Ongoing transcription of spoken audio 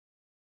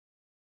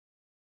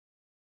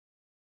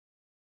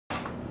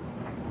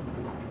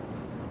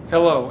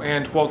Hello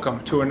and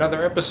welcome to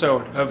another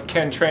episode of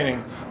Ken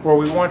Training, where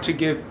we want to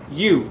give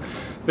you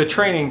the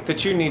training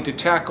that you need to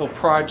tackle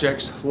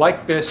projects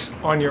like this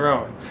on your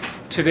own.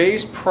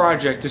 Today's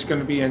project is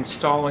going to be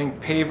installing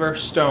paver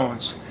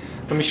stones.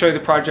 Let me show you the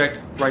project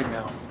right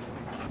now.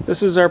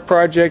 This is our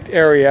project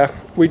area.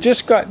 We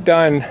just got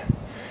done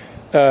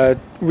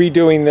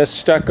redoing this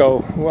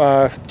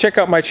stucco. Check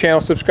out my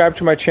channel, subscribe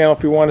to my channel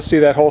if you want to see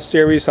that whole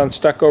series on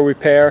stucco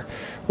repair,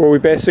 where we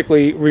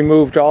basically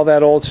removed all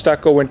that old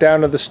stucco, went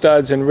down to the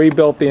studs and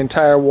rebuilt the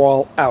entire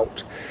wall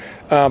out.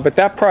 But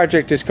that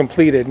project is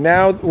completed.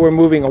 Now we're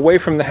moving away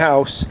from the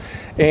house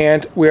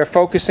and we are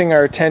focusing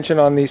our attention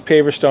on these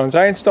paver stones.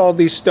 I installed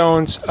these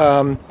stones.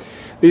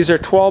 These are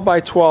 12 by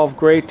 12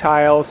 gray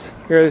tiles.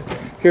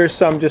 Here's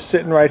some just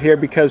sitting right here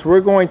because we're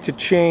going to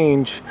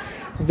change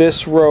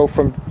this row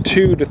from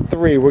 2 to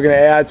 3. We're going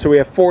to add, so we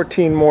have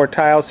 14 more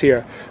tiles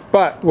here,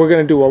 but we're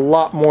going to do a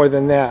lot more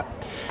than that.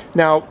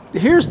 Now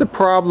here's the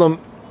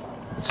problem.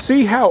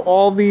 See how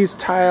all these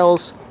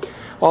tiles,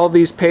 all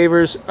these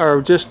pavers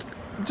are just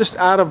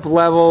out of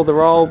level.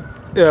 They're all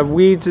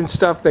weeds and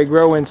stuff, they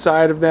grow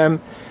inside of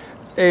them,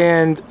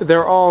 and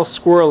they're all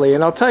squirrely.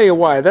 And I'll tell you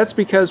why. That's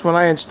because when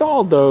I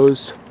installed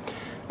those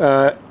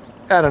I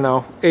don't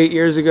know, 8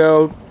 years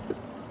ago,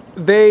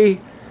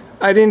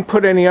 I didn't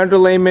put any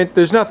underlayment.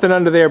 There's nothing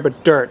under there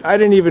but dirt. I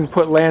didn't even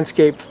put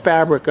landscape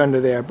fabric under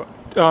there.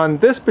 But on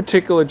this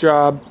particular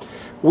job,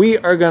 we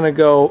are going to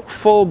go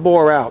full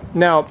bore out.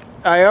 Now,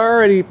 I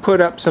already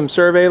put up some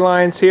survey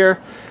lines here.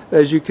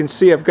 As you can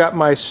see, I've got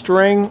my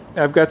string.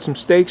 I've got some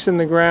stakes in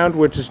the ground,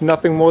 which is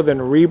nothing more than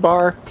a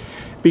rebar,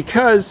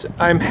 because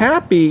I'm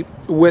happy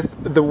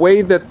with the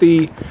way that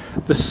the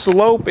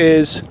slope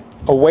is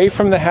away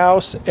from the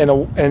house and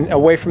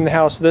away from the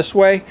house this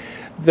way.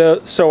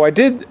 So I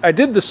did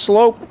the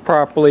slope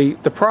properly.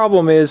 The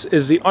problem is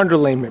the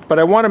underlayment, but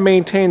I want to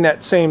maintain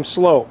that same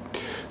slope.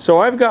 So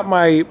I've got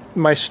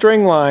my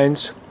string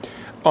lines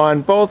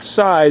on both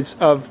sides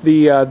of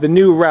the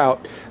new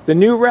route. The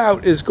new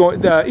route is going.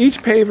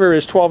 Each paver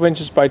is 12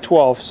 inches by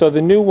 12. So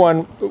the new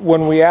one,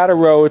 when we add a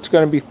row, it's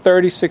going to be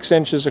 36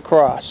 inches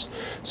across.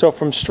 So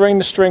from string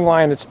to string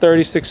line, it's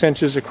 36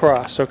 inches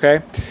across.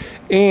 Okay,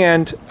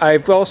 and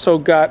I've also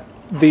got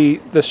the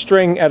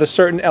string at a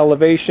certain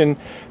elevation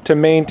to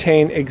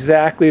maintain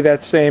exactly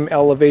that same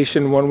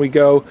elevation when we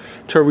go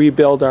to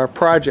rebuild our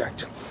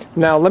project.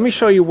 Now let me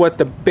show you what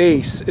the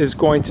base is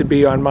going to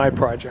be on my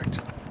project.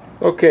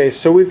 Okay,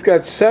 so we've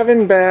got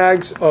 7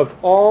 bags of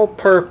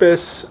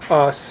all-purpose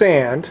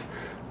sand,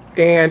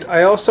 and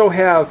I also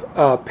have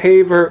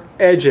paver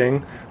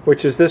edging,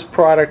 which is this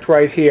product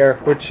right here,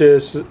 which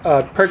is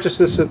purchased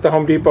this at the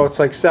Home Depot. It's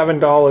like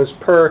 $7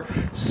 per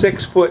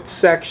 6-foot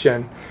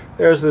section.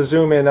 There's the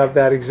zoom in of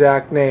that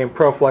exact name,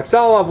 ProFlex.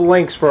 I'll have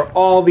links for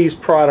all these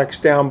products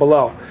down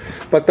below.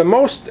 But the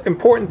most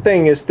important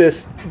thing is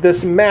this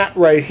mat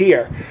right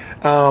here.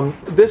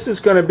 This is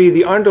going to be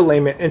the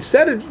underlayment.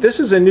 This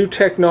is a new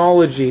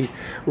technology.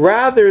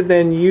 Rather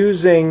than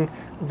using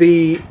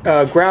the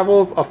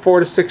gravel, a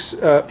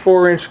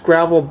 4-inch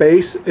gravel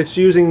base, it's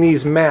using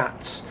these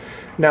mats.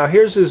 Now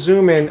here's a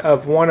zoom in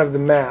of one of the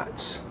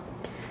mats.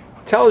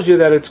 It tells you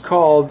that it's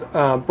called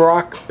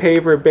Brock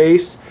Paver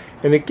Base,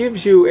 and it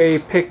gives you a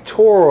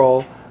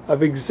pictorial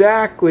of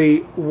exactly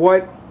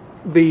what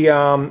the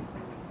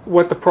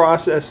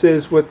process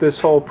is with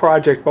this whole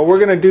project. But we're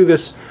going to do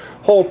this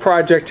whole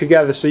project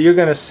together, so you're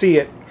going to see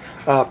it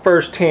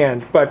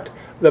firsthand. But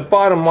the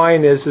bottom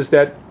line is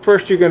that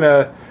first you're going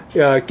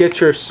to get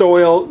your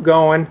soil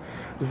going,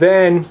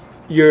 then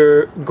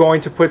you're going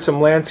to put some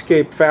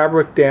landscape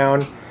fabric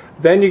down,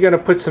 then you're going to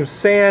put some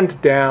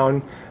sand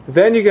down,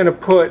 then you're going to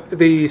put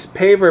these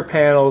paver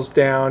panels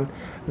down,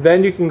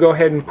 then you can go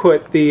ahead and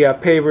put the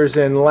pavers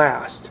in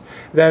last.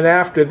 Then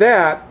after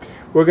that,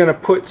 we're going to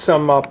put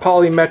some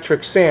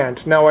polymetric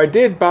sand. Now I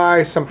did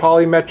buy some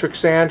polymetric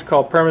sand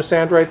called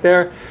permasand right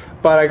there,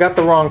 but I got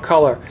the wrong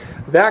color.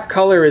 That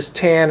color is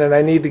tan and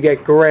I need to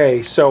get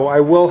gray, so I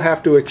will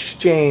have to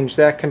exchange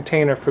that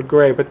container for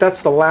gray, but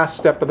that's the last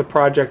step of the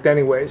project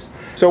anyways.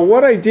 So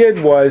what I did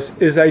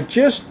is I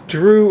just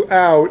drew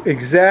out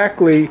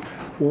exactly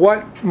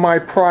what my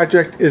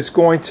project is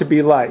going to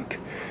be like.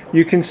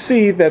 You can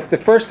see that the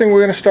first thing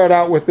we're going to start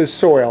out with is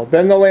soil,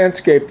 then the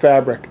landscape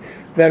fabric,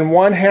 then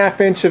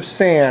 1/2 inch of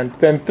sand,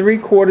 then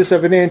 3/4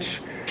 of an inch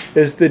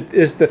is the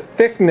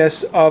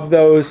thickness of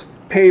those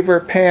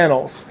paver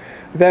panels.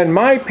 Then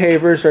my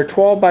pavers are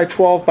 12 by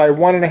 12 by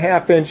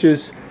 1.5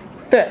 inches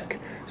thick.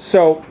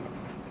 So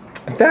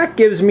that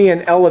gives me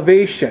an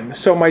elevation.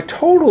 So my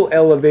total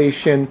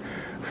elevation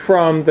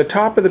from the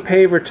top of the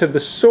paver to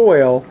the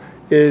soil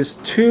is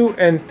 2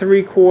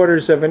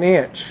 3/4 of an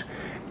inch.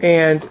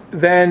 And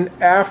then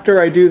after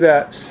I do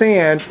that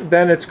sand,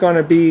 then it's going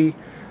to be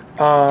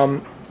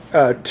 2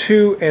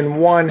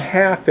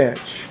 1/2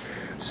 inch.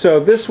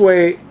 So this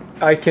way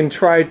I can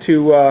try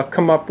to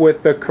come up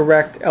with the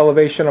correct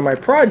elevation of my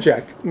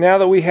project. Now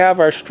that we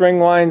have our string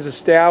lines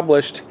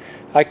established,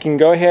 I can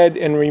go ahead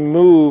and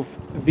remove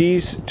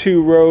these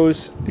 2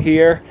 rows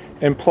here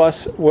and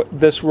plus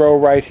this row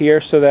right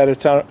here, so that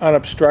it's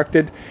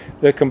unobstructed,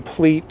 the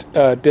complete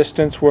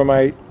distance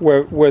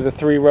where the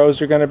 3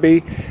 rows are going to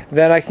be.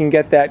 Then I can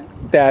get that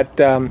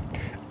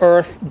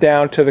earth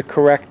down to the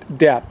correct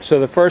depth. So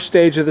the first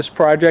stage of this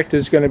project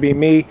is going to be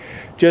me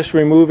just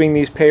removing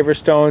these paver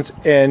stones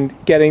and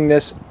getting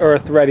this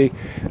earth ready.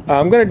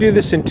 I'm going to do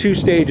this in 2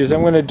 stages.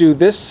 I'm going to do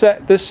this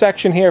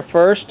section here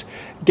first,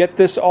 get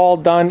this all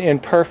done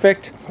and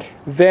perfect.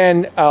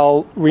 Then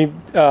I'll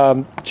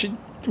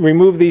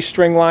remove these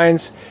string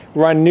lines,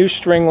 run new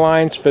string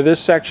lines for this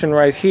section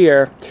right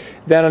here.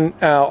 Then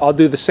I'll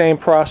do the same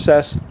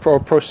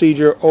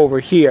procedure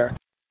over here.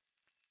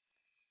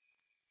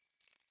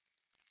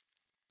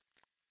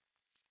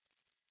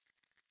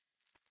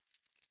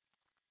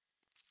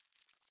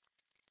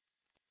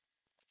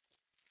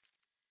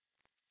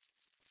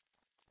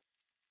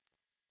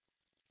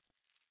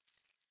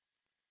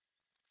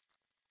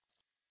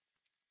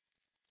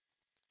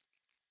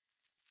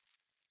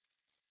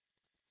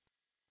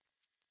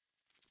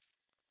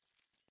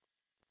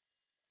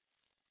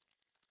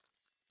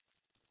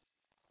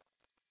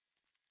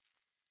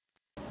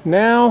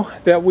 Now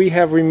that we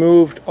have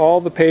removed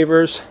all the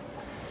pavers,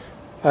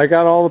 I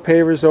got all the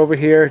pavers over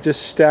here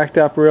just stacked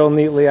up real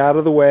neatly out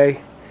of the way,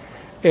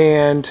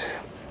 and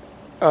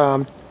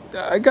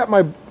I got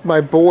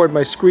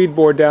my screed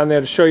board down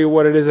there to show you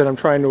what it is that I'm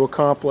trying to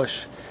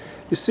accomplish.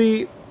 You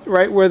see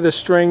right where the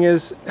string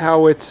is,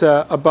 how it's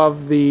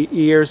above the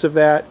ears of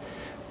that?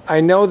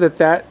 I know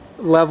that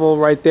level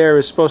right there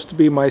is supposed to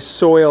be my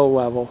soil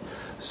level,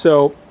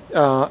 so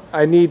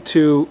I need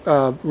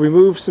to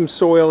remove some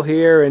soil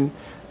here and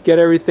get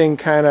everything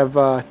kind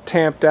of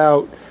tamped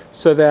out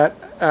so that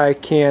I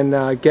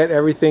can get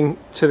everything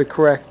to the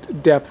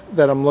correct depth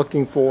that I'm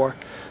looking for.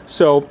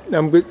 So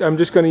I'm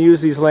just going to use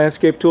these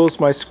landscape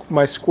tools,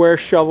 my square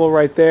shovel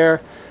right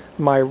there,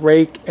 my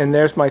rake, and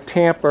there's my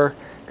tamper,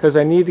 because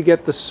I need to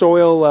get the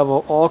soil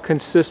level all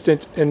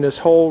consistent in this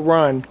whole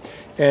run,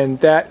 and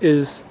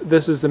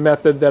this is the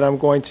method that I'm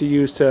going to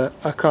use to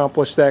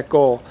accomplish that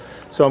goal.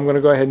 So I'm going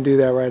to go ahead and do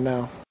that right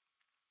now.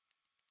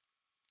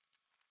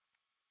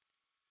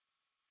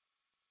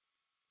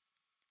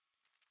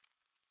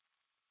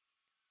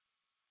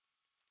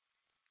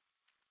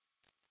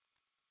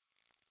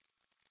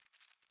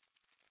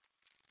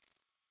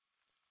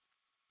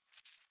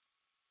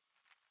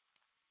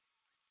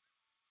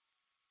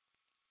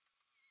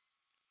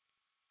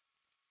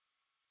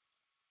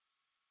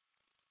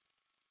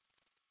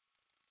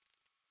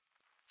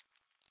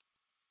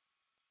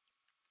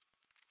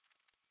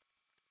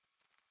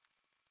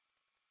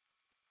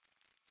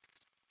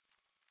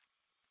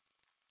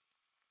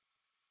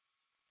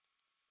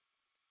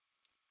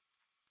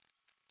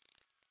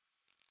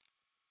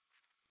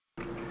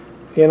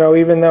 You know,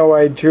 even though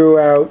I drew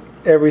out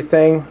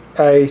everything,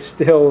 I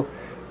still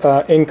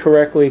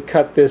incorrectly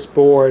cut this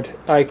board.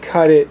 I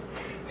cut it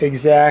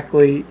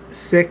exactly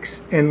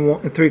 6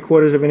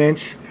 3/4 of an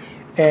inch,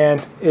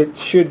 and it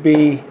should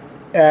be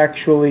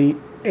actually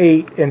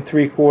 8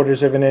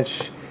 3/4 of an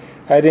inch.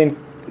 I didn't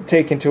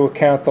take into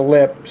account the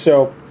lip,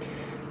 so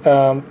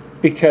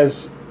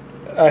because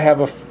I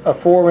have a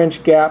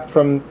 4-inch gap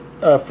from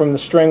the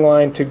string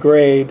line to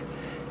grade,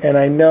 and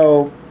I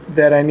know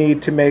that I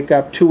need to make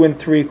up 2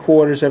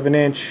 3/4 of an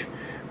inch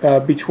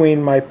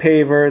between my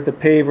paver, the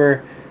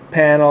paver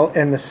panel,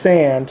 and the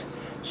sand.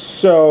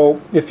 So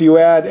if you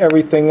add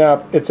everything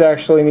up, it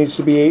actually needs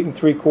to be 8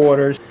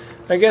 3/4.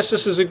 I guess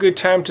this is a good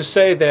time to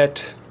say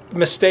that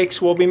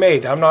mistakes will be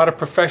made. I'm not a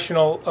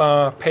professional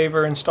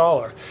paver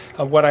installer.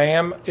 What I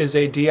am is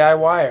a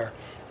DIYer.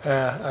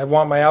 I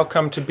want my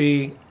outcome to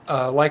be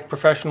like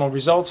professional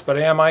results, but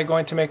am I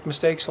going to make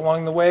mistakes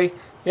along the way?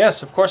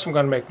 Yes, of course I'm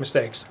going to make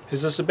mistakes.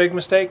 Is this a big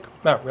mistake?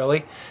 Not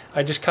really.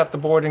 I just cut the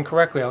board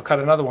incorrectly. I'll cut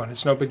another one.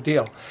 It's no big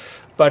deal.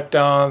 But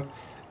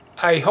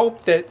I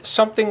hope that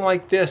something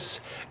like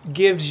this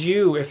gives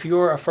you, if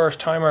you're a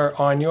first-timer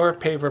on your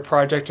paver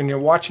project and you're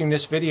watching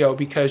this video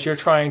because you're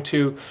trying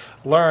to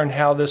learn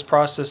how this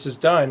process is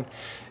done,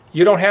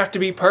 you don't have to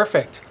be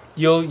perfect.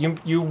 You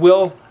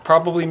will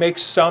probably make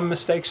some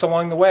mistakes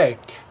along the way.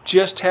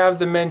 Just have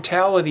the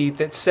mentality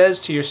that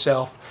says to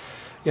yourself,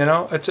 you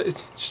know, it's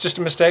just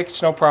a mistake,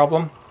 it's no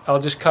problem. I'll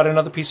just cut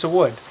another piece of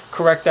wood,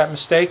 correct that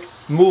mistake,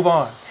 move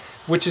on,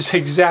 which is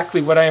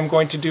exactly what I am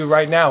going to do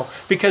right now,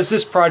 because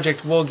this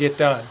project will get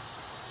done.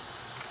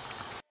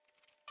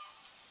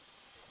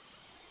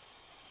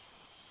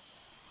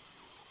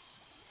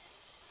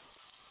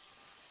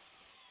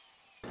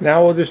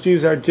 Now we'll just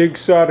use our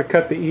jigsaw to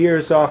cut the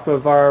ears off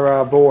of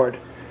our board,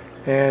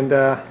 and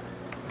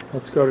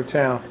let's go to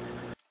town.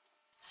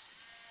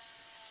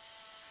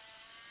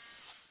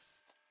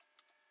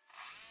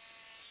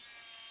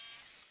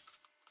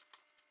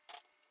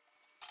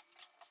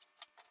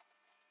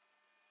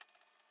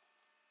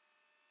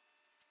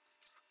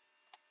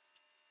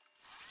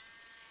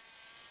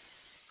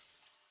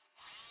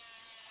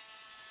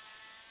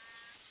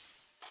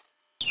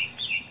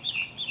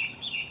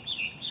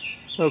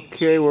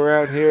 Okay, we're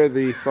out here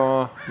the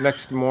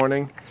next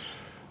morning,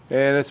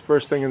 And it's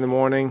first thing in the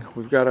morning.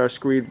 We've got our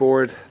screed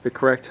board the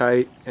correct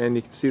height, and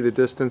you can see the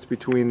distance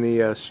between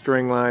the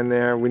string line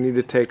there. We need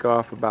to take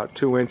off about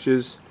 2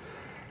 inches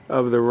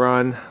of the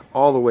run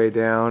all the way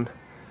down.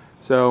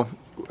 So,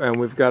 and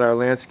we've got our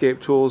landscape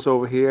tools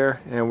over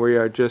here, and we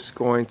are just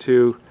going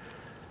to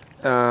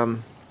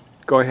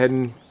go ahead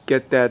and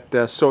get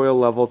that soil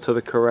level to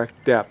the correct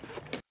depth.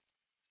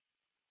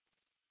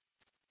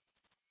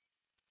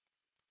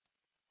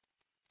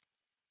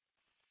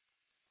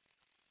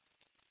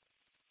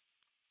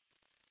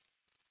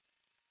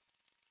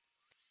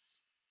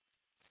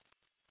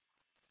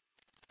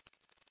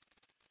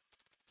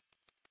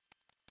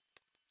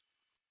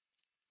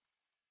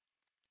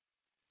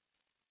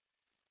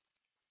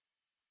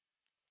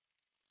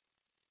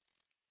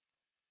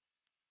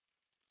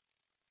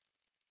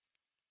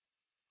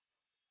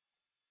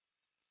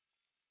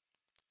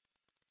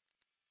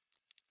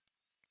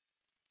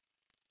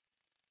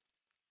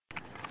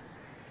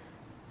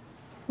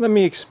 Let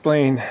me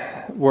explain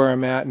where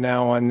I'm at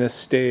now on this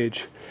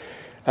stage.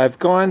 I've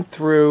gone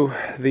through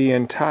the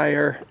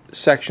entire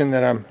section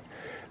that I'm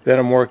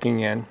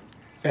working in,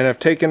 and I've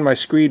taken my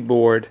screed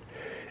board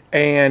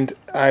and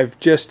I've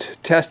just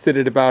tested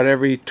it about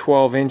every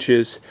 12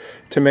 inches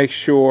to make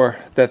sure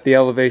that the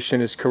elevation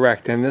is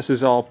correct, and this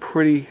is all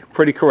pretty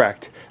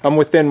correct. I'm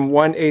within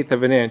 1/8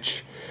 of an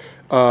inch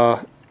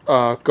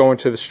going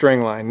to the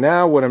string line.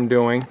 Now what I'm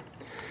doing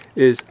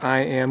is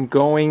I am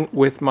going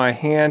with my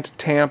hand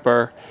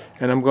tamper,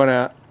 and I'm going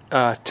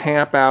to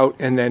tamp out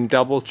and then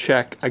double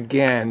check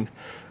again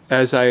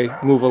as I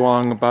move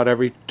along about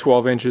every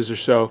 12 inches or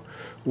so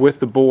with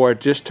the board,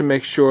 just to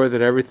make sure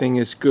that everything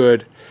is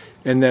good.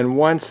 And then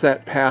once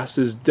that pass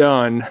is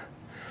done,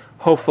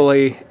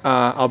 hopefully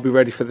I'll be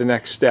ready for the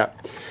next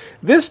step.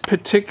 This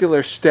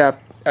particular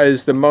step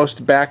is the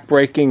most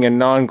back-breaking and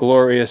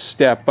non-glorious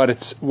step, but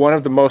it's one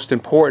of the most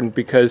important,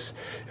 because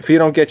if you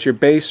don't get your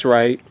base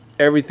right,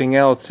 everything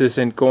else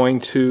isn't going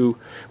to,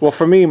 well,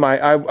 for me,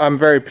 I'm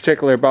very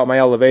particular about my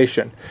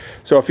elevation.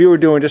 So if you were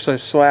doing just a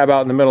slab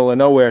out in the middle of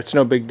nowhere, it's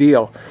no big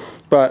deal.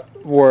 But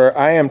where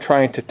I am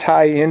trying to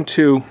tie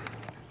into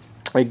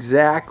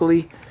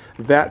exactly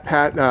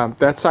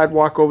that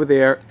sidewalk over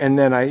there, and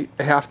then I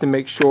have to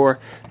make sure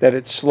that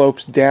it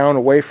slopes down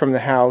away from the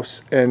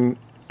house and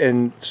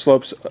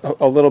slopes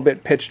a little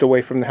bit pitched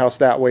away from the house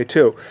that way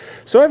too.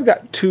 So I've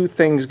got two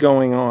things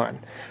going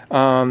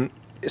on.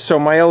 So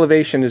my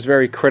elevation is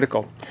very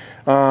critical.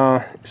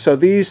 So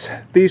these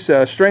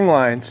string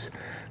lines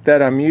that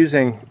I'm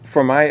using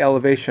for my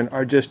elevation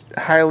are just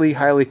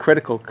highly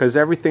critical, because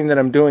everything that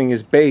I'm doing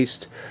is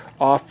based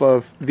off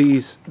of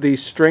these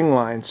string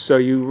lines. So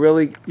you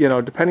really,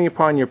 depending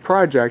upon your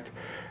project,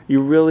 you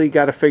really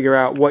got to figure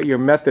out what your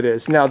method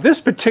is. Now this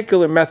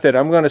particular method,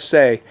 I'm going to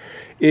say,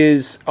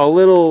 is a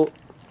little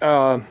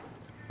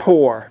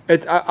poor.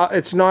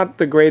 It's not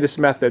the greatest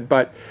method,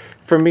 but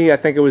for me, I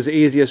think it was the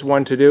easiest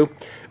one to do.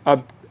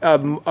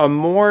 A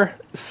more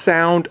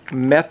sound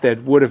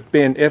method would have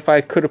been if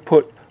I could have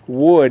put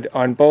wood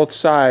on both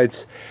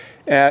sides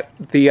at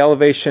the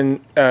elevation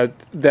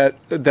that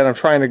I'm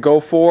trying to go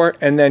for,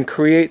 and then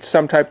create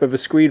some type of a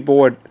screed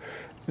board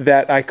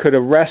that I could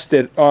have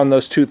rested on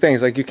those two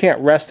things. Like, you can't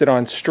rest it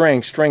on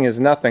string. String is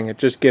nothing. It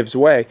just gives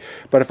way.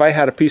 But if I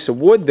had a piece of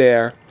wood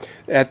there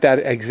at that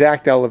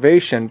exact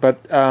elevation, but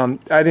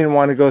I didn't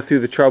want to go through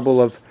the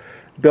trouble of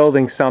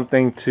building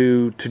something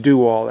to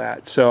do all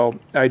that, so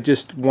I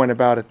just went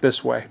about it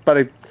this way.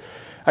 But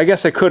I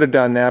guess I could have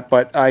done that,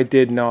 but I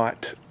did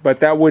not.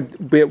 But that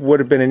would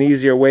have been an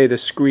easier way to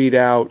screed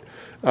out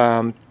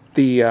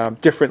the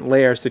different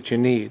layers that you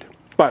need.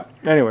 But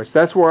anyways,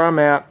 that's where I'm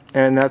at,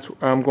 and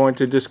I'm going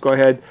to just go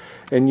ahead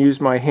and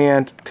use my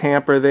hand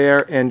tamper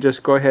there and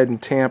just go ahead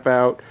and tamp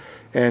out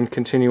and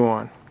continue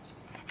on.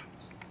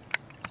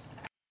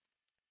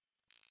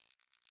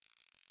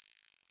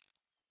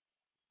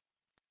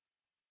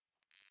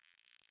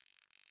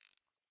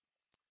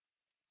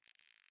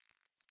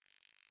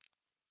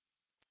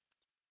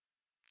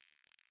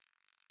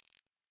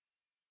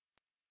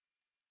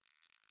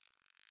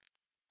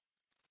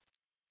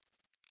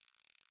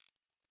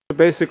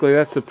 Basically,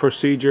 that's the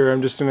procedure.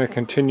 I'm just going to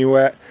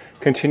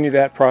continue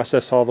that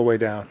process all the way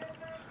down.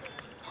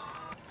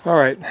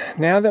 Alright,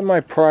 now that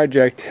my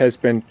project has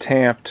been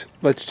tamped,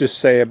 let's just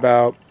say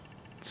about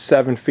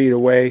 7 feet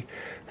away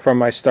from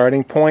my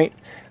starting point,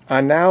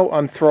 now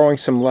I'm throwing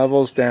some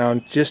levels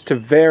down just to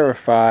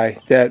verify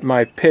that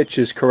my pitch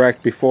is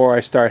correct before I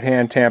start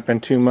hand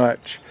tamping too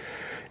much.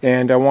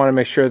 And I want to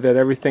make sure that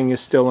everything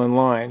is still in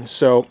line.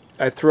 So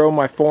I throw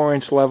my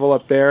 4-inch level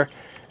up there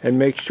and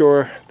make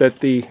sure that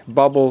the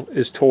bubble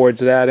is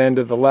towards that end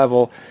of the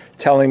level,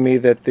 telling me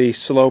that the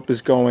slope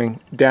is going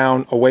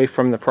down away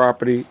from the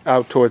property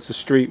out towards the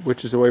street,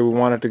 which is the way we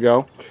want it to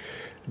go.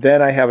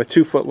 Then I have a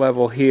 2-foot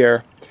level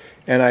here,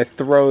 and I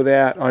throw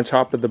that on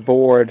top of the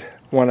board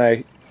when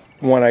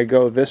I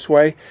go this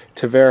way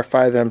to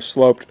verify that I'm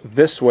sloped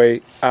this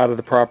way out of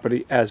the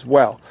property as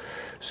well,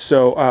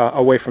 so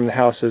away from the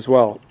house as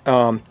well.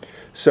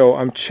 So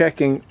I'm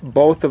checking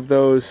both of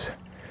those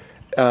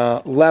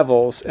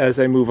levels as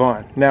I move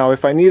on. Now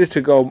if I needed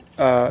to go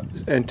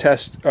and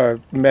test or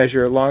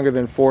measure longer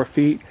than 4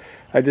 feet,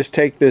 I just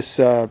take this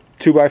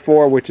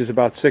 2x4, which is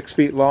about 6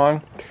 feet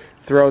long,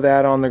 throw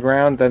that on the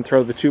ground, then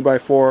throw the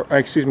 2x4,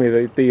 excuse me,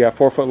 the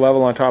 4 foot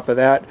level on top of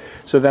that,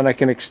 so then I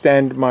can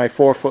extend my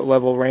 4 foot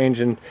level range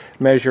and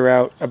measure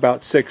out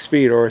about 6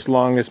 feet, or as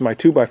long as my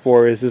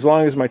 2x4 is, as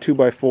long as my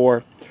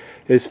 2x4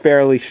 is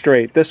fairly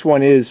straight. This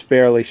one is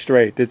fairly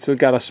straight. It's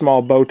got a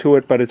small bow to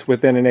it, but it's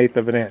within 1/8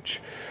 of an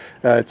inch.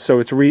 So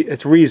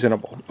it's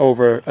reasonable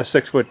over a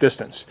 6 foot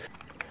distance.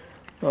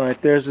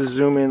 Alright, there's a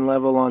zoom in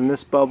level on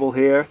this bubble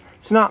here.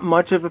 It's not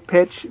much of a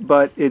pitch,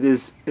 but it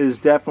is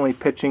definitely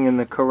pitching in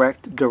the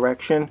correct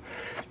direction,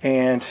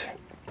 and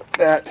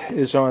that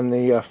is on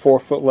the 4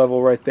 foot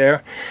level right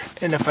there.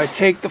 And if I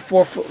take the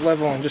 4 foot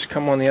level and just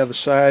come on the other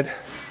side,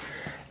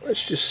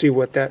 let's just see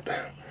what that,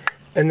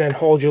 and then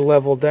hold your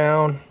level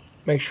down,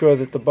 make sure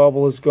that the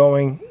bubble is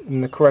going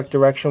in the correct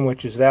direction,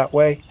 which is that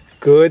way.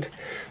 Good.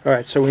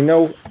 Alright, so we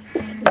know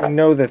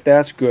that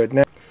that's good.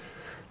 Now,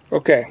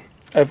 okay,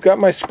 I've got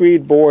my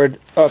screed board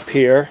up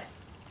here.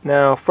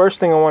 Now first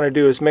thing I want to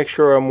do is make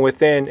sure I'm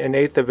within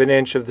 1/8 of an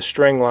inch of the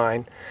string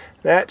line.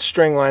 That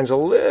string line's a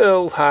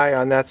little high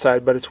on that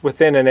side, but it's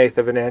within 1/8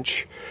 of an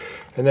inch.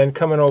 And then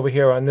coming over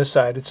here on this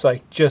side, it's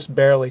like just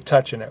barely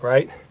touching it,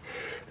 right?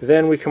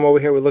 Then we come over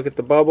here, we look at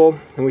the bubble,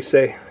 and we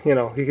say, you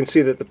know, you can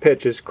see that the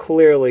pitch is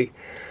clearly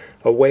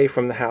away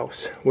from the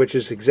house, which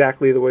is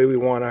exactly the way we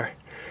want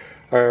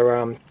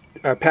our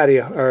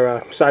patio,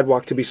 our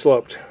sidewalk to be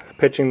sloped,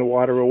 pitching the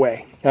water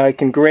away. Now I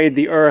can grade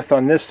the earth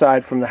on this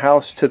side from the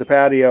house to the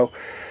patio,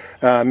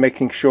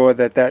 making sure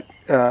that that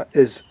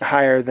is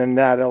higher than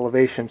that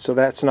elevation, so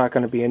that's not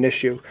going to be an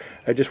issue.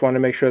 I just want to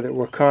make sure that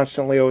we're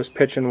constantly always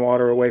pitching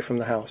water away from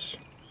the house.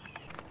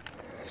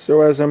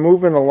 So as I'm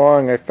moving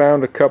along, I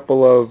found a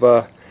couple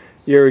of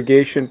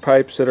irrigation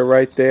pipes that are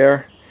right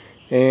there,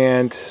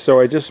 and so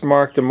I just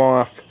marked them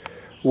off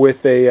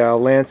with a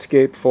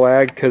landscape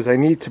flag, because I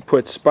need to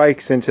put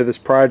spikes into this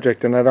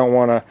project and I don't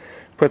want to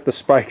put the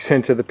spikes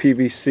into the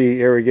PVC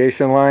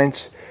irrigation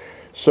lines.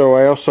 So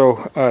I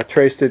also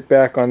traced it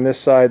back on this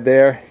side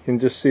there. You can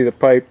just see the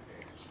pipe.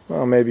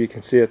 Well, maybe you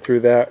can see it through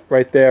that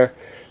right there.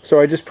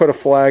 So I just put a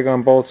flag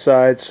on both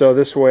sides, so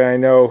this way I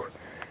know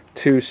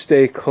to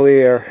stay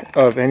clear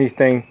of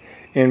anything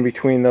in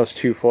between those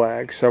two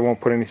flags. So I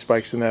won't put any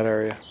spikes in that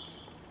area.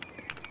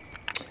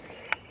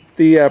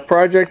 The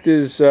project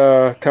is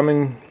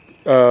coming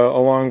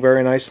along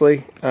very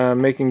nicely,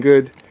 making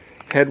good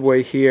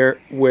headway here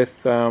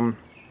with the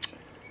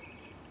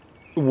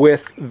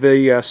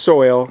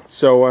soil.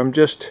 So I'm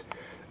just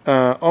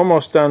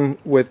almost done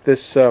with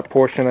this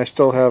portion. I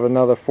still have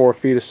another 4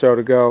 feet or so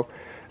to go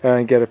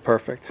and get it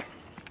perfect.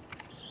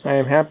 I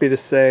am happy to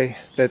say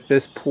that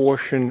this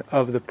portion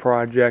of the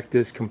project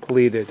is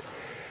completed.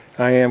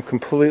 I am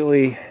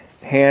completely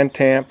hand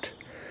tamped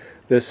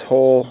this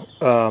whole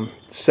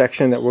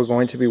section that we're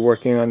going to be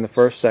working on, the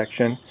first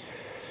section.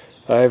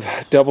 I've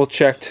double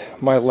checked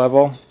my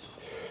level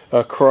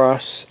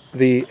across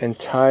the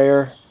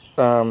entire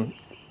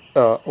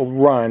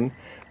run,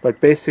 but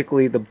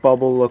basically the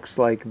bubble looks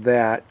like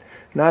that.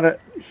 Not a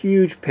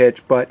huge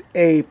pitch, but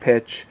a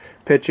pitch,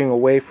 pitching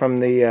away from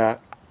the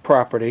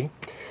property.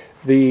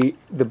 The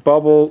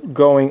bubble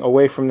going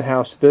away from the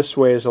house this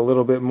way is a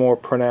little bit more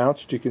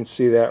pronounced. You can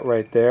see that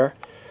right there.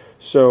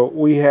 So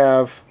we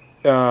have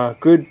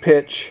good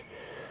pitch,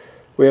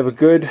 we have a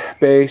good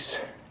base,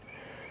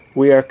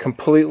 we are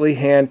completely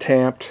hand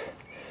tamped,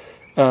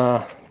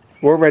 we're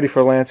ready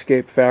for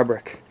landscape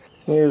fabric.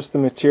 Here's the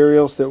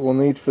materials that we'll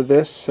need for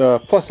this,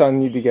 plus I'll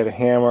need to get a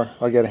hammer.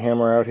 I'll get a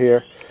hammer out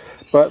here,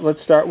 but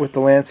let's start with the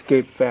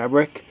landscape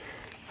fabric.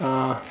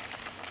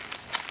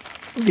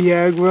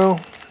 Viagro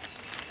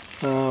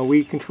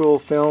weed control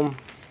film,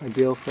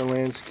 ideal for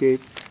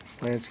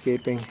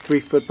landscaping, 3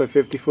 foot by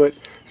 50 foot.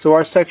 So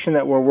our section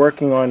that we're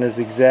working on is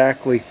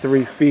exactly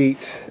 3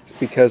 feet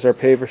because our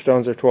paver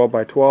stones are 12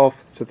 by 12.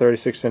 It's a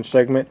 36-inch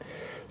segment.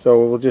 So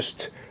we'll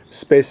just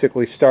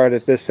basically start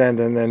at this end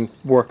and then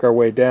work our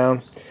way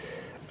down.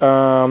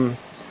 And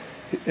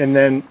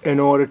then in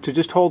order to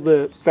just hold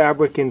the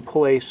fabric in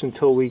place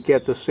until we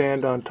get the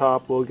sand on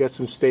top, we'll get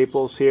some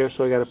staples here.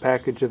 So I got a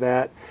package of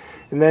that.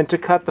 And then to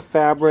cut the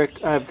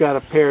fabric, I've got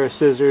a pair of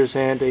scissors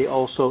and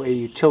also a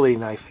utility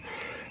knife.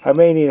 I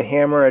may need a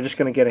hammer. I'm just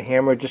going to get a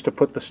hammer just to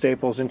put the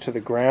staples into the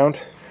ground.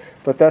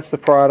 But that's the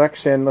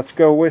products, and let's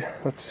go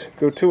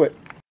to it.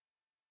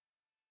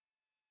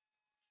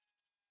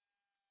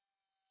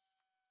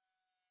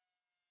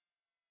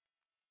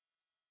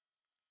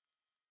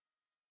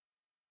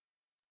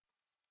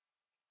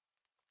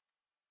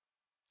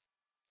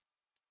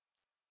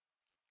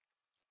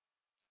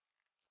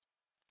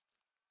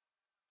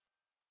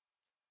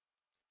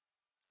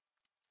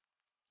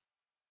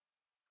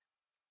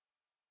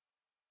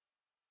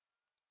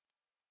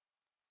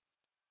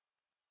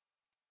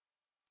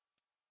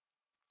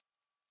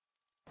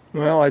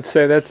 Well, I'd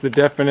say that's the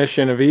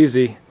definition of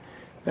easy.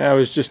 That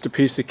was just a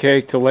piece of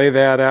cake to lay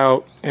that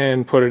out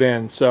and put it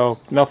in. So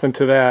nothing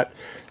to that.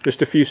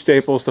 Just a few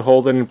staples to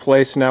hold it in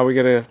place. Now we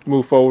got to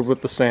move forward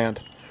with the sand.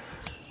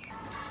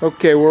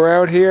 Okay, we're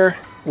out here.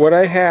 What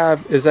I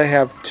have is I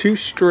have 2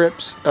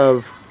 strips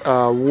of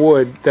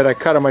wood that I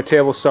cut on my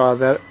table saw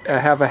that I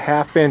have a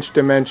 1/2 inch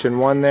dimension,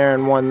 one there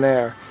and one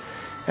there.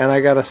 And I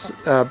got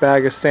a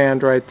bag of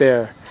sand right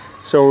there.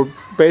 So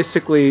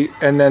basically,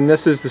 and then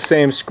this is the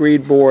same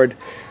screed board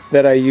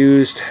that I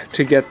used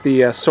to get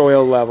the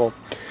soil level.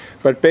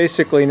 But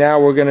basically now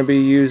we're going to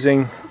be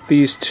using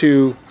these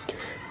 2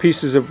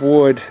 pieces of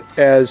wood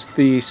as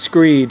the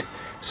screed,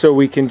 so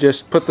we can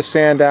just put the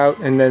sand out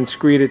and then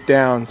screed it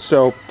down.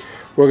 So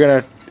we're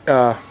going to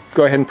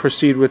go ahead and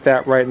proceed with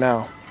that right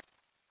now.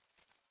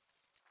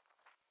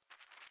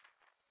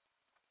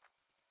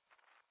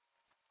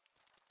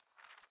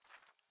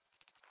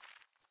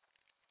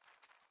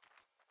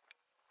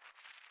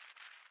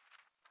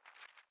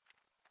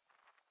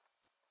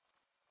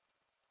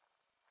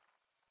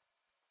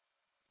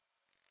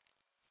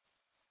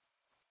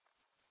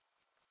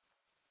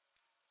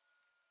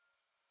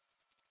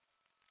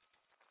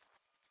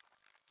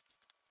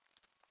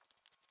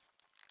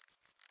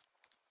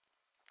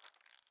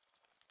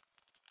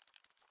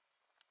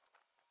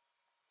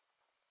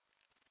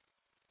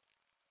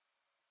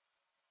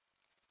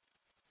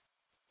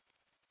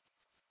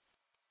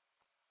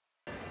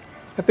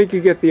 I think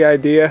you get the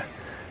idea.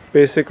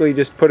 Basically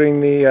just putting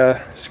the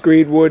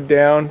screed wood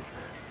down,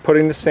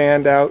 putting the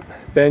sand out,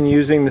 then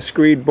using the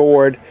screed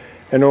board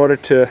in order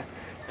to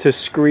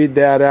screed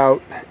that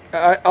out.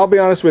 I'll be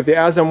honest with you,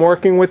 as I'm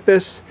working with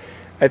this,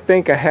 I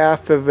think a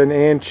 1/2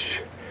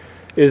 inch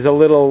is a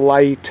little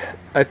light.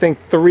 I think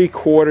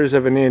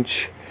 3/4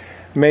 inch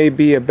may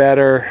be a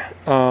better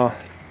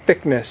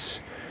thickness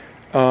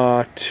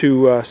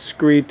to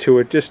screed to.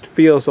 It just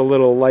feels a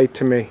little light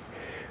to me,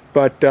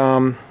 but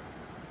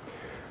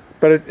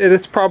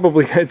it's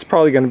probably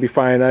going to be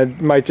fine. I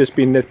might just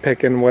be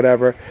nitpicking,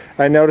 whatever.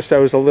 I noticed I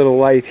was a little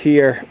light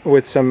here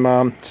with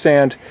some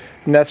sand,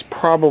 and that's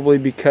probably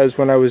because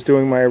when I was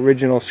doing my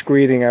original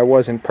screeding I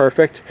wasn't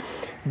perfect.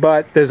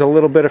 But there's a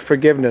little bit of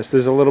forgiveness.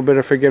 There's a little bit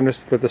of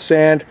forgiveness with the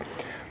sand,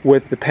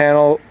 with the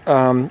panel,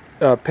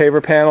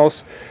 paver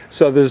panels.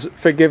 So there's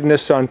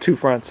forgiveness on 2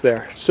 fronts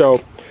there. So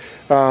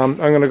I'm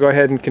going to go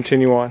ahead and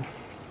continue on.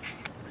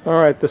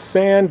 Alright, the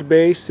sand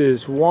base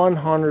is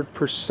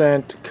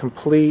 100%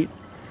 complete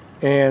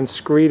and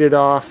screeded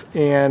off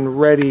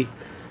and ready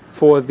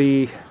for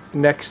the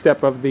next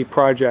step of the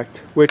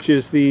project, which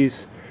is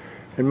these,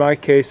 in my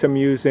case I'm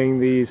using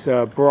these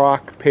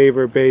Brock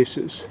Paver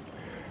bases.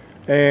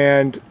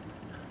 And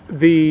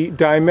the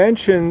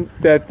dimension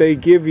that they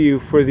give you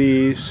for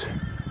these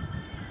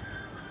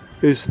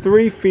is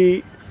 3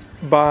 feet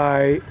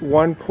by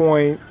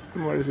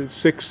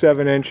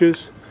 1.67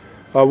 inches.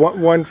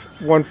 1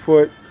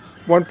 foot,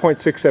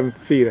 1.67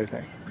 feet, I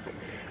think.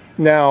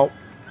 Now,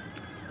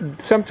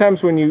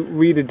 sometimes when you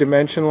read a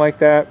dimension like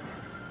that,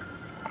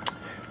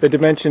 the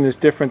dimension is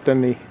different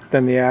than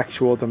the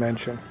actual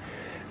dimension.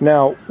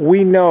 Now,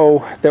 we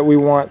know that we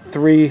want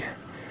 3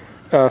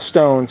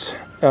 stones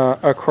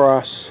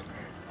across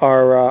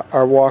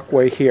our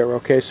walkway here.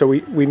 Okay, so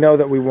we know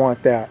that we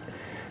want that.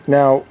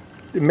 Now,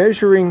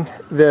 measuring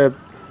the,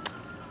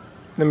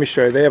 let me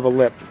show you. They have a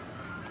lip.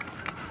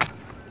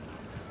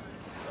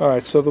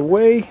 Alright, so the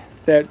way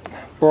that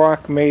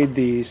Brock made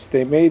these,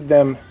 they made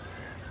them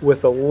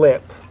with a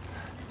lip.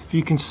 If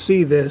you can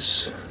see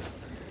this,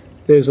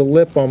 there's a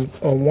lip on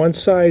one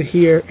side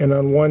here and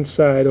on one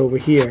side over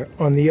here.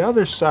 On the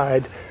other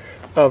side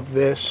of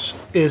this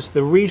is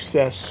the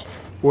recess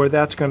where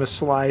that's going to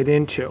slide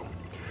into.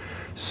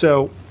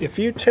 So if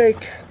you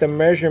take the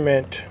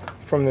measurement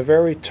from the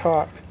very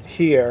top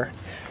here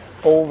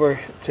over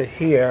to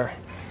here,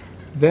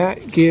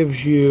 that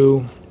gives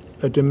you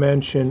a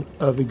dimension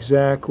of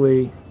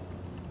exactly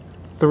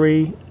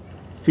 3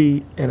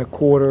 feet and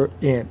 1/4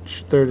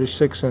 inch,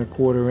 36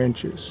 1/4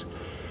 inches.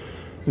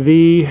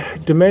 The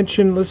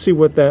dimension, let's see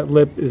what that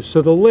lip is.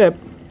 So the lip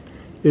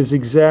is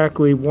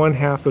exactly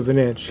 1/2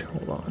 inch.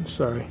 Hold on,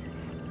 sorry.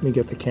 Let me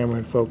get the camera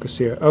in focus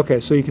here. Okay,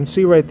 so you can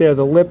see right there,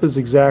 the lip is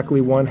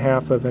exactly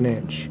 1/2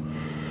 inch.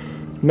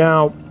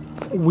 Now,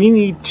 we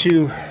need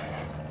to,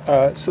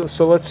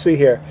 so let's see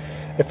here.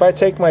 If I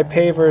take my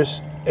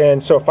pavers,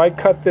 and so if I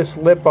cut this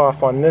lip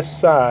off on this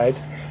side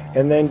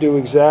and then do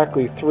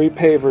exactly 3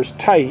 pavers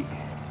tight,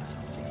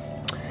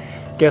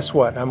 guess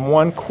what? I'm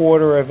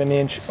 1/4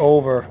 inch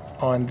over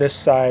on this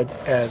side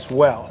as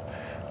well,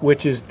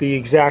 which is the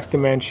exact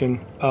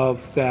dimension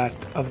of that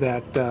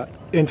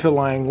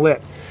interlying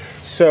lip.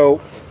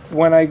 So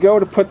when I go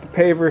to put the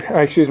paver,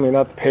 excuse me,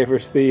 not the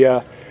pavers,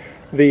 the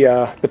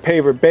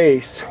paver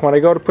base, when I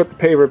go to put the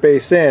paver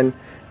base in,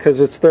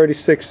 because it's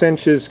 36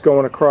 inches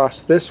going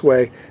across this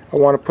way, I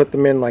want to put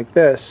them in like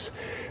this.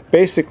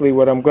 Basically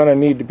what I'm going to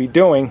need to be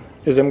doing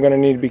is I'm going to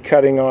need to be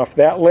cutting off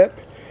that lip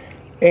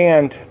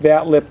and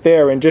that lip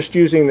there, and just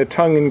using the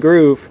tongue and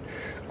groove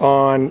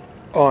on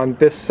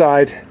this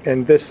side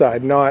and this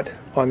side, not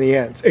on the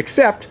ends,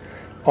 except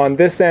on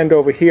this end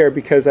over here,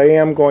 because I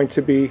am going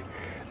to be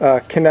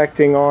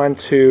connecting on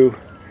to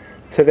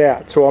to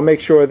that. So I'll make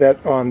sure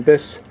that on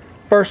this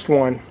first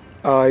one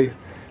I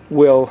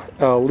will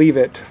leave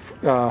it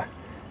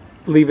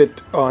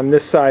on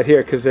this side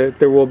here, because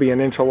there will be an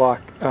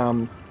interlock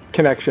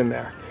connection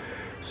there.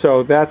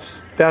 So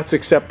that's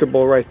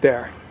acceptable right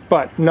there,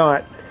 but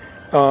not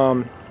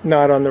on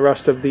the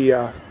rest of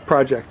the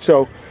project.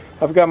 So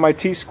I've got my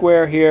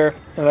T-square here,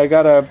 and I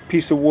got a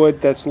piece of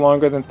wood that's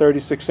longer than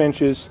 36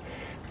 inches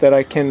that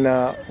I can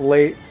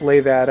lay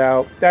that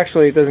out.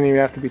 Actually, it doesn't even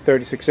have to be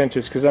 36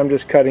 inches because I'm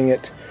just cutting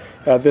it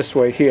this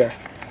way here.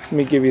 Let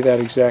me give you that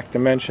exact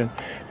dimension.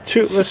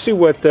 Let's see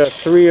what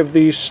 3 of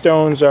these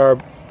stones are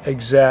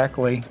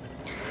exactly.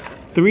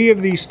 3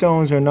 of these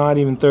stones are not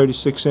even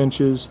 36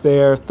 inches.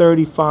 They're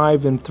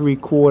 35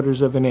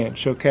 3/4 of an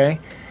inch, okay?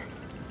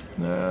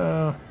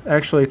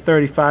 Actually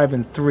 35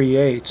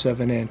 3/8 of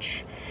an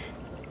inch.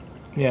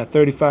 Yeah,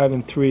 35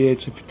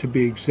 3/8 to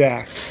be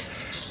exact.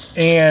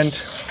 And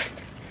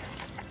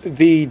let's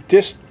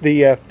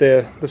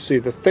see,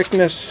 the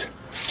thickness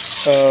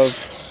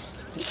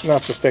of,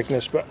 not the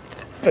thickness, but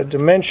the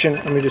dimension,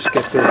 let me just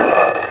get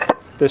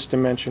this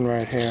dimension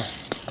right here.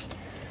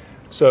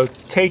 So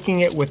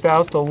taking it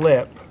without the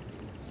lip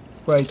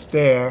right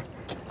there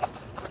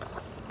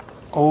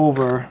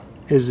over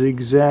is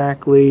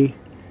exactly,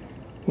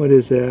 what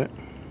is that?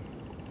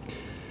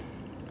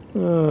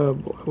 Oh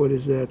boy, what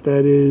is that?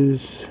 That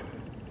is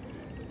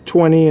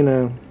 20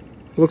 and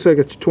looks like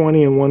it's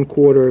 20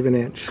 1/4 of an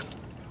inch.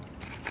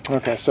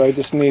 Okay, so I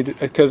just need,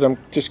 because I'm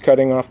just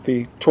cutting off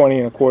the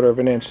 20 1/4 of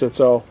an inch, that's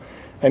all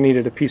I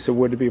needed a piece of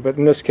wood to be, but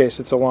in this case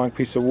it's a long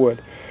piece of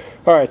wood.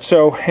 Alright,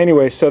 so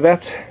anyway, so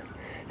that's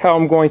how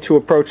I'm going to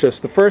approach this.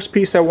 The first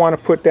piece I want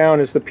to put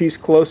down is the piece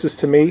closest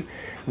to me.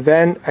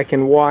 Then I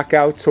can walk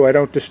out so I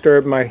don't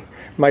disturb my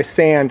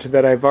sand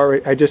that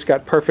I just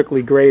got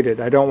perfectly graded.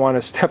 I don't want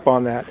to step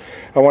on that.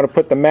 I want to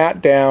put the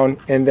mat down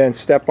and then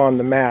step on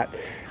the mat.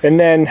 And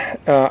then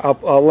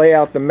I'll lay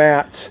out the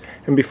mats,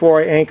 and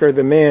before I anchor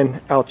them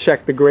in, I'll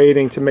check the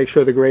grading to make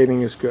sure the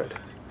grading is good.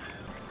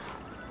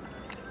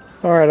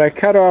 Alright, I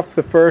cut off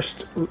the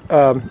first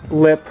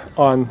lip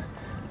on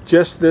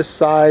just this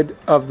side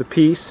of the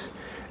piece,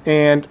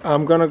 and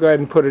I'm going to go ahead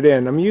and put it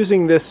in. I'm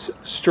using this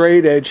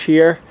straight edge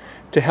here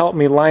to help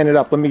me line it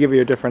up. Let me give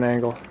you a different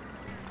angle.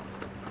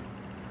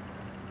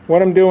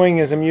 What I'm doing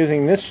is I'm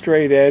using this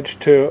straight edge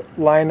to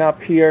line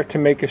up here to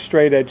make a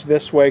straight edge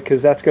this way,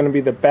 because that's going to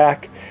be the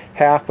back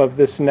half of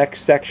this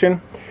next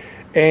section.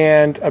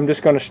 And I'm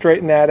just going to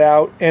straighten that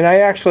out, and I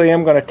actually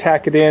am going to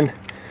tack it in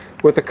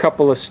with a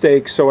couple of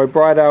stakes. So I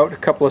brought out a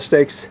couple of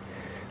stakes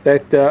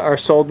that are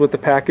sold with the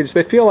package.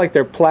 They feel like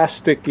they're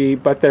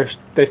plasticky, but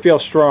they feel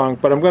strong.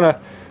 But I'm going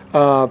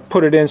to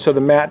put it in so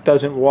the mat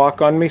doesn't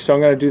walk on me, so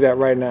I'm going to do that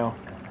right now.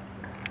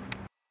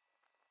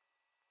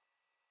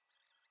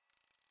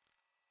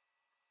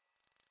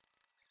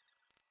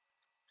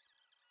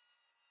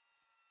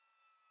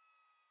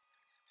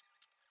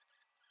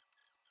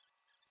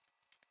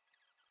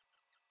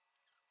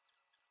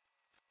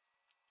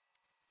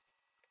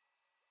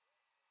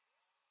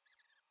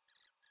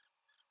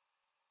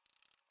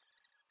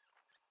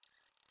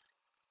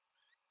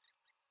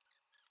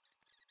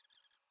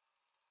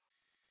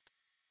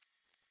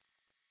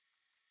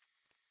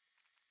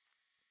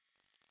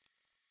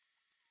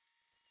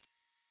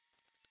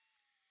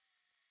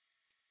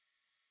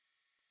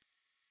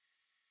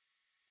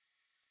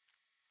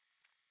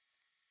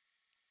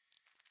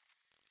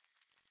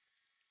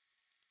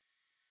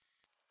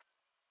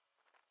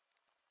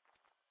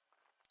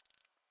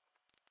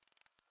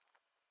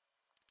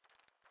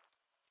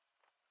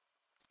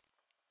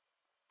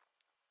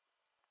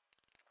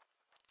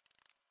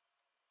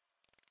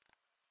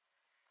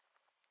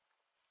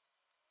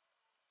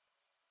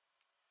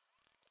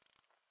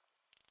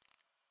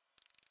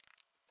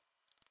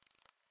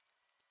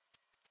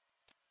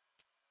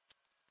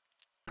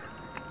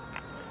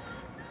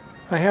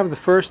 I have the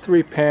first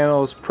 3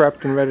 panels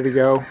prepped and ready to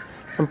go.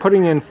 I'm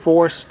putting in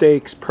 4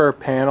 stakes per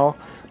panel,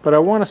 but I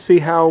want to see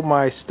how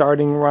my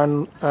starting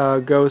run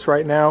goes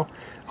right now.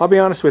 I'll be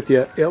honest with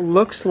you, it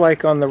looks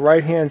like on the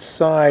right hand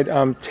side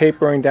I'm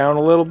tapering down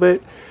a little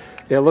bit.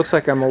 It looks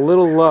like I'm a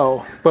little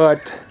low,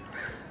 but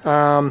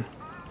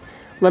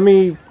let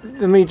me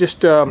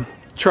just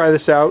try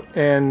this out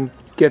and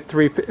get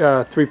three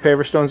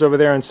paver stones over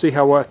there and see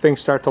how things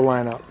start to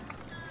line up.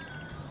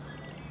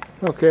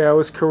 Okay, I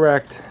was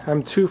correct.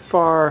 I'm too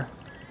far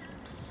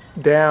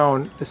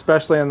down,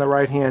 especially on the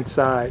right hand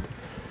side.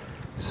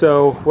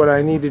 So what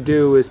I need to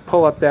do is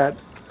pull up that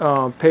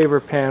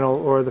paver panel,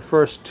 or the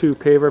first 2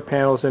 paver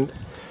panels, and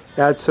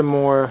add some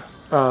more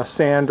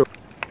sand.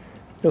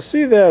 You'll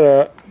see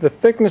that the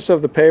thickness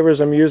of the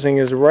pavers I'm using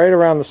is right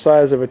around the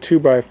size of a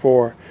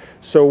 2x4.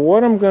 So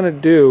what I'm going to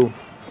do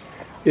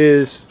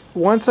is,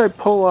 once I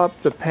pull up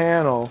the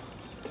panel,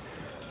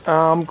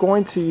 I'm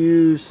going to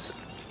use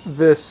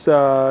this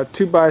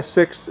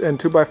 2x6 and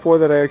 2x4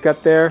 that I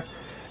got there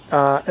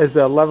as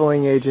a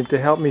leveling agent to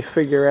help me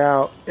figure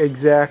out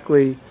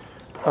exactly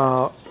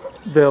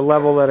the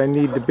level that I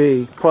need to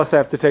be. Plus I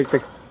have to take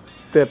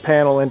the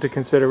panel into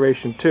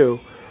consideration too.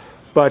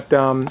 But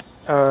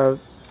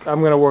I'm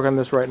going to work on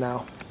this right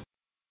now.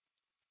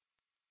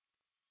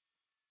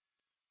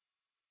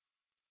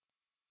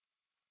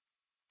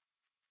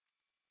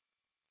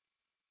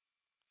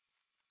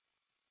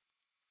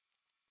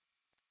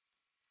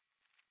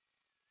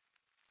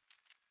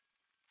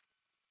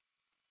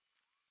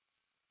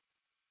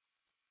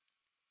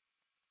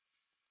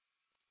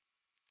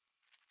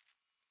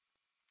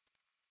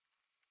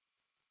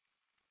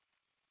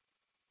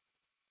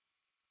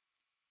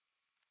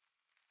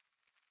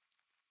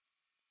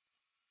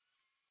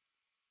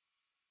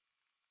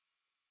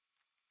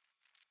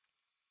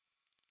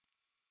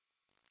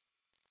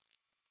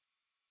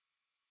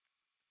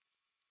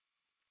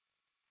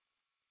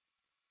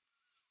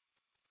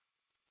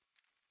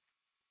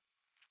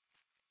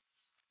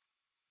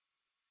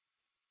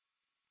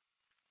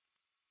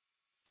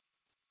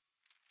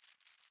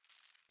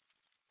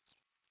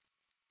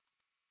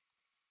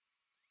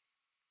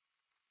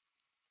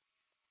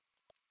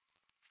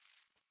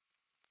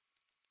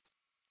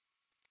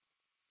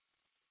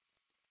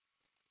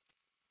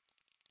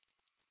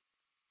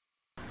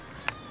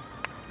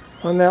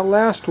 On that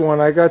last one,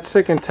 I got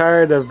sick and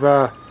tired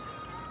of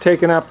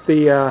taking up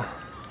the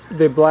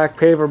black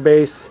paver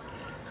base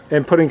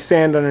and putting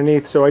sand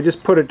underneath, so I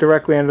just put it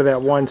directly under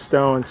that one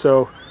stone.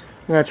 So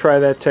I'm going to try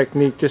that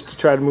technique just to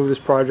try to move this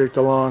project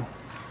along.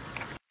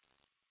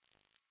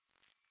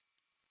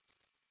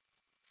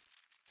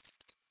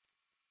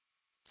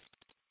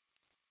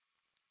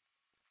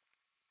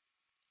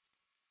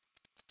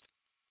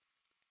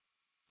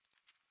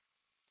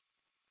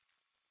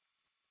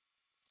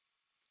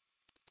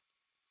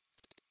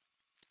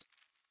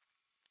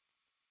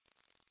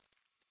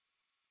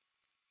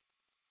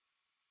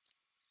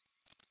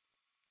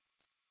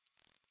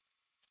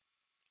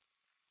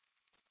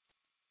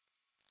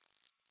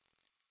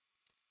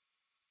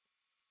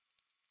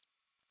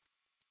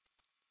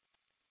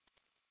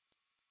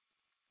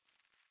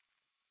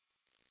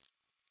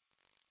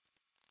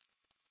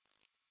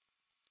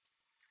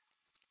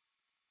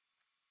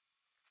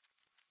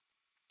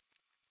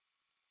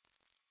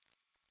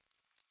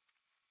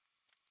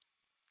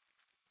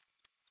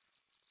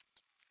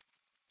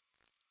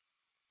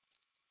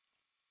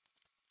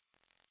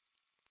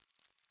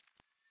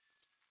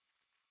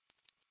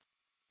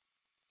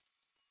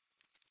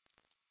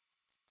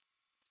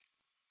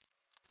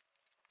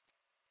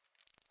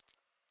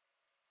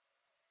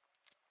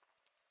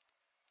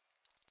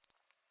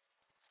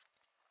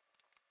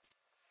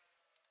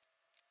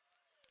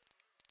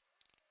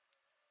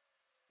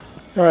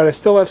 Alright, I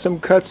still have some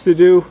cuts to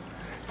do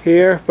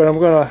here, but I'm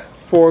going to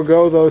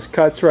forego those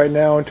cuts right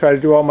now and try to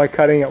do all my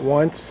cutting at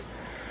once.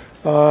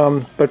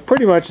 But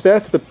pretty much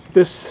that's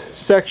this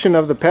section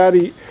of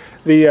the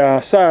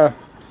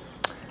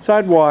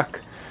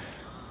sidewalk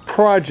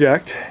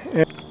project.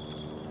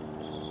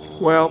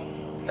 Well,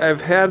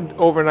 I've had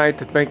overnight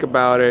to think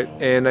about it,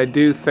 and I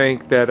do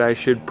think that I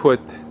should put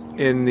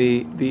in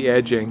the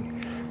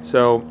edging.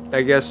 So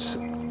I guess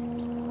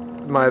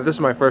this is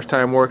my first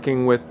time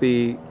working with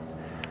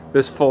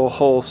this full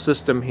whole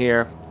system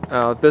here.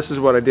 This is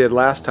what I did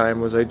last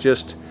time, was I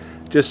just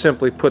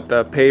simply put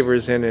the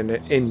pavers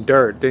in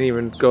dirt, didn't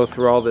even go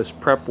through all this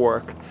prep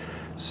work.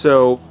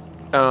 So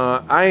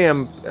I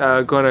am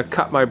going to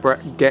cut my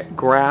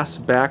grass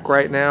back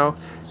right now,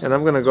 and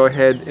I'm going to go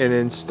ahead and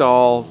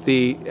install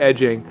the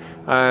edging.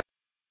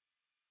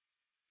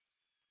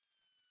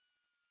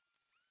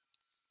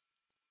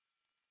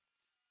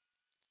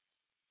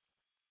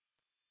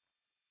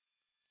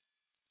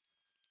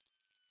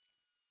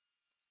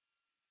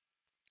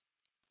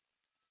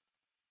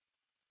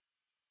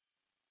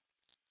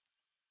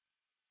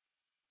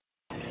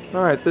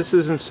 Alright, this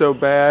isn't so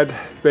bad.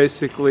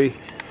 Basically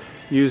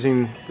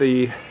using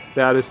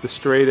that as the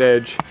straight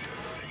edge,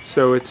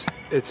 so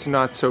it's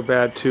not so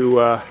bad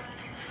to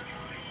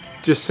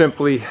just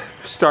simply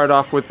start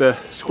off with the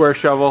square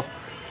shovel,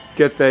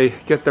 get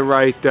the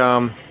right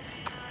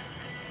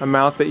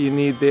amount that you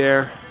need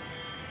there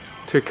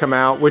to come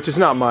out, which is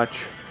not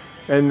much,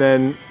 and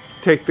then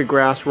take the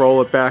grass, roll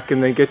it back,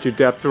 and then get your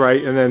depth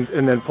right, and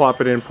then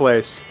plop it in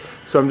place.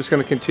 So I'm just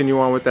going to continue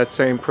on with that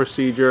same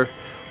procedure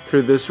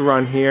through this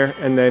run here,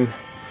 and then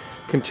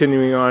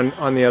continuing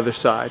on the other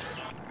side.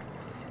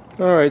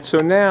 Alright, so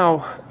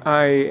now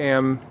I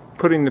am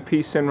putting the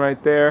piece in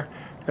right there,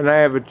 and I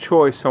have a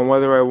choice on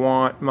whether I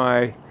want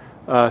my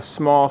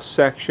small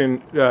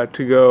section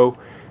to go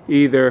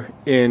either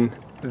in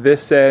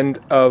this end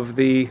of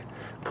the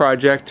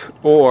project,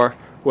 or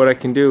what I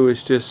can do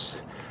is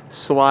just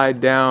slide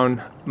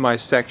down my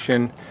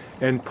section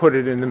and put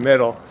it in the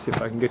middle. See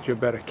if I can get you a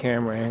better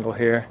camera angle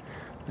here.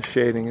 The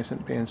shading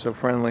isn't being so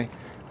friendly.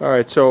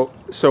 Alright, so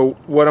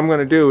what I'm going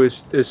to do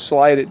is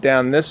slide it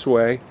down this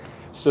way.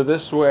 So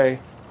this way,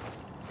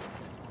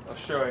 I'll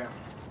show you.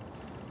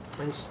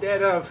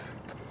 Instead of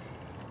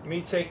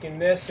me taking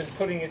this and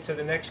putting it to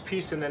the next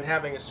piece and then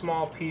having a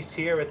small piece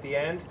here at the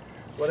end,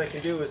 what I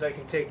can do is I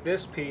can take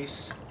this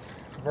piece,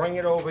 bring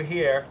it over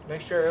here,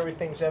 make sure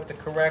everything's at the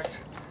correct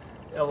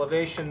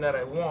elevation that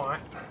I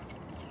want,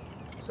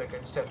 Looks like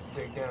I just have to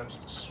dig down just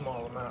a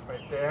small amount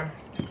right there.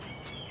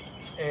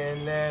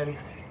 And then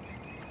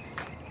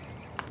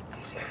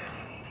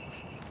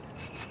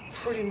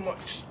pretty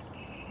much,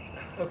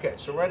 okay,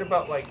 so right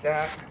about like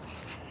that.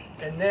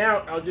 And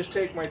now I'll just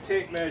take my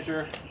tape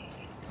measure,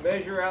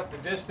 measure out the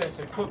distance,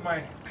 and put my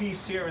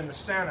piece here in the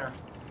center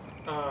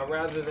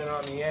rather than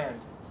on the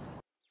end.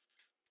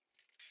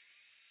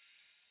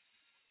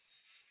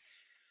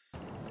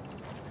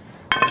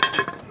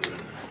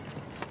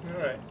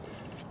 Alright,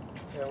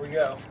 there we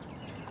go.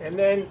 And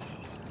then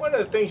one of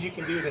the things you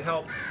can do to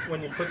help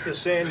when you put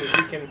this in is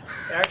you can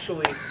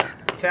actually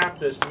tap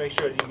this to make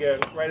sure that you get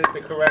it right at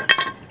the correct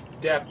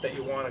depth that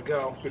you want to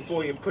go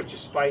before you put your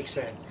spikes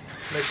in.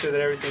 Make sure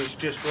that everything's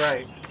just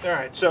right.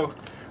 Alright, so,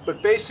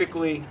 but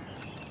basically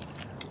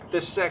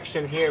this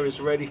section here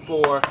is ready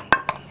for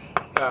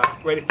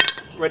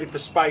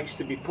spikes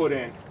to be put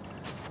in.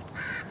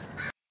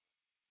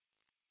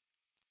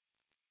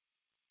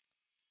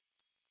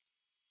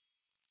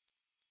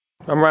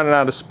 I'm running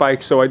out of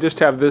spikes, so I just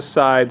have this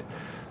side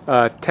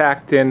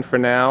tacked in for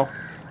now.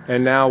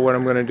 And now what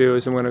I'm going to do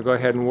is I'm going to go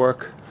ahead and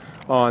work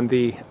on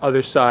the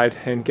other side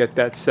and get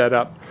that set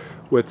up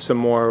with some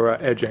more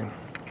edging.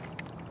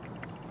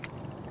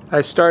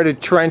 I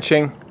started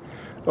trenching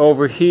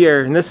over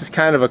here, and this is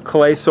kind of a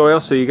clay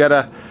soil, so you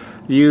gotta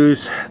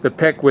use the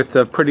pick with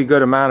a pretty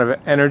good amount of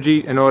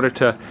energy in order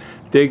to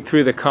dig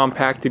through the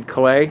compacted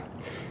clay.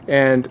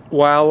 And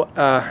while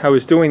I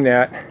was doing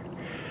that,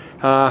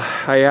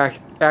 I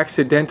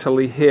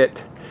accidentally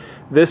hit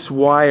this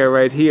wire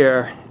right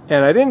here,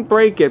 and I didn't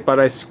break it, but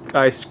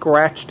I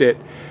scratched it,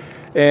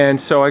 and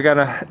so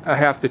I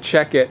have to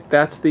check it.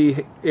 That's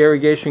the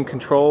irrigation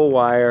control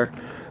wire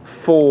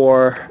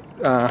for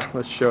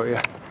let's show you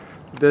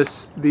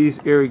these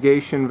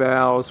irrigation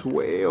valves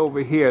way over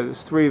here.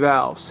 There's 3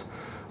 valves,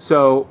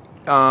 so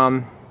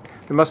there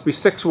must be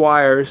 6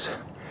 wires.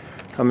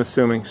 I'm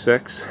assuming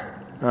 6,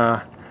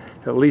 at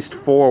least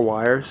 4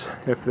 wires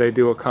if they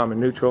do a common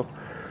neutral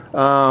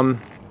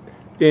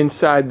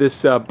inside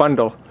this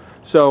bundle.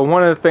 So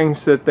one of the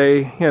things that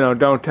they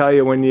don't tell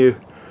you when you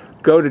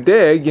go to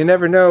dig, you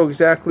never know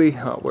exactly,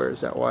 oh, where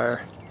is that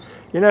wire?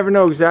 You never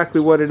know exactly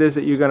what it is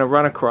that you're going to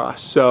run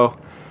across. So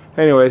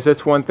anyways,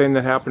 that's one thing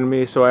that happened to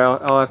me, so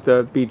I'll have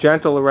to be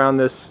gentle around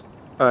this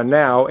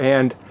now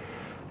and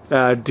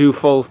do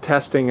full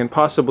testing and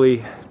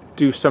possibly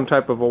do some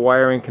type of a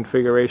wiring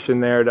configuration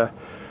there to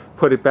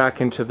put it back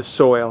into the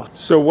soil.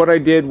 So what I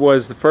did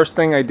was, the first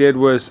thing I did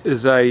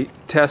was I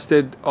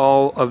tested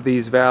all of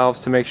these valves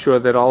to make sure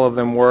that all of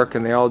them work,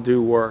 and they all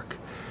do work.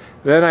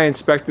 Then I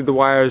inspected the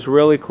wires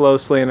really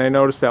closely, and I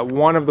noticed that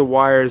one of the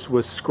wires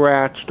was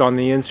scratched on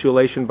the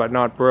insulation but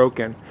not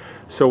broken.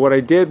 So what I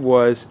did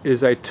was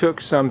I took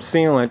some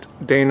sealant,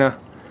 Dana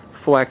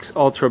Flex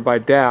Ultra by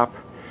DAP,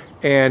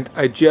 and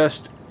I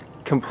just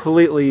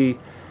completely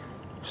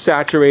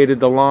saturated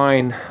the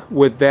line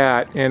with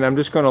that, and I'm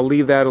just going to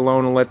leave that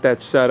alone and let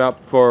that set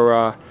up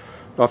for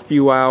a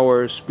few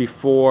hours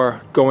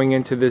before going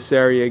into this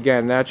area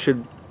again. That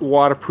should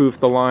waterproof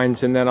the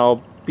lines, and then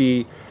I'll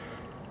be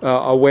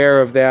aware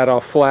of that.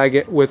 I'll flag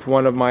it with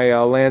one of my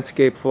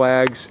landscape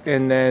flags,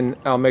 and then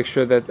I'll make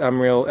sure that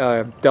I'm real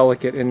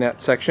delicate in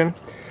that section,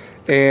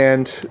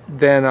 and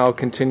then I'll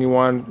continue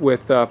on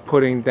with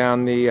putting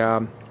down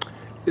the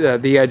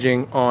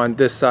edging on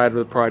this side of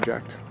the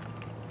project.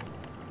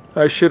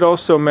 I should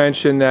also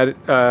mention that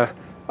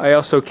I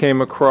also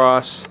came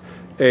across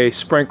a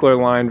sprinkler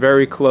line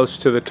very close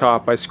to the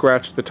top. I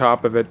scratched the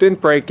top of it. Didn't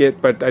break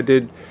it, but I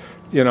did,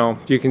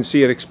 you can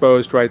see it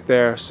exposed right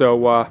there.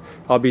 So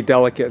I'll be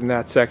delicate in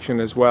that section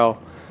as well.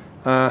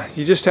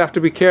 You just have to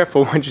be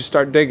careful when you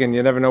start digging.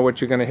 You never know what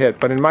you're going to hit.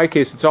 But in my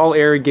case, it's all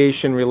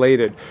irrigation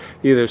related.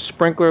 Either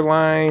sprinkler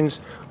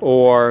lines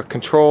or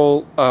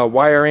control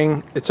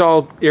wiring. It's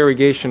all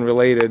irrigation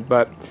related,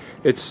 but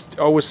it's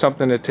always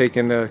something to take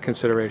into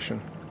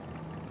consideration.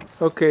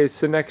 Okay, it's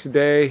the next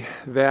day.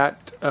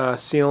 That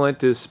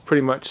sealant is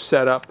pretty much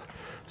set up,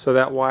 so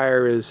that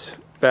wire is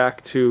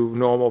back to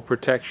normal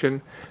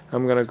protection.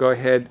 I'm going to go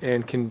ahead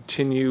and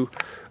continue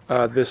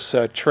this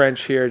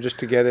trench here just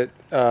to get it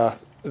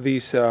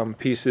these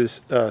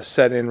pieces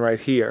set in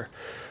right here.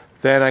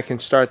 Then I can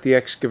start the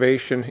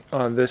excavation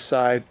on this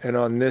side and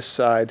on this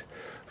side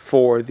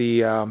for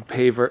the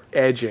paver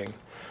edging,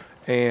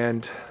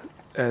 and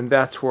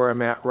that's where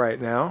I'm at right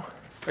now.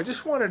 I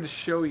just wanted to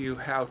show you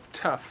how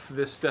tough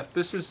this stuff.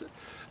 This is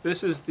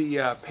the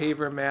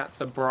paver mat,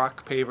 the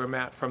Brock paver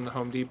mat from the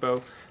Home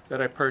Depot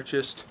that I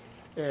purchased,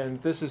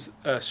 and this is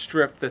a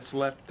strip that's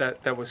left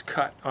that was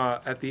cut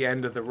at the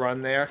end of the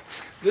run there.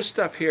 This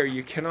stuff here,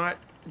 you cannot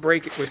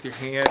break it with your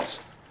hands.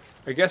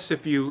 I guess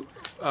if you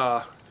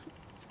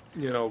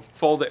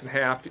fold it in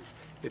half,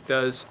 it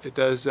does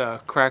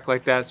crack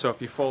like that. So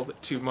if you fold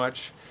it too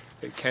much,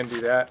 it can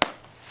do that.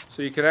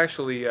 So you can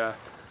actually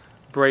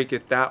break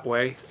it that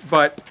way,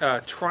 but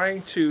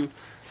trying to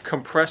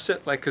compress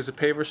it, like, because the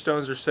paver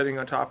stones are sitting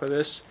on top of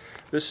this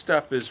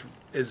stuff is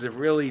a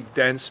really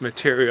dense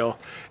material.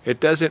 It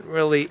doesn't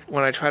really,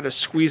 when I try to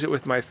squeeze it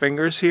with my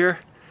fingers here,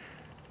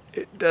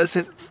 it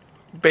doesn't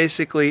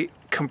basically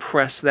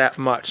compress that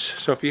much.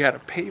 So if you had a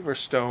paver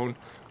stone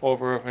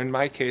over, in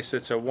my case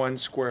it's a 1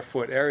 square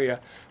foot area,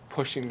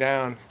 pushing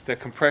down, the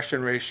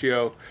compression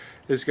ratio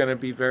is going to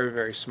be very,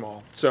 very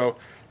small. So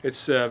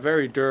it's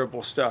very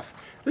durable stuff.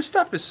 This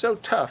stuff is so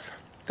tough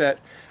that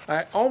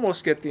I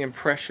almost get the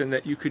impression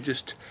that you could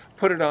just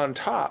put it on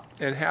top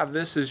and have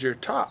this as your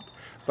top.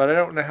 But I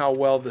don't know how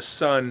well the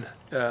sun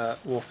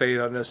will fade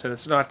on this, and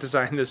it's not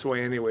designed this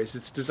way anyways.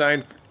 It's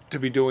designed to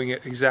be doing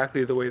it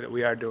exactly the way that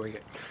we are doing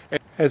it. And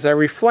as I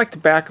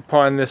reflect back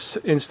upon this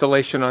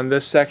installation on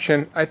this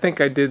section, I think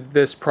I did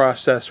this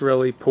process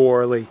really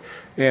poorly.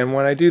 And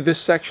when I do this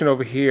section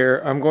over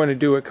here, I'm going to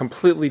do it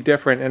completely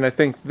different, and I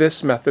think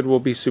this method will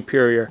be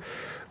superior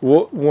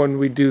when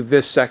we do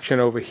this section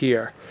over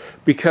here.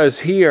 Because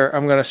here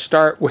I'm going to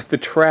start with the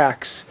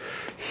tracks.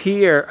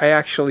 Here I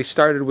actually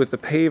started with the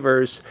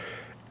pavers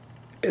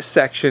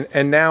section,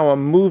 and now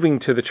I'm moving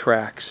to the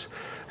tracks.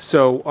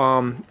 So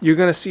you're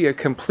going to see a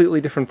completely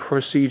different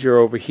procedure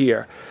over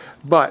here.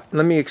 But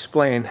let me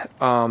explain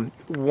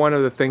one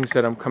of the things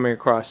that I'm coming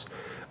across.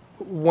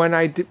 When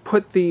I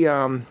put the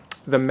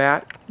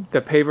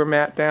paver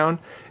mat down,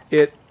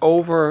 it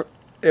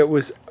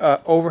was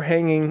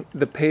overhanging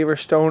the paver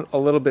stone a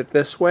little bit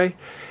this way,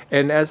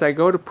 and as I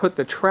go to put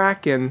the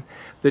track in,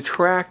 the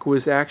track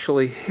was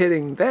actually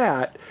hitting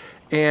that,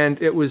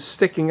 and it was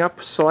sticking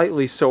up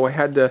slightly, so I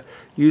had to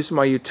use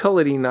my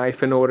utility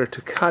knife in order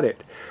to cut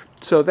it.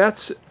 So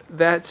that's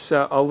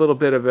a little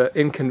bit of an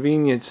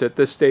inconvenience at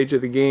this stage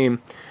of the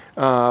game.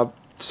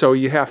 So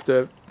you have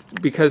to,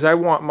 because I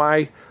want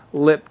my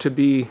lip to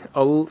be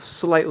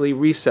slightly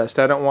recessed.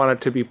 I don't want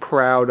it to be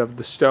proud of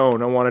the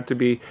stone. I want it to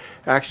be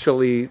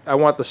actually, I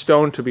want the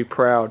stone to be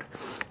proud,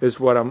 is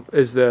what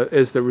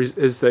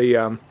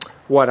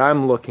what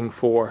I'm looking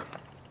for.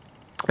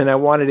 And I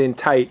want it in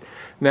tight.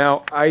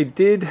 Now I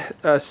did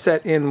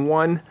set in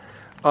one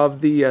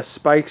of the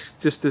spikes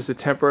just as a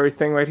temporary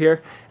thing right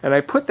here, and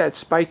I put that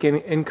spike in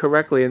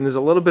incorrectly, and there's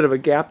a little bit of a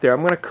gap there. I'm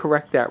going to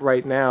correct that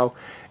right now.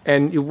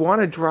 And you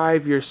want to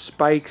drive your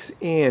spikes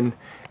in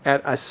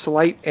at a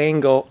slight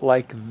angle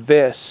like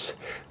this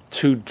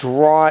to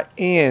draw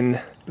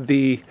in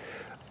the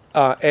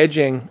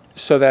edging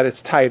so that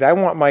it's tight. I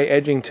want my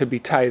edging to be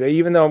tight.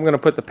 Even though I'm going to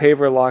put the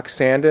paver lock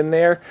sand in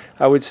there,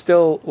 I would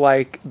still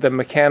like the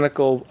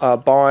mechanical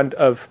bond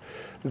of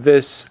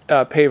this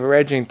paver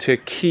edging to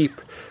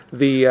keep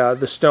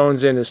the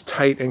stones in as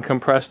tight and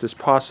compressed as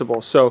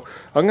possible. So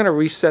I'm going to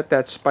reset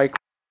that spike.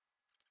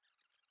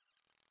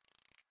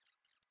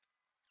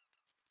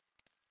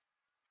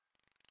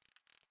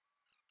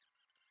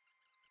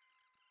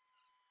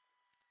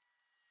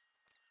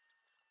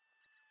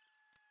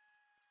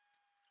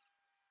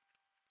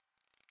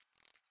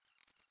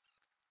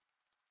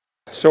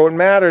 So it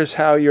matters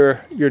how your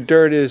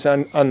dirt is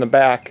on the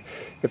back.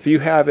 If you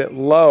have it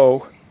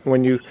low,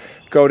 when you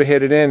go to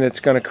hit it in, it's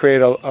going to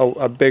create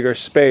a bigger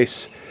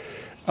space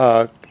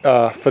for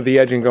the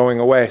edging going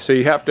away. So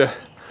you have to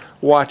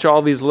watch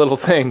all these little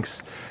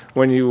things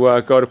when you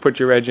go to put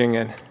your edging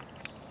in.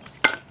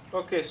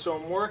 Okay, so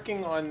I'm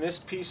working on this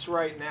piece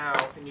right now,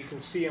 and you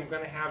can see I'm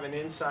going to have an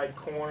inside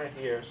corner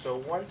here. So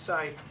once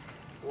I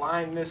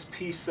line this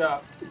piece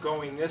up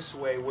going this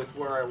way with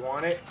where I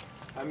want it,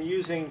 I'm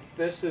using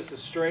this as a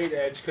straight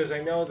edge because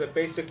I know that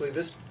basically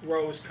this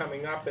row is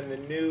coming up, and the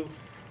new,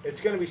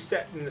 it's going to be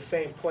set in the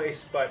same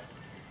place, but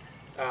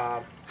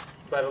a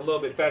little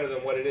bit better than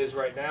what it is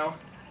right now.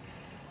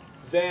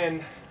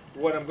 Then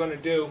what I'm going to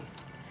do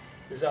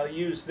is I'll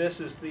use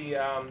this as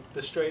the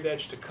straight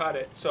edge to cut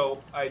it.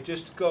 So I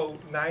just go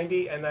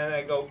 90, and then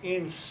I go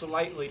in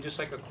slightly, just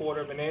like 1/4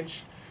 of an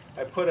inch.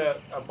 I put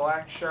a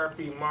black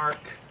Sharpie mark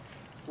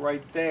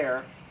right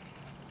there.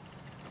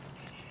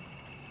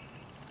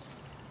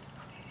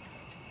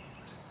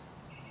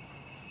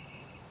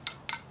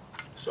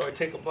 So I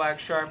take a black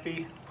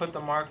Sharpie, put the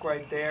mark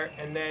right there,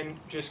 and then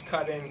just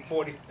cut in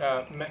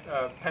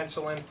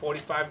pencil in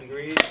 45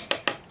 degrees.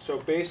 So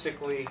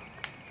basically,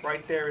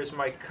 right there is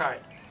my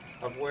cut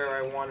of where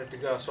I want it to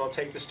go. So I'll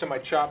take this to my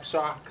chop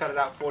saw, cut it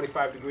out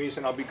 45 degrees,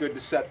 and I'll be good to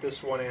set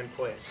this one in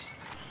place.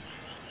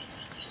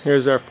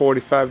 Here's our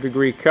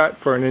 45-degree cut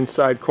for an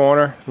inside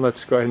corner.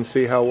 Let's go ahead and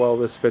see how well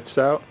this fits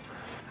out.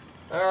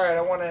 Alright,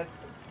 I want to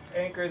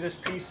anchor this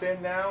piece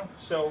in now.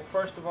 So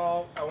first of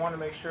all, I want to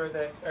make sure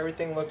that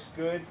everything looks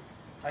good.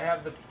 I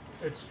have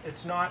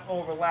it's not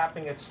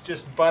overlapping, it's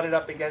just butted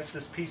up against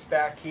this piece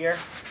back here.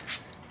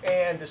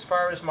 And as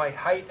far as my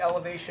height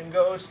elevation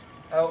goes,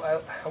 I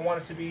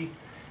want it to be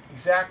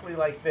exactly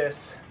like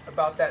this,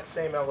 about that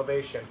same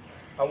elevation.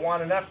 I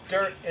want enough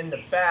dirt in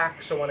the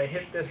back so when I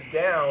hit this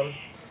down,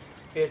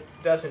 it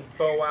doesn't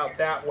bow out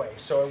that way.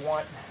 So I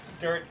want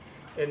dirt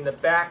in the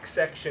back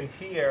section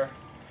here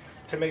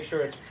to make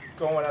sure it's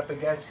going up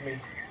against me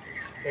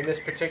in this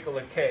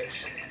particular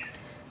case.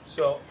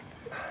 So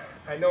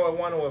I know I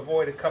want to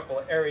avoid a couple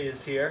of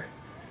areas here.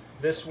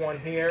 This one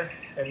here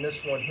and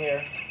this one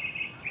here.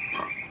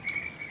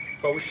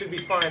 But we should be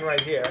fine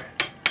right here.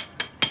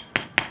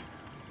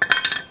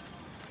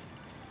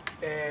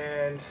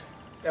 And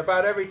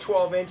about every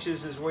 12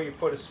 inches is where you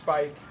put a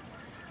spike.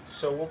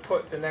 So we'll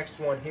put the next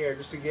one here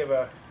just to give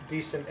a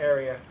decent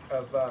area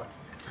of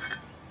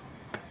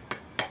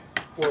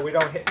where we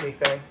don't hit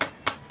anything.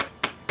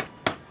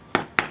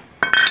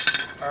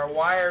 Our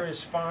wire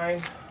is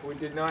fine. We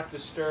did not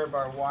disturb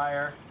our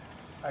wire.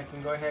 I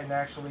can go ahead and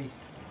actually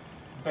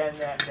bend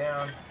that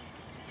down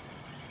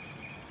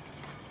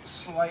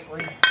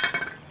slightly,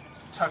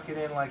 tuck it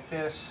in like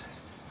this,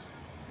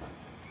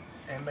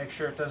 and make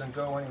sure it doesn't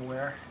go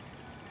anywhere.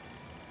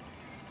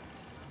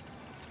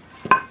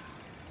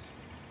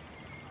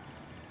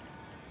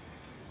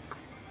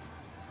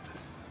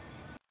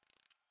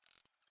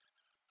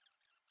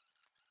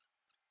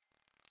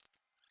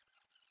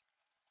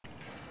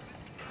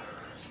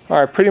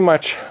 Alright, pretty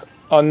much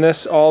on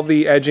this all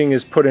the edging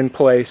is put in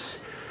place.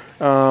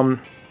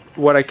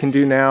 What I can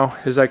do now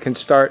is I can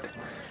start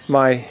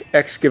my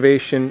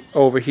excavation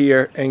over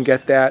here and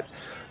get that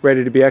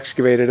ready to be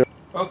excavated.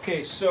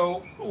 Okay,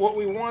 so what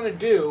we want to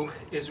do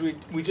is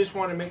we just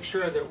want to make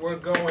sure that we're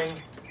going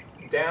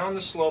down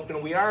the slope,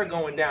 and we are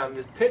going down.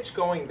 The pitch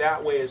going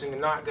that way is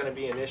not going to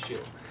be an issue.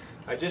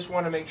 I just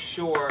want to make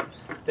sure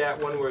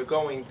that when we're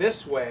going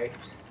this way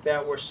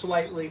that we're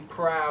slightly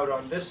proud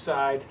on this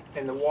side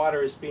and the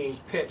water is being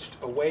pitched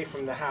away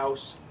from the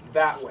house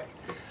that way.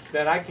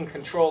 Then I can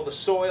control the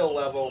soil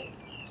level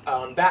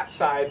on that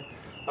side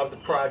of the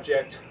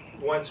project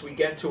once we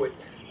get to it,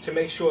 to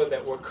make sure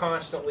that we're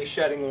constantly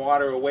shedding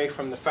water away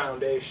from the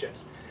foundation.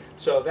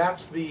 So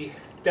that's the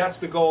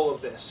goal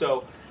of this.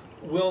 So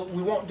we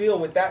won't deal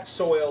with that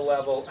soil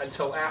level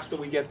until after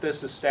we get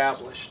this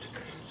established.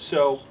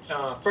 So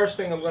first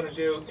thing I'm going to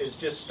do is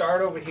just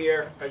start over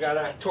here. I got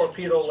a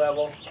torpedo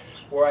level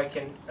where I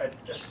can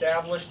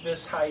establish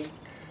this height,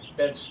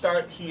 then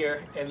start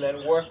here and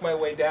then work my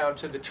way down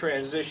to the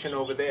transition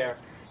over there.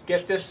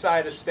 Get this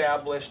side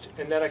established,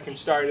 and then I can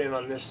start in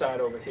on this side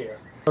over here.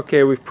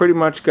 Okay, we've pretty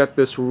much got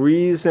this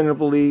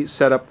reasonably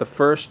set up. The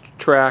first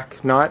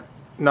track, not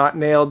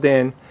nailed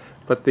in,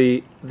 but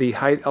the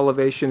height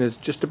elevation is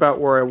just about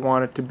where I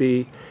want it to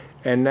be.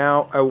 And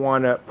now I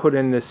want to put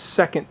in this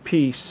second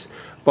piece,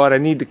 but I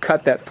need to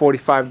cut that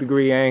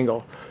 45-degree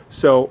angle.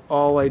 So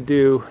all I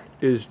do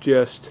is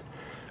just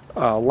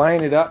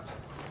line it up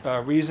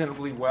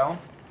reasonably well.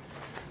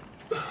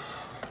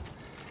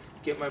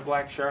 Get my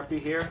black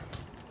Sharpie here.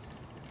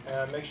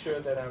 Make sure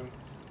that I'm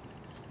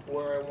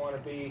where I want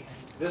to be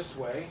this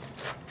way.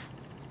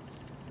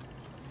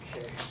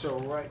 Okay, so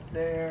right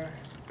there,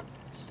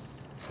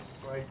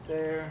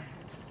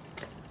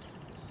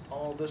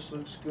 all this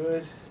looks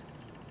good.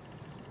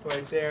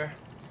 Right there.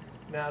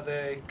 Now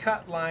the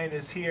cut line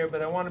is here,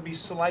 but I want to be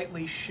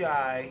slightly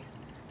shy,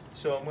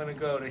 so I'm going to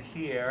go to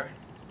here,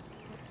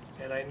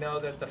 and I know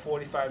that the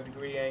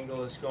 45-degree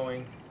angle is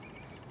going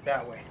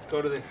that way.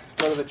 Go to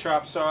the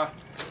chop saw,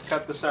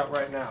 cut this out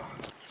right now.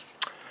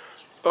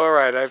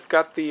 Alright, I've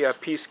got the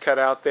piece cut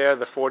out there,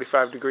 the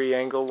 45-degree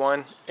angle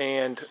one,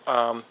 and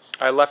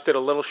I left it a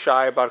little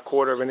shy, about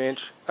 1/4 of an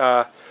inch,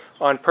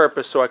 on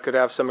purpose so I could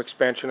have some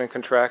expansion and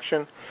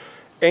contraction.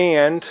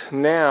 And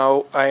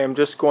now I am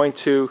just going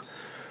to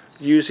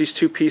use these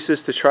two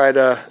pieces to try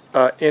to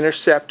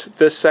intercept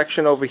this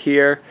section over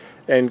here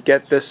and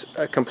get this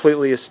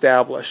completely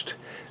established.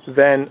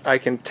 Then I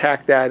can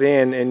tack that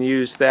in and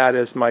use that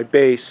as my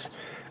basis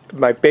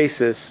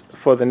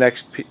for the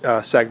next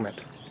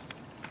segment.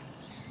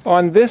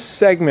 On this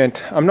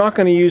segment, I'm not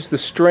going to use the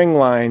string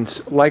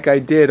lines like I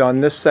did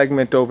on this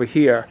segment over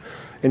here.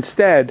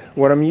 Instead,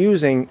 what I'm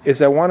using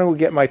is I want to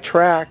get my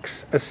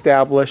tracks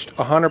established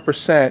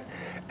 100%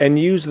 and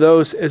use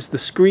those as the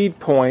screed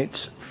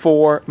points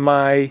for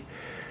my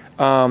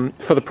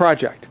for the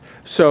project.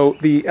 So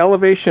the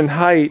elevation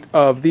height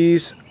of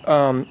these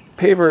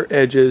paver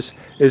edges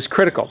is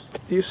critical.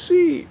 Do you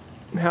see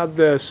how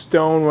the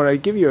stone, when I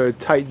give you a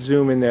tight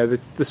zoom in there,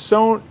 the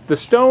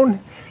stone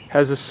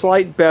has a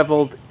slight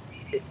beveled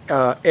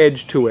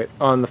edge to it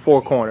on the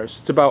four corners.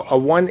 It's about a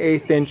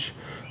 1/8 inch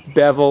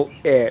bevel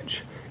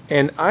edge.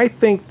 And I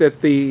think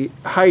that the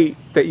height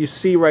that you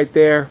see right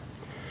there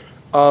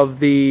of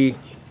the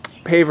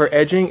paver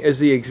edging is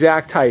the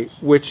exact height,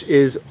 which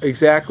is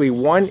exactly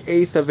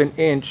 1/8 of an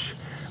inch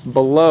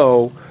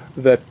below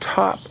the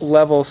top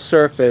level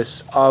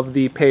surface of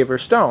the paver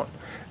stone.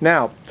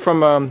 Now,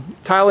 from a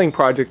tiling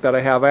project that I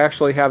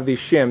actually have these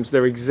shims.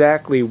 They're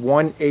exactly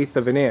 1/8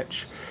 of an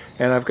inch,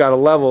 and I've got a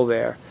level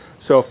there.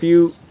 So if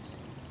you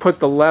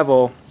put the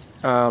level,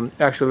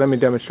 actually let me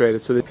demonstrate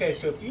it. So okay,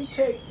 so if you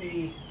take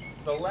the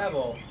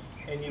level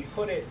and you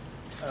put it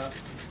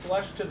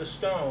flush to the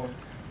stone,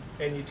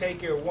 and you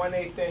take your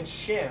 1/8 inch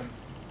shim,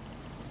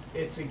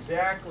 it's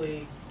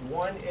exactly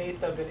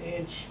 1/8 of an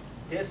inch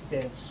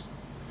distance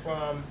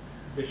from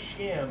the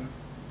shim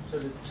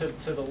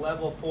to the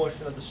level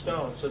portion of the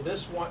stone. So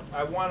this one,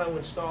 I want to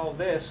install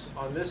this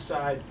on this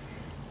side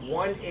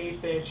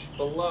 1/8 inch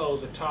below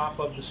the top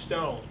of the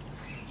stone.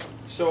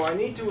 So I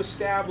need to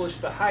establish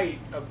the height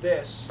of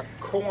this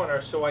corner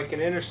so I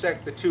can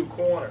intersect the two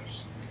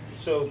corners.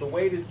 So the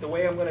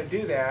way I'm going to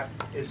do that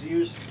is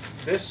use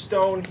this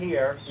stone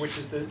here, which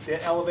is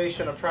the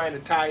elevation I'm trying to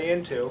tie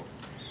into,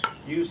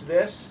 use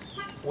this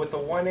with a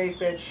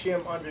 1/8 inch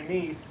shim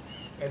underneath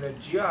and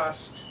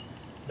adjust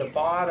the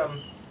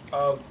bottom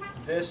of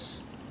this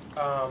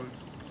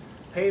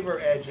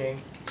paver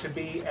edging to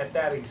be at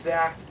that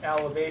exact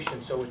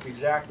elevation, so it's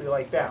exactly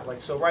like that.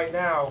 Like so right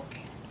now,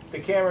 the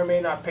camera may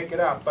not pick it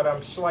up, but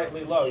I'm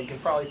slightly low. You can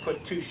probably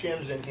put 2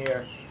 shims in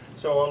here.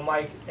 So I'm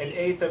like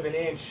 1/8 of an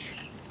inch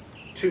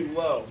too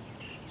low.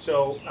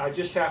 So I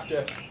just have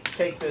to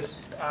take this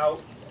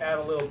out, add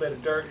a little bit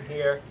of dirt in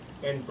here,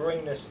 and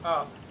bring this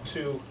up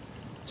to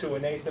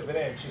 1/8 of an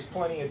inch. There's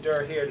plenty of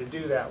dirt here to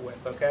do that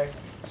with, okay?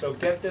 So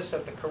get this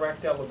at the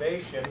correct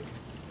elevation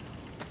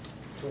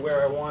to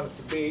where I want it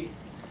to be.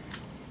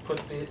 Put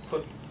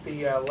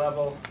the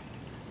level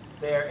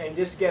there, and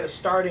just get a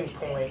starting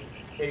point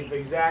of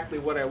exactly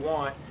what I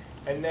want,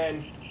 and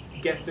then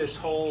get this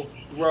whole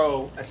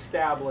row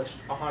established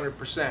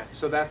 100%.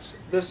 So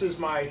this is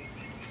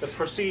the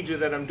procedure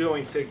that I'm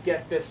doing to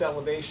get this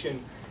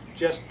elevation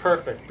just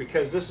perfect,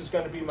 because this is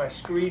going to be my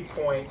screed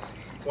point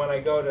when I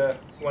go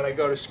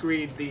to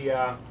screed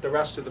the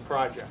rest of the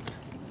project.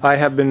 I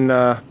have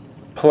been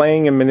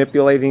playing and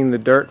manipulating the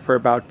dirt for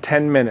about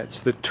 10 minutes.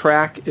 The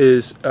track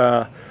is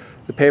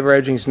the paver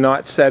edging is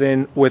not set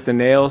in with the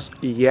nails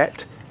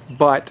yet,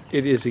 but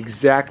it is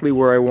exactly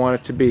where I want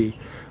it to be.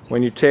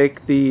 When you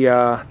take the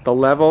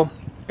level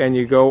and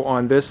you go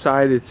on this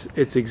side,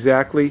 it's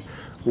exactly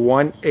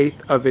 1/8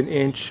 of an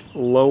inch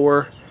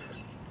lower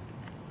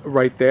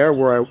right there,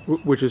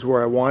 which is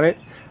where I want it.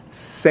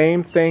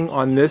 Same thing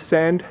on this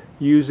end,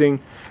 using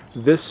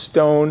this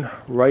stone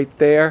right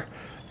there,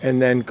 and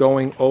then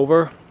going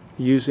over,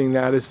 using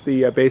that as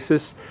the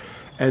basis,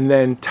 and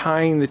then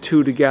tying the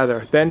two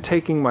together. Then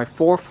taking my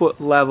 4-foot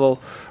level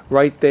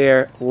right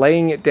there,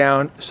 laying it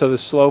down so the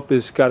slope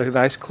has got a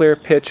nice clear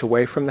pitch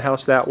away from the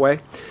house that way.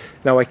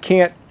 Now I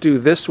can't do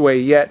this way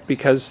yet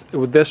because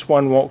this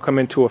one won't come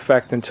into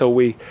effect until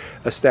we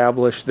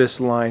establish this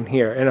line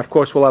here. And of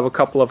course we'll have a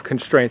couple of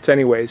constraints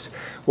anyways.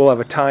 We'll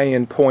have a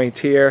tie-in point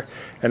here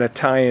and a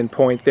tie-in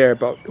point there,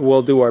 but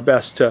we'll do our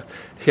best to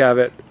have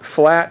it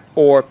flat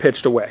or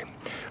pitched away.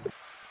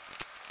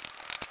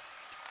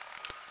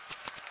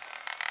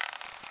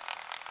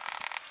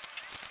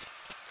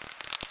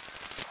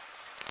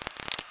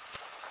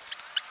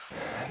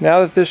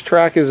 Now that this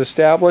track is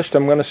established,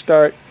 I'm going to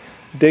start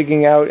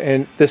digging out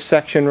in this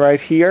section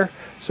right here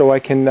so I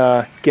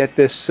can get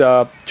this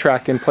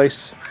track in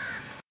place.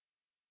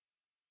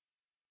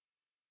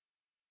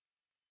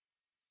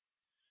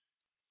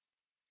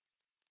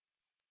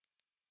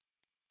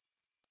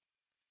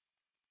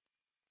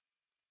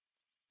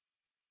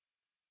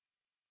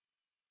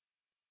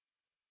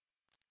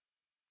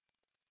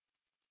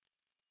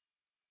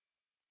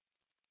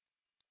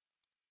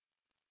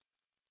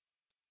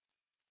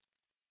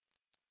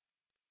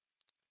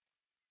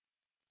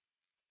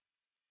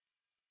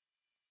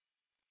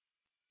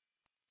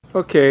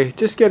 Okay,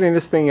 just getting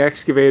this thing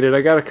excavated. I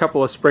got a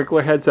couple of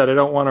sprinkler heads that I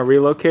don't want to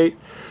relocate.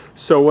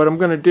 So what I'm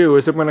going to do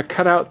is I'm going to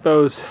cut out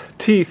those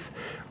teeth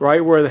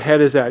right where the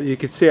head is at. You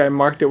can see I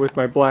marked it with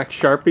my black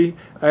Sharpie.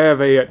 I have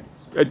a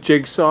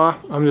jigsaw.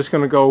 I'm just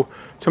going to go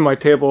to my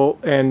table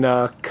and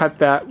cut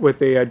that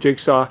with a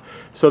jigsaw,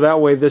 so that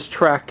way this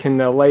track can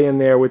lay in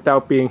there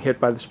without being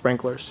hit by the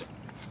sprinklers.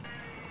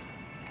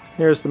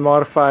 Here's the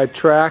modified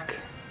track,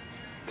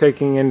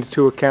 taking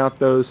into account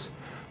those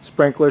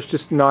sprinklers,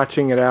 just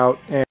notching it out.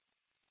 And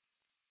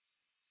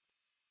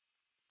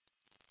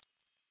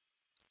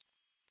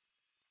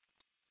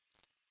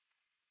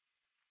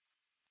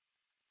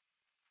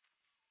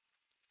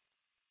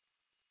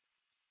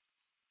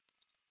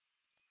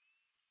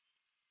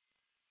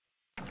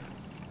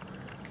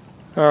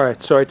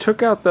alright, so I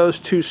took out those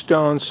 2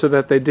 stones so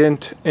that they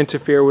didn't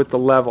interfere with the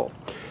level.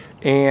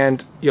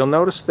 And you'll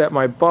notice that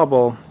my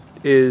bubble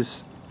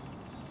is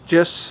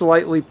just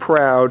slightly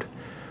proud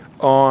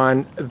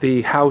on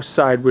the house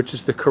side, which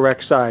is the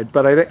correct side.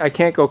 But I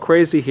can't go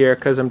crazy here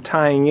because I'm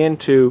tying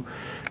into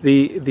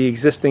the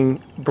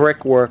existing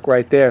brickwork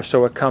right there,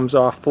 so it comes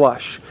off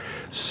flush.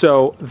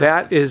 So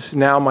that is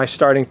now my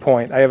starting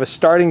point. I have a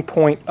starting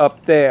point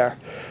up there,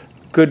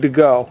 good to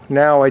go.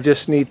 Now I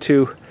just need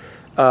to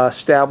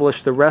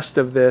establish the rest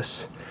of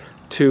this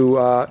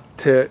to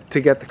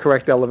get the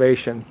correct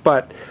elevation.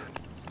 But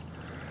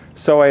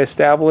so I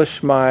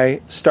establish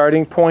my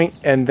starting point,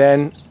 and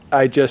then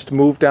I just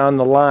move down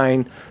the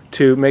line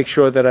to make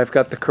sure that I've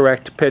got the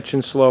correct pitch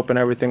and slope and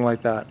everything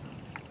like that.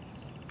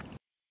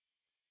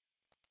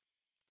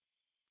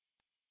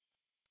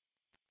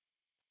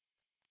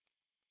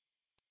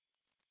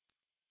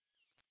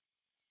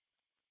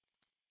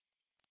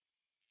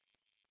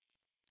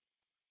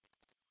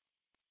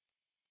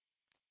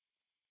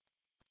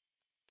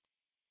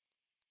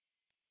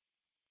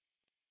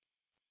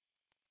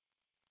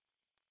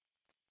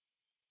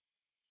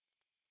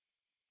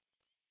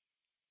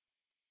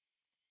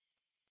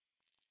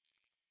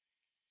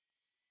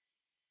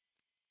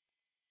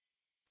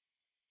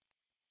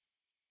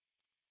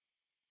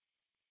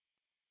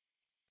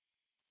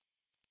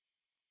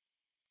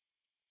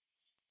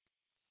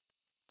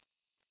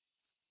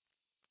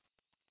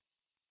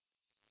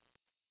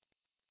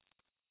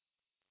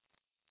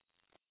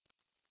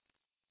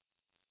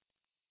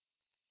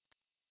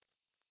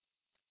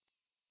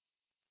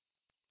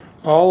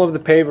 All of the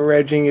paver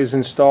edging is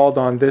installed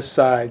on this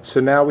side, so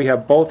now we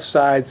have both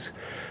sides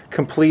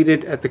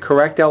completed at the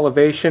correct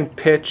elevation,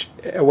 pitch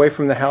away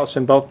from the house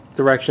in both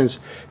directions.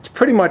 It's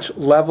pretty much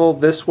level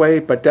this way,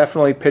 but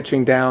definitely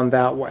pitching down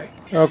that way.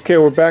 Okay,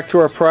 we're back to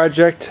our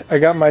project. I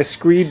got my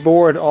screed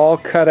board all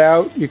cut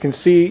out. You can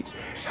see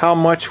how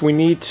much we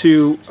need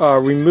to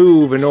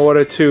remove in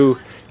order to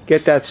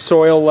get that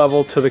soil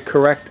level to the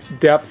correct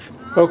depth.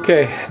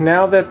 Okay,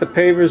 now that the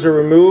pavers are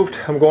removed,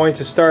 I'm going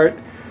to start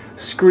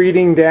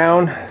screeding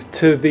down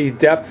to the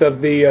depth of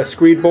the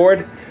screed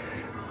board,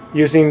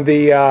 using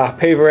the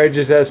paver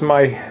edges as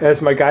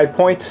my guide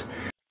points.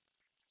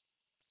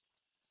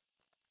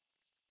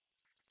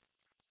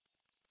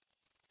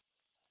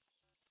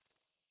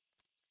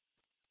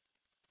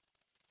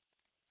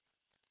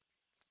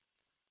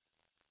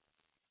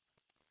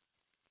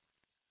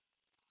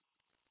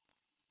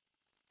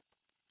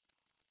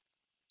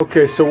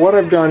 Okay, so what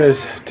I've done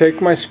is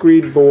take my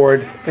screed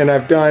board and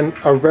I've done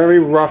a very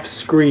rough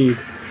screed,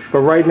 but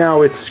right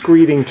now it's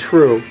screeding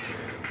true.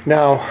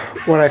 Now,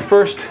 when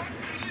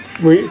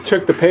we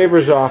took the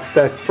pavers off,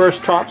 that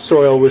first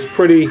topsoil was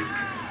pretty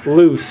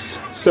loose,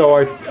 so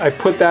I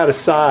put that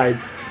aside.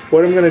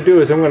 What I'm going to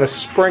do is I'm going to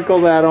sprinkle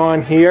that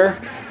on here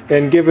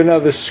and give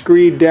another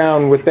screed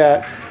down with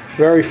that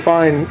very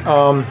fine,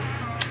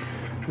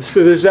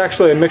 so there's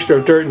actually a mixture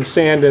of dirt and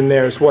sand in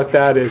there is what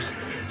that is.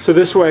 So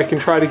this way I can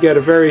try to get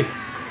a very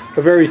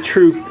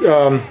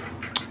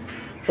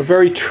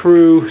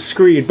true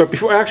screed. But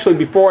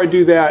before I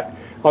do that,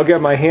 I'll get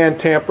my hand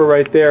tamper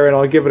right there and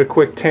I'll give it a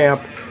quick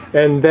tamp,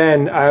 and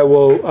then I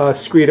will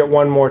screed it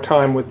one more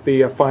time with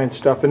the fine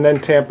stuff, and then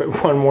tamp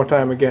it one more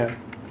time again.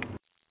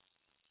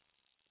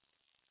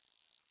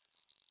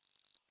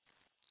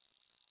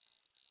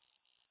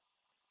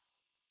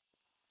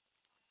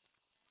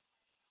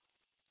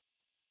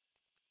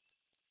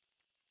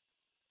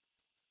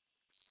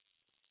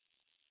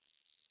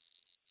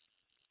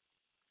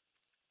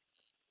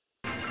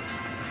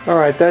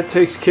 Alright, that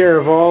takes care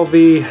of all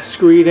the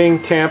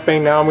screeding,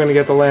 tamping. Now I'm going to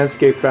get the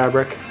landscape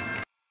fabric.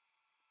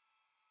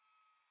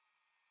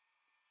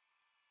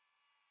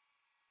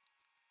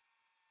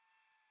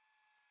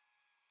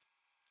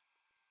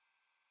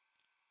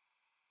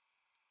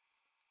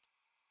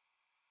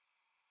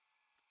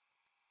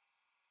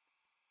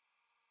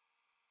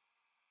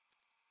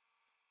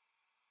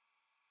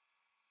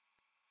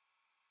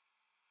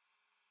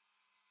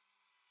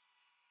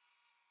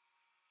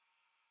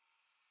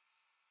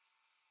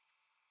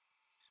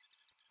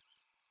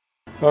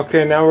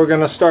 Okay, now we're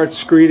going to start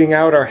screeding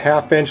out our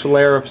half-inch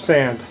layer of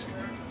sand.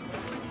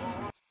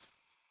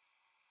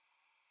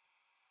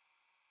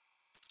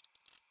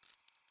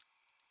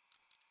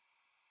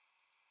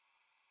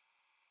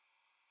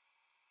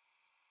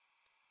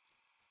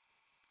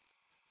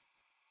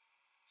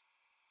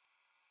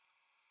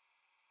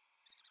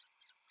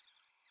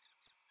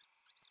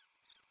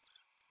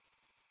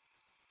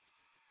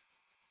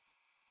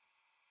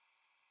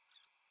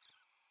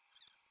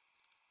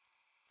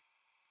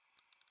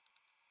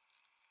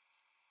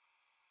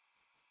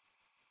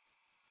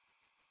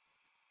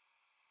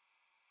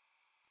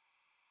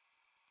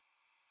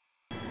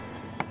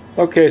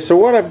 Okay, so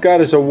what I've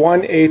got is a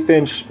 1/8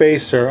 inch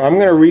spacer. I'm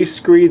going to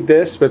re-screed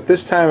this, but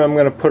this time I'm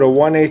going to put a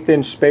 1/8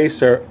 inch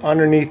spacer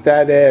underneath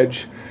that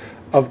edge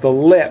of the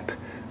lip,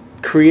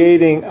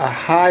 creating a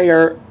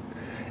higher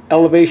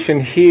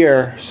elevation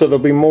here, so there'll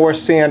be more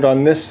sand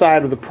on this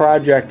side of the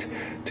project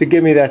to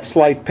give me that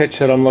slight pitch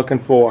that I'm looking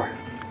for.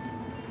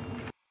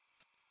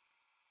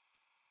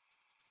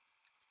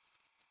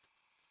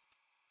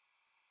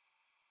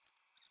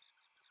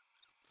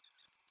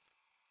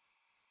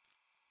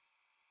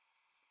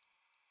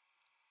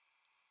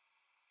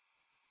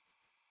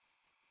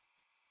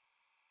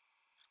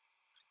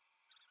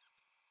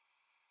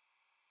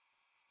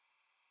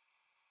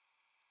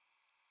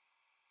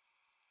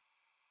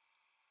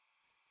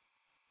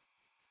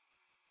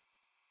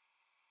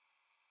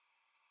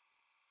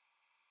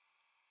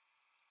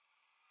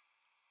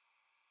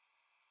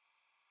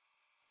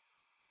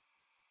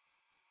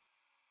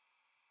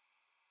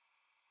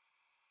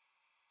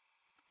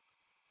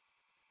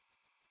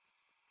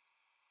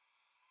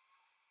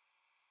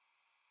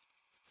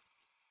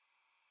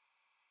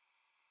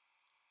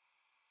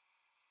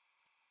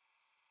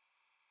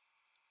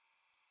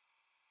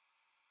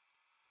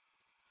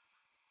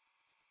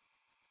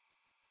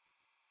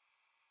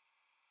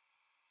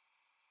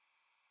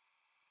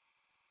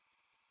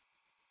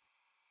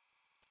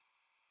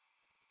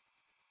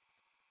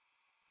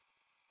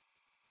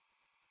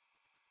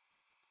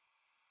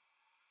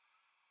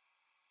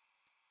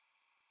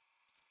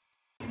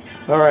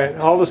 Alright,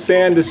 all the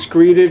sand is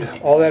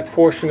screeded, all that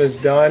portion is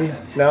done.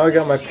 Now I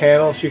got my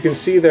panels. You can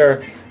see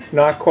they're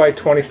not quite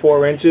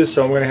 24 inches,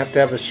 so I'm going to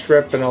have a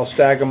strip, and I'll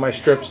stagger my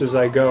strips as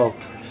I go.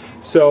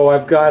 So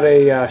I've got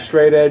a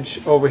straight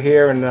edge over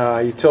here and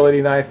a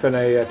utility knife and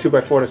a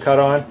 2x4 to cut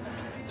on.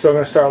 So I'm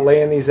going to start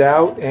laying these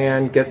out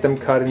and get them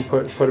cut and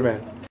put them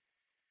in.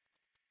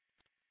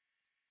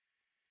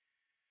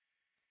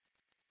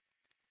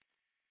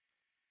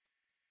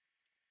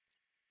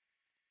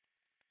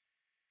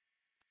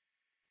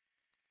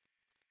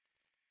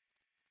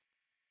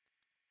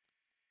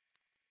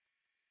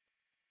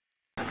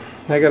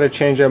 I gotta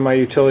change out my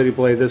utility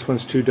blade. This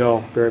one's too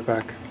dull. Be right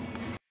back.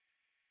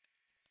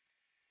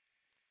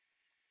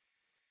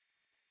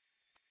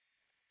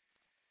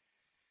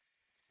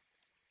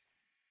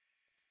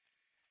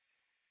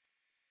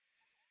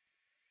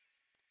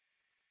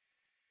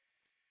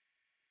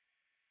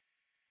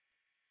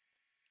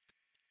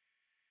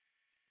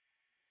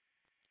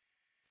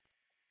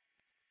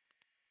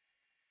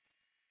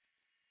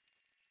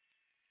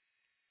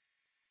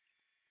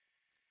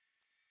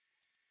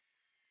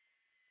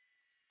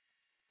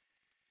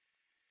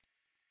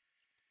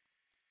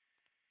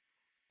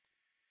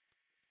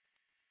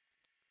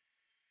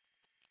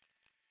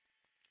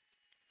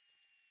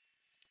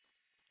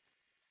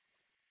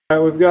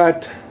 Alright, we've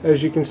got,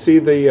 as you can see,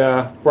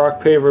 the rock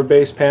paver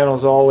base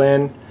panels all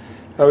in.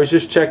 I was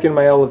just checking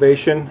my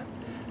elevation.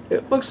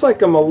 It looks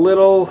like I'm a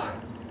little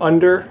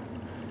under.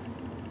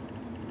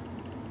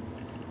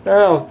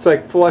 Well, it's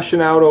like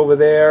flushing out over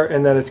there,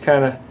 and then it's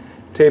kind of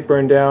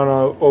tapering down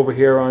over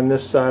here on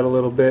this side a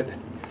little bit.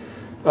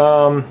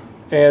 And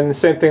the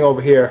same thing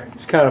over here.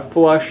 It's kind of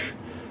flush,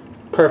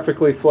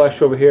 perfectly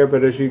flush over here,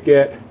 but as you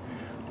get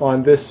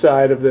on this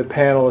side of the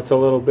panel, it's a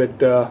little bit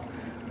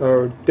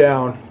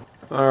down.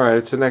 Alright,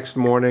 it's the next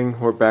morning.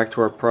 We're back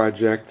to our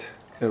project.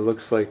 It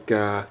looks like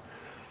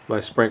my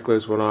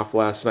sprinklers went off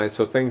last night,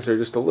 so things are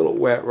just a little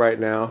wet right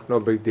now. No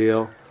big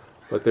deal,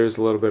 but there's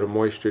a little bit of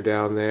moisture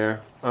down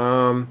there.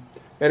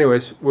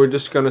 Anyways, we're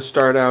just going to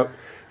start out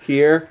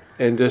here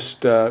and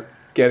just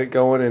get it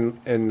going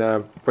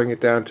and bring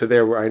it down to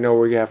there. Where I know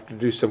we have to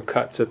do some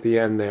cuts at the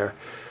end there,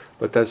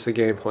 but that's the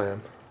game plan.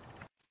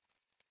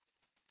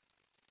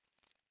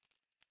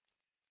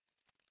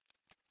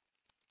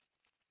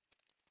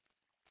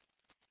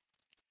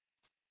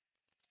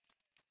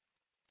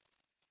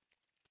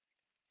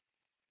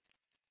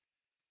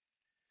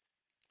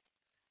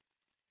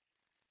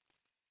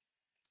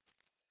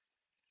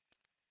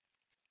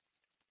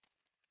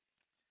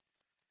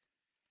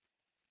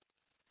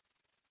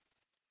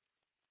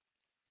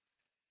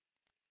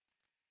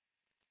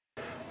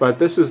 But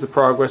this is the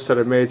progress that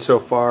I've made so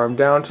far. I'm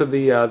down to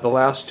the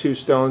last two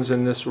stones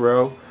in this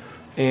row,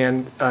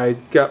 and I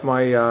got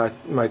my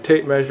my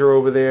tape measure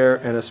over there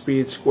and a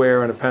speed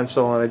square and a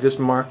pencil, and I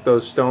just marked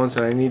those stones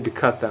and I need to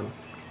cut them.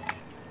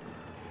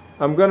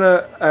 I'm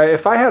gonna,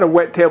 if I had a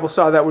wet table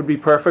saw, that would be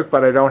perfect,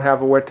 but I don't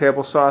have a wet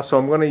table saw, so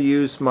I'm gonna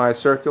use my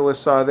circular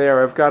saw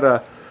there. I've got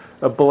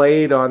a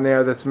blade on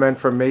there that's meant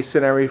for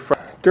masonry.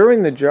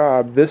 During the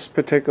job, this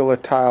particular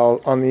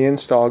tile on the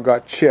install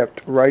got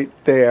chipped right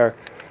there.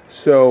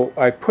 So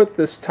I put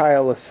this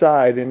tile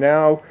aside, and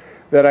now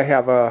that I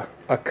have a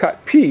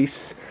cut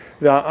piece,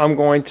 I'm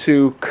going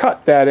to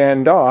cut that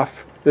end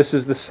off. This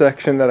is the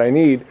section that I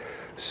need.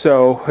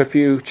 So if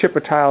you chip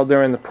a tile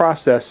during the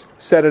process,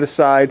 set it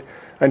aside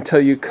until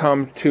you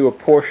come to a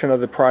portion of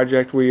the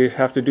project where you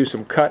have to do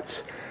some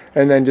cuts,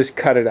 and then just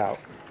cut it out.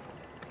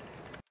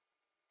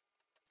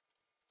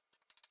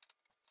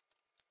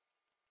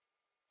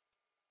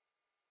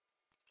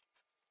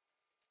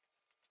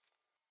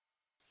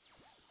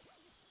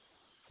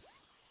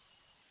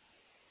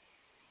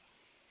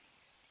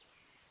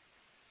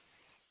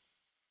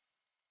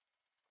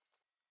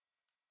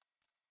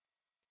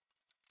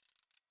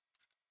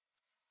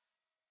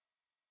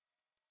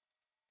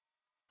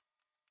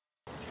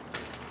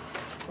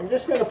 I'm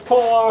just going to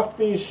pull off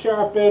these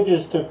sharp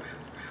edges to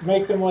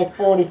make them like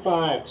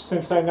 45s,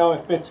 since I know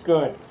it fits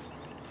good.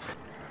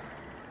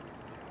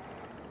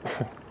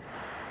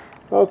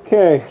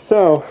 Okay,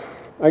 so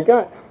I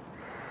got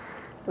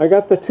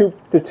the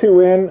two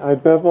in. I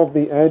beveled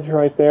the edge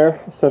right there,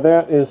 so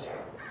that is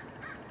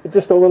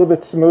just a little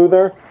bit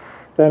smoother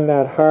than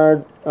that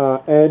hard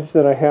edge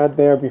that I had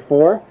there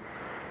before.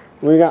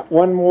 We got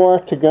one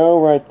more to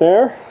go right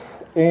there,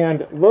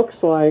 and it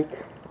looks like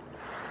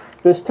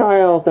this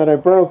tile that I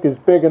broke is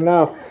big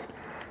enough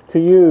to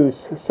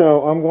use,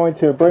 so I'm going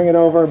to bring it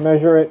over,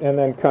 measure it, and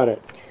then cut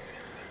it.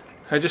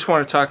 I just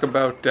want to talk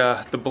about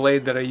the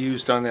blade that I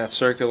used on that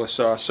circular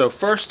saw. So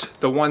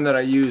first, the one that I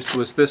used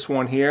was this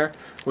one here,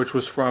 which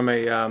was from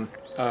a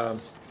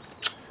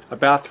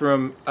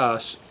bathroom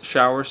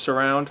shower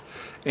surround.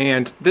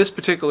 And this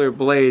particular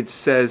blade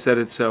says that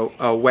it's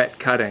a wet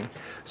cutting.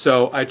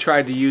 So I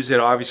tried to use it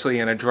obviously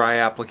in a dry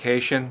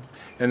application,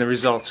 and the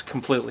results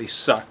completely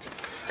sucked.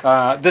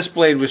 This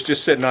blade was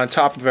just sitting on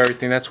top of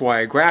everything, that's why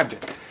I grabbed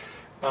it.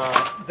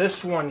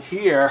 This one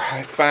here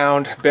I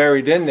found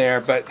buried in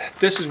there, but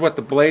this is what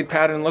the blade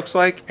pattern looks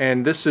like,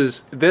 and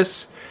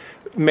this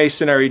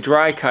masonry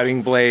dry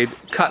cutting blade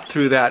cut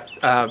through that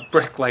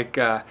brick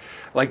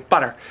like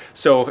butter.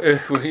 So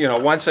you know,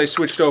 once I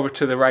switched over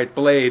to the right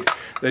blade,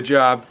 the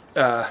job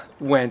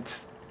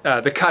went,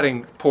 the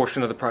cutting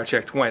portion of the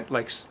project went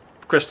like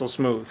crystal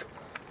smooth.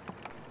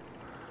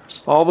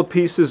 All the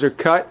pieces are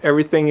cut,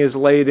 everything is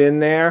laid in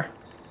there,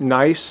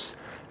 nice,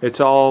 it's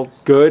all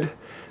good.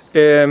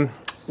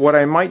 What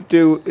I might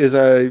do is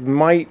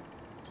I'm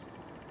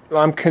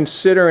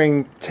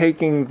considering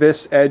taking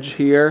this edge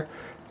here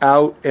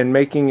out and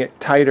making it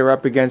tighter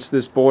up against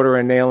this border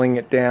and nailing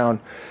it down,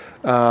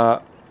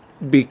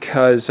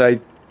 because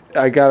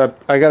I got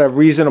a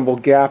reasonable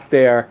gap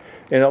there,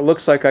 and it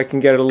looks like I can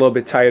get it a little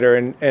bit tighter,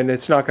 and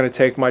it's not going to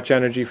take much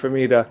energy for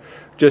me to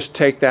just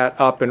take that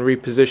up and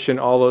reposition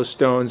all those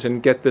stones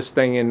and get this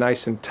thing in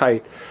nice and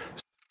tight.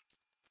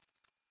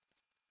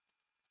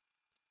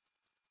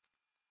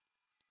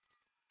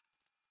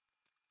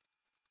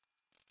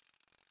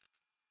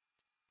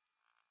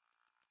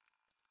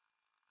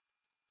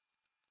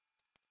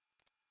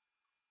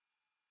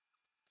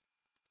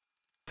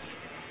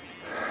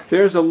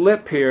 There's a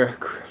lip here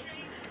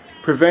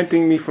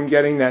preventing me from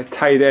getting that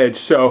tight edge,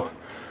 so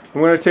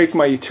I'm going to take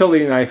my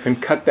utility knife and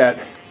cut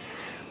that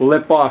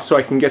lip off so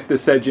I can get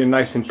this edge in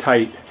nice and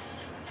tight.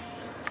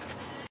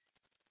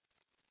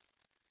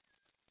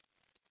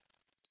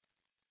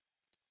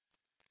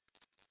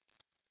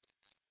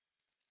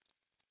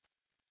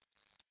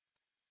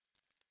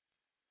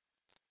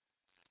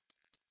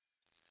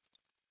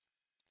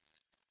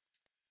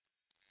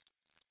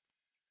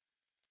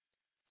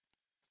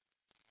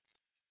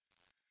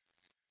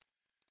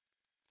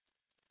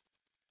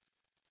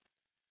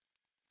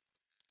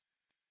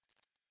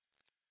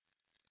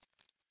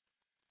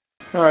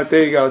 Alright,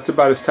 there you go. It's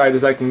about as tight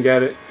as I can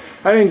get it.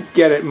 I didn't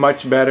get it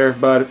much better,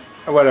 but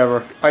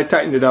whatever. I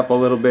tightened it up a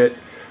little bit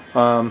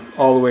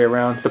all the way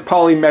around. The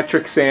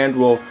polymetric sand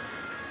will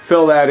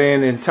fill that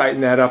in and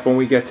tighten that up when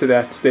we get to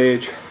that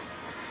stage.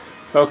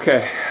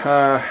 Okay,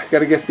 got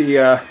to get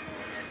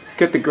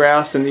the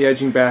grass and the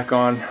edging back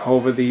on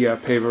over the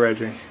paver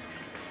edging.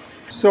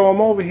 So I'm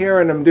over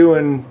here and I'm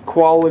doing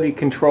quality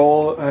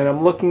control, and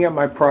I'm looking at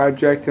my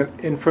project,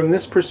 and from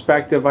this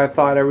perspective I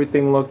thought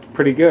everything looked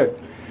pretty good.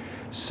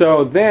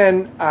 So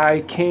then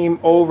I came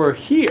over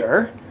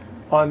here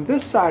on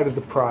this side of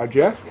the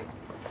project,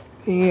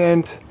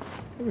 and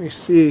let me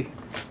see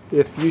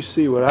if you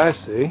see what I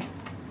see.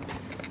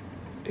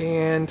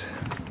 And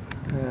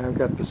I've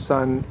got the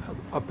sun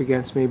up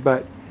against me,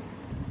 but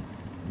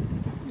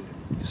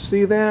you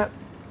see that?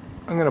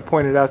 I'm going to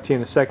point it out to you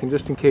in a second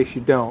just in case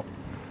you don't.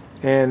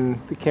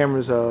 And the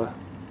camera's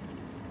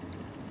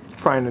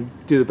trying to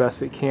do the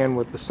best it can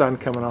with the sun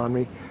coming on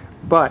me.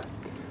 But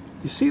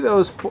you see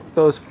those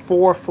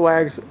four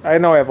flags? I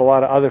know I have a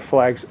lot of other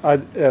flags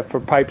for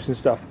pipes and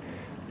stuff,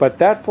 but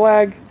that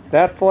flag,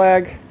 that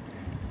flag,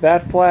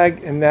 that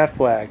flag, and that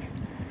flag.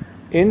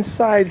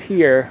 Inside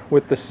here,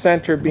 with the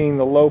center being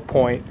the low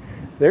point,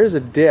 there's a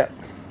dip.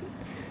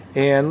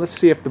 And let's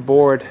see if the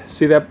board,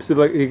 see that? So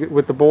like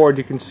with the board,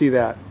 you can see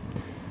that.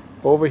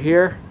 Over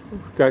here,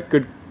 we've got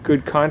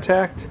good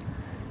contact.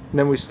 And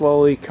then we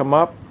slowly come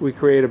up, we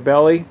create a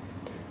belly,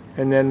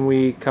 and then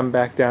we come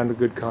back down to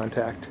good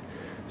contact.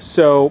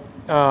 So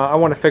I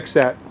want to fix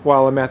that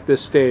while I'm at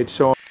this stage.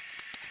 So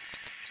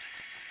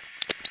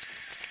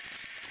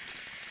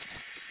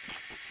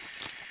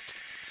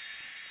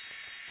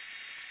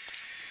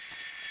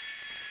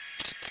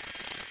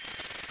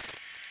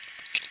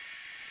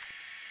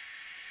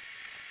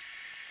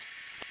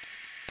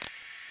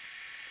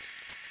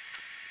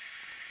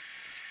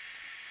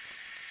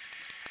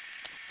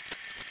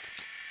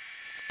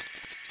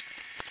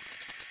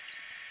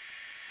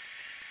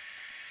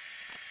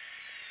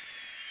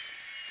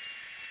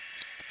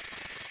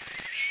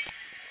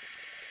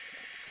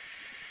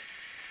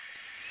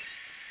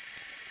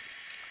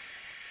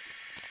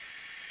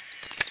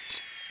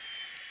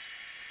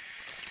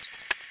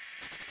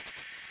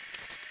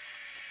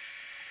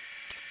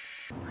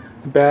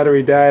the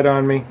battery died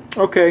on me.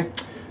 Okay,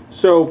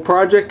 so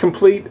project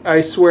complete.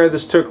 I swear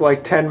this took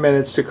like 10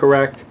 minutes to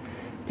correct.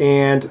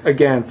 And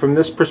again, from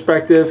this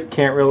perspective,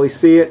 can't really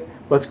see it.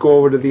 Let's go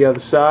over to the other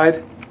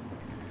side.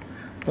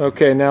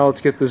 Okay, now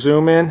let's get the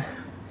zoom in.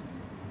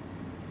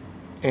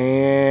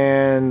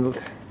 And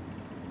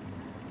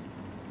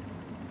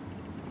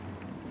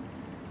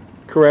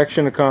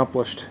correction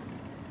accomplished.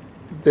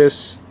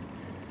 This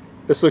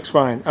looks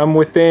fine. I'm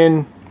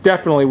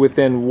definitely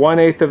within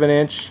 1/8 of an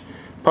inch,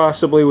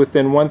 possibly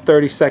within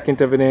 1/32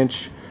 of an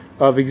inch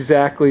of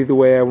exactly the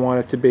way I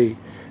want it to be.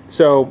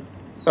 So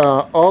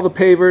all the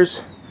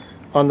pavers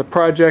on the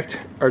project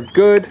are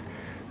good.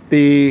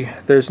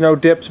 There's no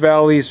dips,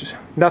 valleys,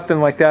 nothing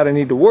like that I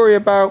need to worry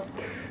about.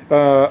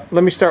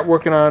 Let me start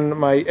working on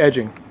my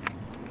edging.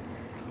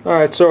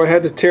 Alright, so I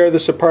had to tear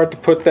this apart to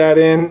put that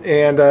in,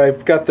 and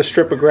I've got the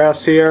strip of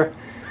grass here,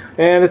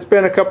 and it's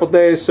been a couple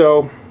days,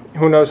 so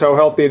who knows how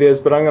healthy it is,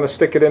 but I'm going to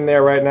stick it in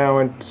there right now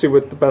and see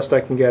what the best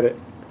I can get it.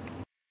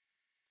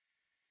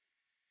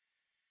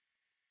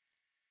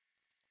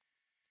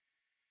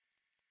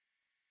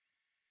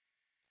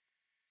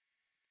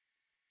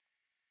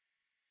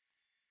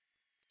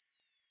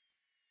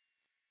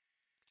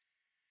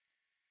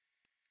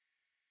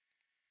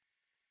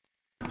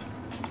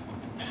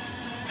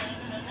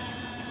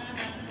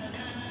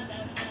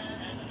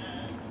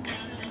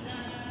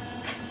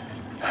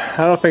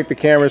 I don't think the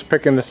camera's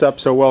picking this up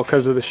so well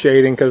because of the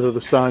shading, because of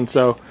the sun.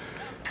 So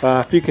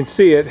if you can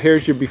see it,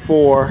 here's your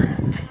before,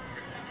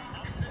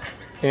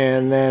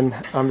 and then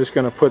I'm just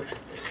going to put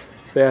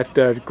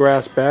that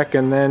grass back,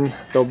 and then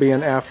there'll be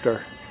an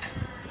after.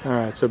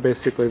 Alright, so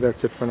basically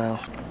that's it for now.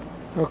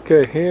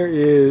 Okay, here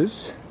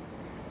is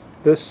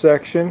this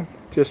section,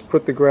 just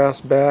put the grass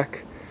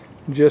back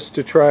just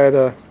to try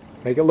to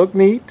make it look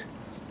neat.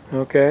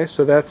 Okay,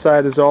 so that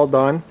side is all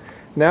done.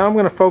 Now I'm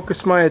going to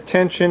focus my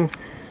attention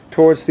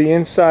towards the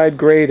inside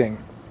grading.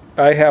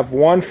 I have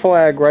one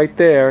flag right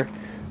there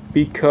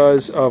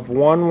because of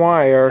one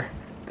wire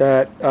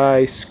that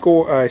I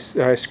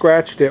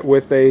scratched it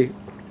with a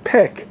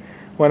pick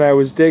when I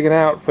was digging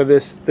out for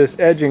this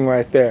edging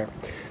right there.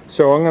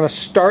 So I'm going to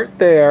start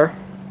there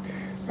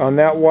on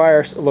that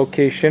wire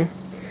location,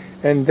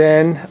 and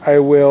then I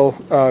will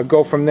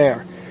go from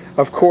there.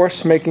 Of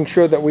course, making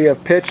sure that we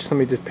have pitch. Let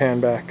me just pan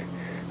back.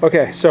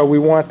 Okay, so we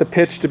want the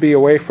pitch to be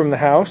away from the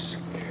house.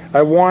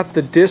 I want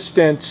the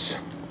distance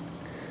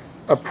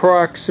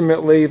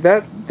approximately,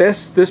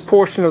 this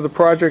portion of the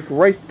project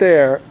right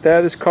there,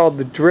 that is called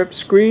the drip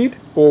screed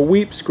or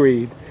weep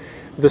screed.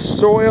 The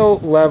soil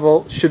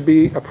level should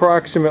be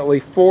approximately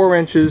 4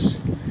 inches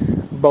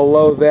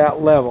below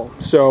that level.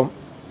 So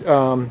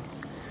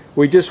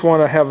we just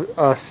want to have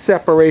a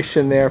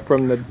separation there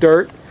from the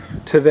dirt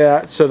to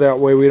that, so that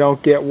way we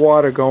don't get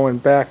water going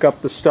back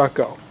up the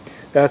stucco.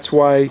 That's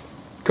why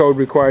code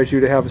requires you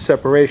to have a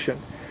separation.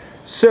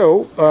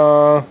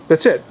 So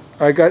that's it.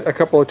 I got a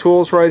couple of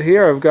tools right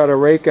here. I've got a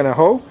rake and a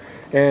hoe,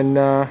 and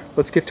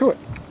let's get to it.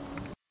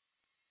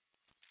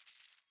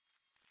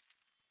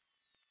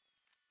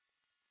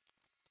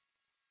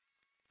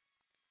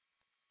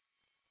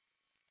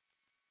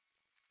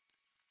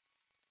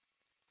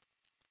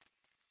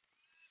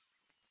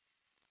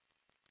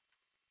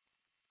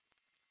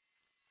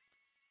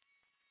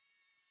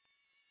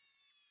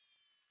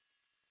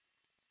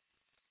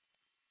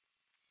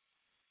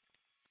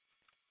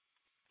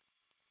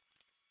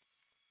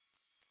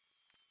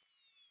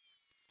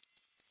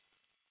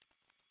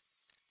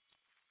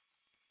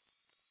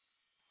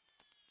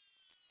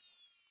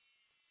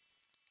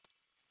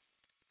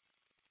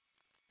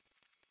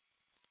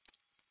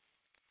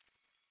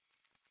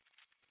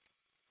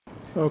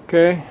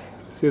 Okay,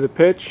 see the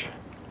pitch?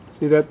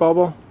 See that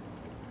bubble?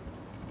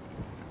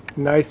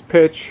 Nice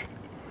pitch,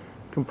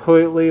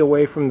 completely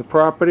away from the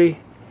property.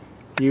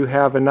 You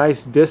have a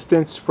nice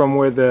distance from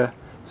where the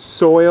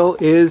soil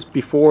is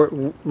before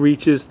it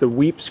reaches the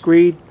weep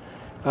screed.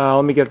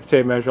 Let me get the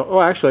tape measure. Oh,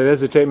 actually,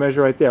 there's a tape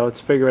measure right there. Let's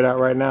figure it out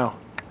right now.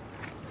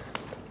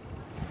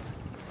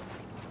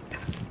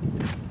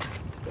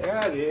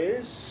 That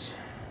is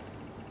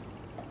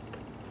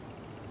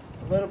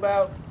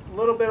a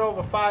little bit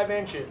over 5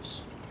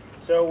 inches.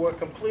 So we're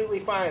completely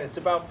fine. It's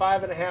about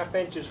 5.5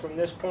 inches from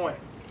this point.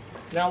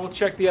 Now we'll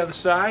check the other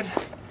side,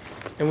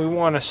 and we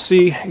want to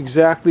see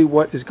exactly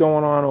what is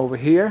going on over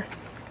here.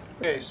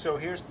 Okay, so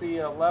here's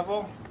the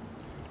level.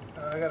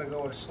 I gotta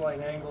go at a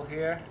slight angle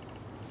here.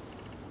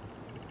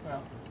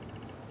 Well,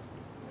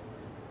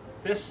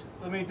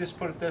 let me just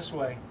put it this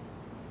way.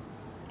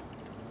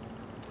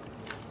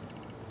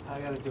 I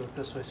gotta do it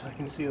this way so I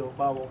can see the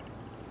bubble.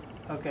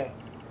 Okay,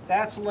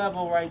 that's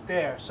level right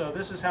there. So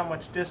this is how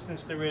much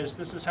distance there is.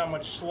 This is how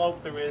much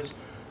slope there is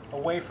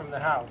away from the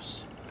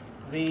house.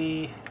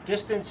 The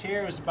distance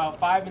here is about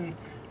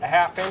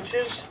 5.5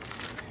 inches.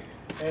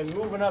 And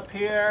moving up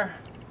here,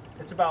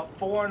 it's about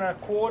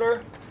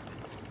 4.25.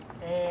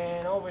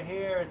 And over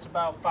here, it's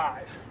about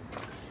 5.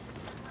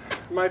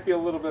 Might be a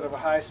little bit of a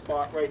high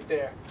spot right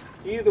there.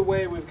 Either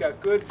way, we've got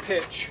good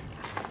pitch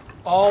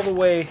all the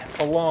way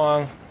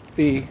along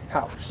the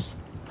house.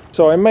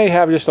 So I may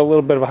have just a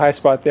little bit of a high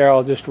spot there.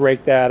 I'll just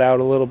rake that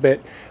out a little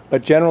bit.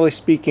 But generally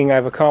speaking,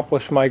 I've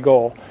accomplished my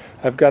goal.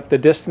 I've got the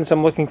distance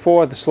I'm looking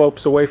for, the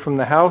slopes away from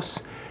the house,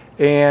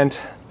 and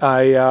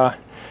I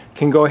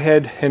can go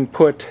ahead and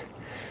put,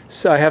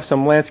 so I have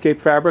some landscape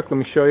fabric. Let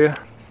me show you.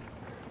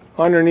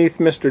 Underneath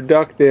Mr.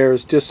 Duck there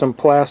is just some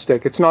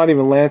plastic. It's not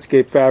even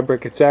landscape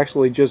fabric, it's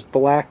actually just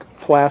black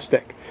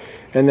plastic.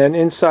 And then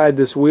inside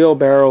this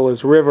wheelbarrow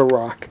is river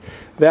rock.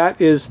 That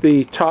is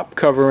the top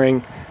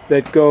covering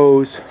that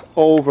goes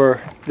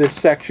over this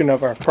section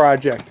of our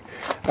project.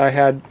 I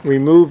had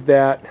removed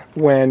that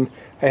when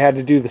I had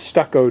to do the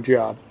stucco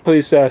job.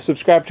 Please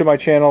subscribe to my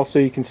channel so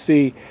you can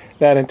see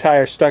that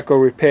entire stucco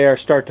repair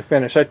start to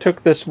finish. I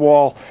took this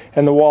wall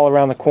and the wall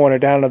around the corner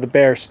down to the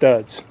bare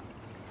studs.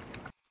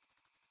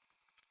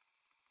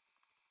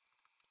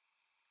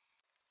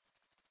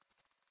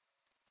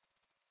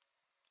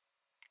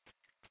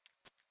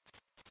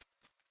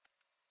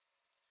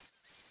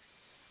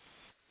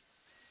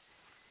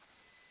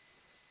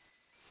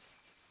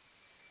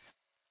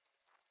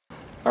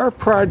 Our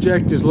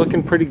project is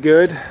looking pretty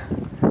good.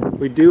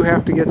 We do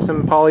have to get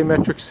some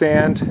polymetric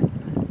sand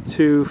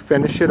to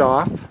finish it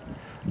off.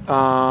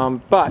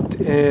 But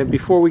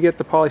before we get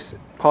the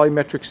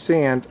polymetric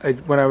sand,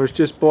 when I was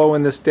just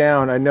blowing this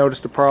down, I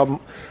noticed a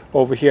problem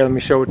over here. Let me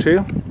show it to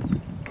you.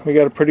 We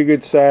got a pretty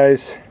good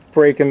size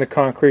break in the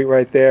concrete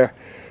right there.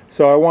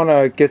 So I want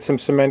to get some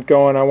cement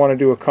going. I want to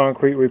do a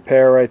concrete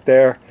repair right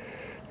there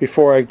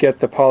before I get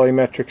the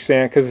polymetric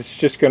sand, because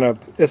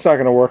it's not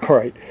gonna work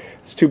right.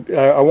 It's too.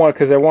 I want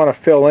to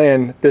fill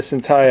in this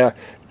entire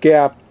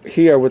gap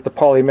here with the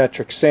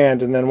polymetric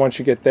sand, and then once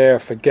you get there,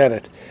 forget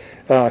it.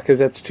 because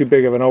that's too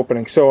big of an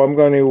opening. So I'm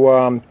going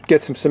to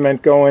get some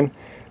cement going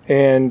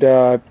and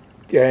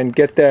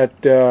get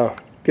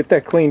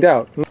that cleaned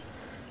out.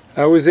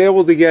 I was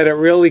able to get it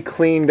really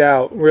cleaned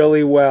out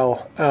really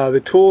well.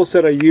 The tools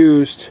that I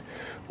used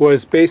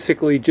was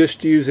basically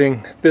just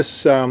using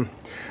this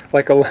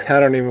like a, I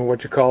don't even know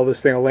what you call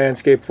this thing, a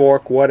landscape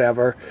fork,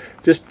 whatever,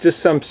 just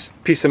some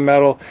piece of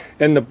metal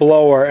and the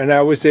blower, and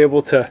I was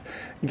able to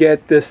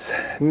get this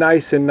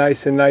nice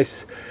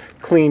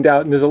cleaned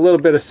out, and there's a little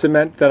bit of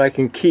cement that I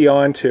can key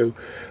onto.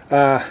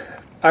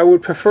 I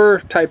would prefer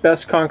type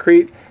S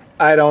concrete.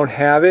 I don't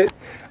have it,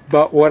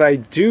 but what I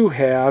do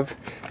have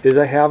is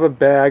I have a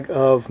bag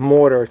of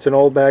mortar. It's an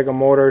old bag of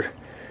mortar,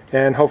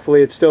 and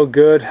hopefully it's still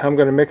good. I'm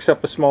going to mix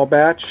up a small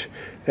batch,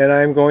 and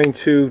I'm going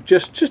to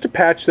just to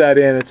patch that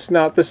in.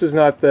 This is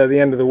not the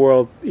end of the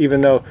world,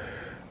 even though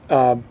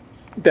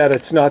that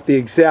it's not the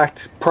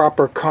exact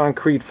proper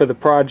concrete for the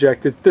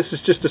project. This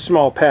is just a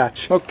small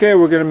patch. Okay,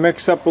 we're going to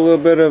mix up a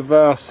little bit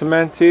of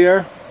cement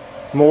here,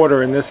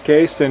 mortar in this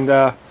case, and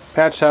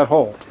patch that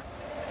hole.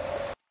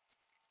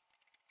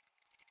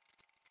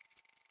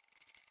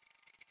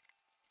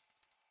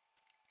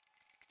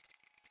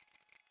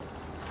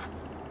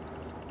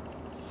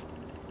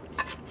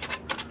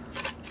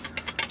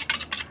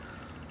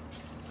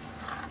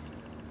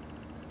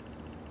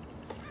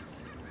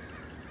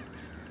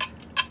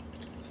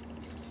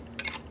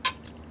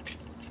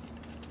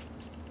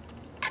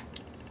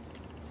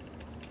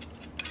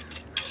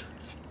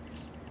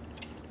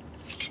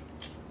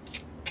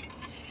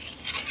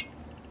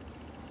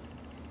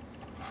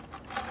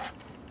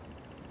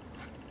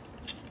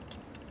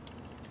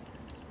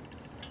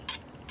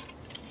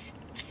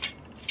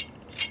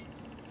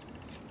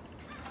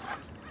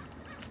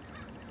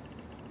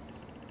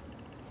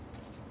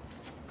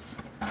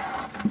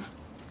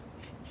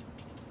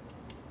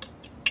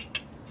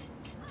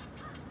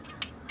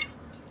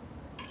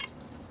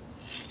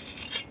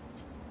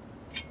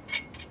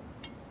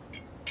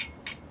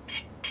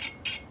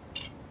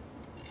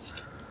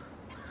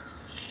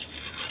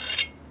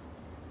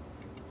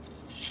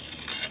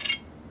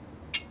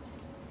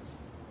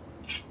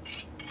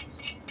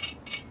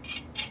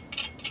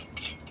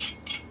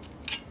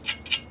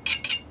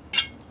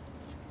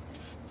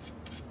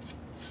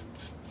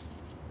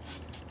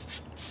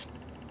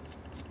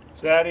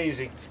 It's that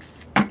easy.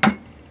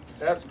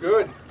 That's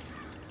good.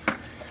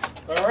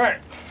 All right.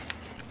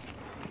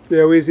 See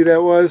how easy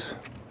that was?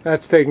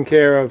 That's taken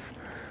care of.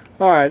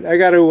 All right, I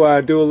got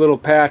to do a little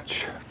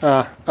patch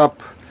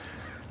up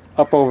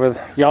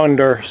over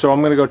yonder, so I'm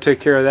going to go take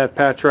care of that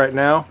patch right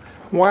now.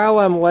 While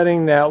I'm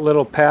letting that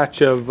little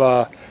patch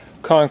of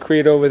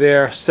concrete over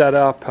there set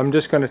up, I'm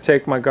just going to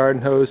take my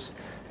garden hose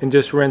and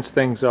just rinse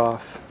things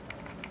off.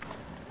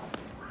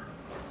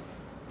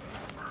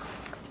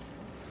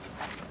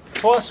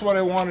 Plus, what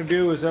I want to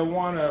do is I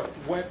want to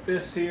wet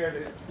this here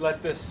to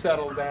let this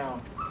settle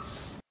down.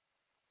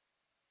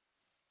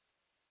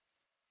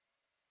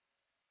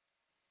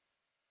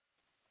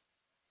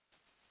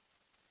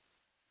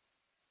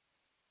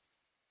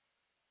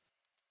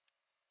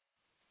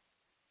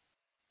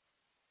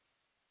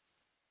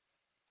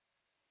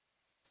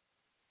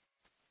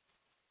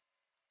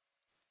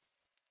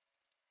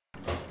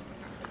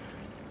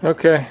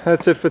 Okay,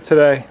 that's it for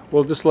today.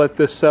 We'll just let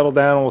this settle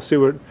down and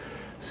we'll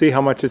see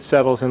how much it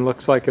settles and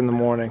looks like in the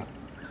morning.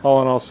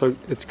 All in all, so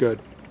it's good.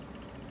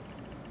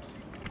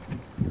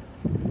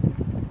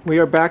 We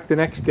are back the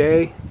next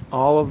day.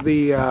 All of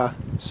the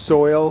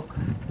soil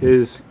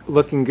is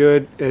looking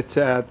good.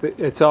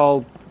 It's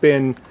all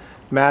been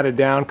matted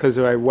down because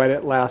I wet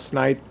it last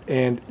night,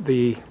 and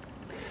the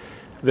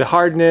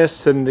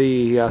hardness and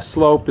the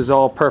slope is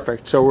all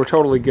perfect, so we're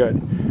totally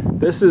good.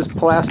 This is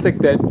plastic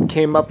that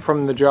came up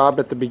from the job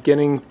at the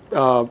beginning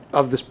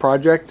of this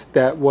project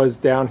that was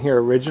down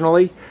here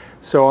originally.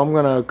 So I'm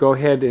going to go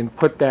ahead and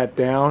put that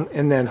down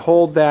and then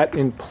hold that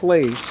in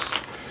place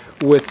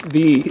with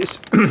these,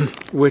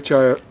 which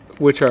are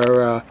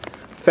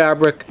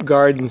fabric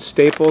garden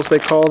staples, they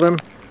call them.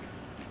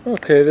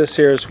 Okay, this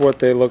here is what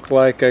they look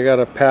like. I got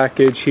a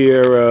package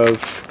here of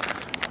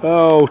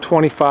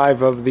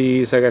 25 of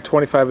these. I got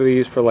 25 of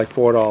these for like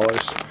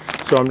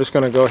 $4. So I'm just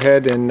going to go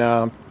ahead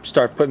and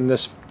start putting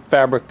this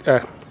fabric,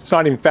 it's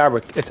not even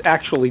fabric, it's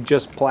actually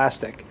just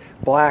plastic,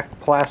 black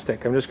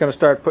plastic. I'm just going to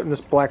start putting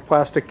this black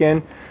plastic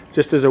in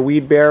just as a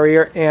weed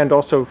barrier and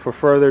also for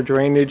further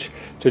drainage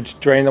to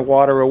drain the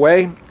water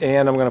away,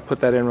 and I'm going to put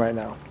that in right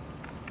now.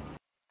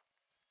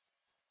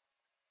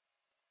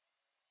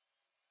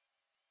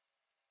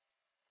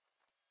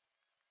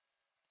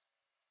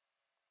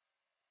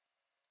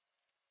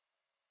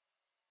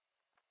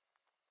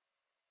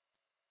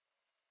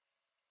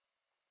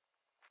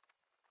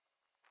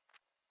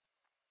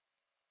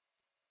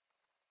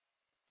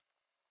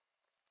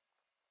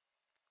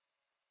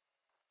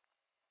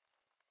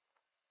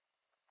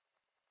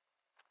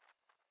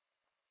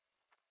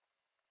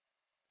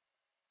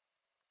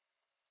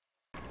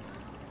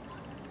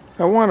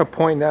 I want to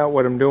point out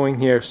what I'm doing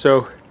here.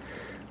 So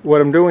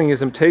what I'm doing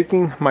is I'm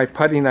taking my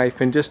putty knife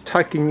and just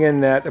tucking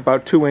in that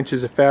about 2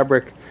 inches of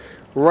fabric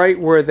right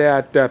where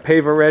that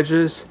paver edge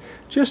is,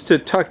 just to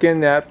tuck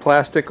in that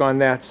plastic on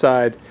that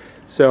side.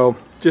 So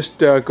just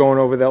going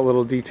over that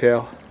little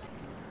detail.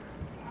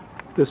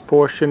 This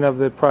portion of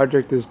the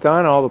project is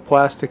done. All the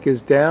plastic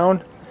is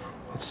down.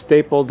 It's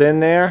stapled in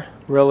there,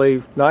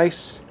 really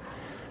nice.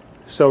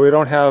 So we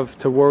don't have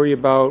to worry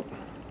about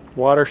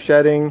water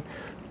shedding,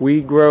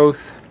 weed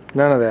growth,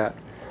 none of that.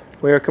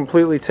 We are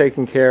completely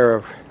taken care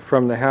of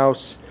from the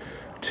house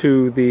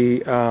to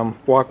the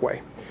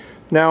walkway.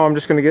 Now I'm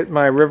just going to get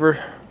my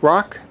river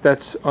rock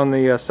that's on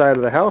the side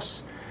of the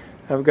house.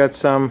 I've got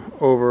some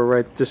over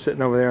right just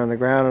sitting over there on the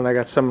ground, and I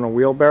got some in a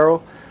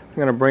wheelbarrow. I'm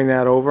going to bring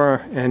that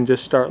over and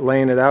just start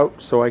laying it out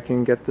so I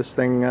can get this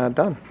thing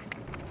done.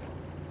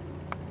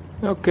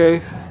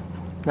 Okay,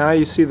 now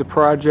you see the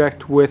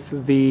project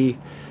with the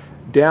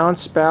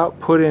downspout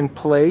put in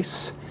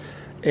place,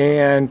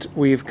 and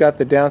we've got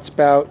the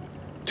downspout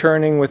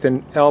turning with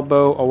an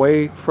elbow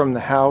away from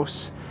the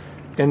house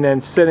and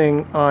then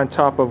sitting on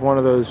top of one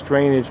of those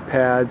drainage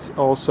pads,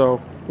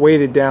 also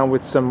weighted down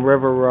with some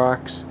river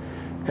rocks,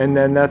 and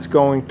then that's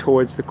going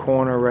towards the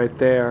corner right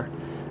there.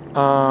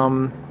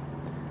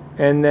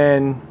 And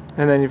then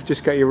you've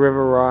just got your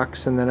river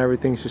rocks, and then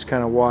everything's just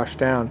kind of washed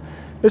down.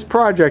 This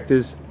project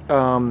is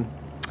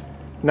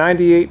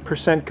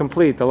 98%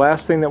 complete. The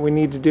last thing that we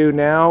need to do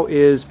now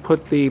is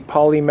put the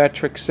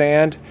polymetric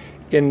sand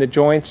in the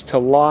joints to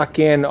lock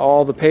in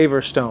all the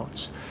paver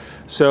stones.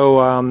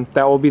 So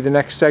that will be the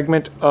next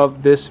segment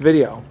of this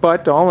video.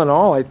 But all in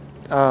all,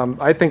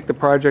 I think the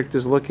project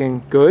is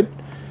looking good.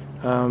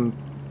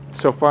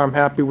 So far I'm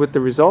happy with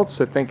the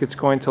results. I think it's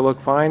going to look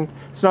fine.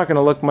 It's not going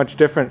to look much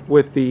different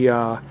with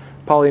the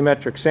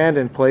polymetric sand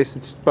in place,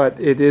 but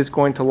it is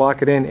going to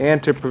lock it in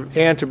and to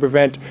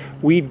prevent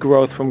weed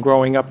growth from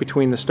growing up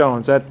between the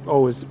stones. That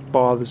always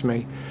bothers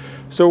me.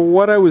 So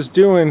what I was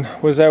doing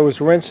was I was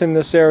rinsing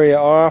this area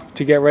off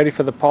to get ready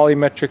for the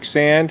polymetric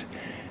sand,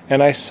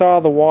 and I saw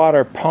the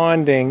water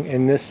ponding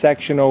in this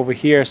section over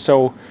here,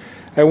 so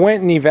I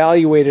went and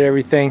evaluated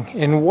everything.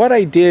 And what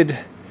I did,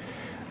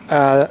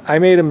 I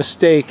made a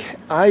mistake.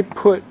 I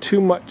put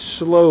too much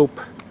slope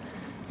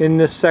in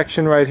this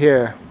section right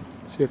here.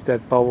 See if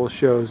that bubble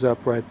shows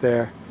up right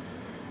there.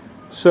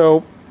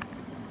 So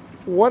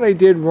what I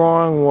did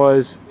wrong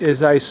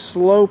is I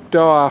sloped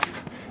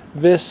off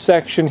this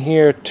section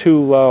here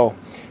too low.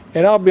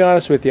 And I'll be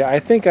honest with you, I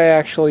think I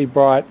actually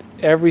brought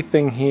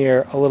everything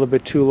here a little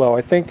bit too low.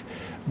 I think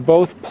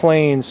both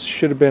planes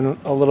should have been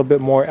a little bit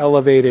more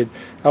elevated.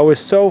 I was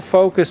so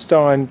focused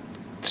on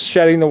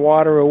shedding the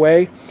water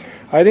away,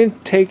 I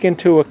didn't take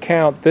into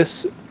account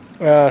this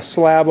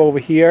slab over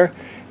here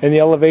and the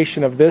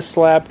elevation of this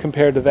slab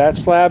compared to that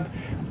slab,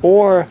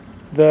 or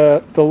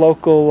the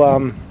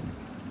local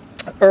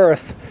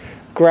earth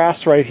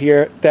grass right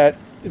here that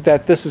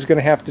this is going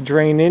to have to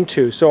drain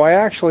into. So I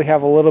actually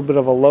have a little bit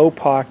of a low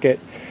pocket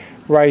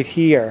right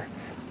here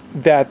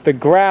that the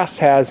grass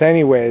has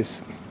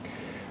anyways.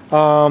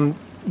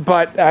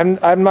 But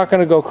I'm not going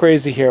to go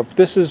crazy here.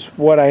 This is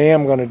what I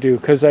am going to do,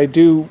 because I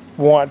do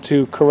want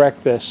to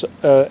correct this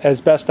as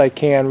best I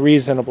can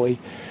reasonably.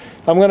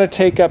 I'm going to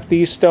take up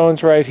these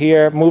stones right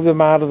here, move them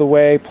out of the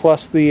way,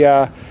 plus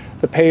the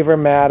paver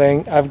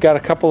matting. I've got a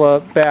couple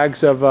of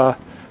bags of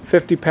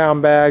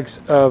 50-pound bags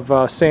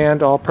of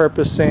sand,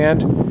 all-purpose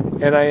sand,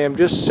 and I am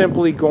just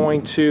simply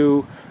going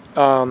to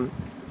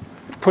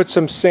put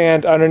some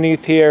sand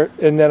underneath here,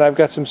 and then I've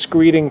got some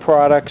screeding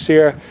products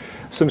here,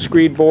 some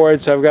screed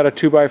boards. I've got a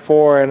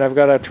 2x4, and I've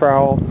got a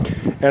trowel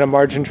and a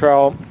margin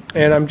trowel,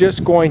 and I'm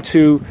just going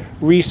to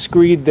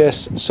re-screed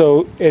this.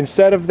 So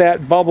instead of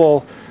that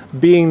bubble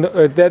being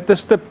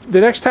the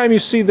next time you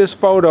see this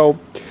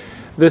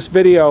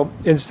video,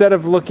 instead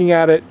of looking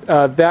at it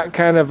that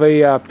kind of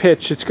a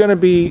pitch, it's going to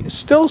be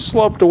still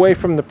sloped away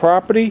from the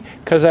property,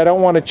 because I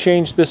don't want to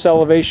change this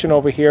elevation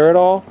over here at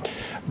all,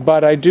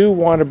 but I do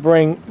want to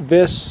bring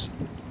this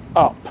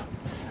up.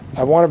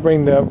 I want to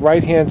bring the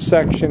right hand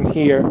section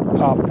here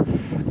up,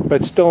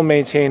 but still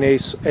maintain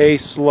a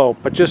slope,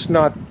 but just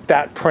not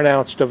that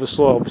pronounced of a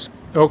slope.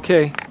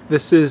 Okay,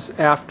 this is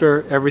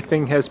after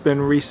everything has been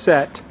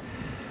reset.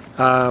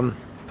 I'm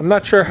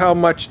not sure how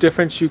much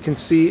difference you can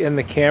see in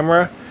the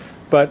camera,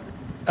 but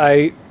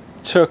I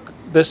took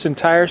this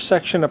entire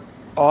section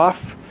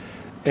off,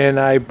 and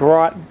I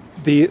brought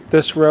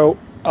this row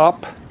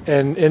up,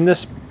 and in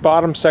this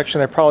bottom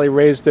section I probably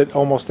raised it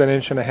almost 1.5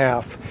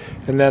 inches,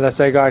 and then as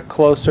I got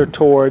closer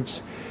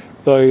towards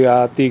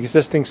the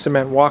existing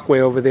cement walkway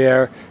over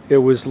there, it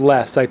was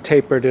less. I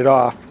tapered it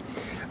off,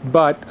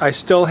 but I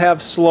still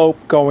have slope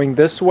going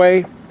this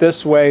way,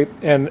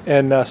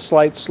 and a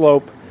slight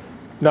slope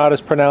not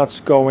as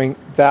pronounced going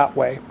that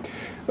way.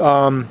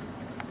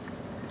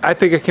 I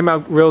think it came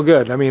out real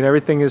good. I mean,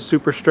 everything is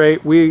super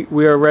straight.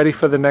 We are ready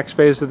for the next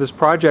phase of this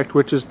project,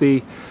 which is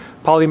the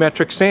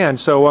polymetric sand.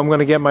 So I'm going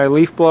to get my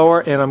leaf blower,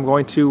 and I'm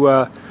going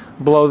to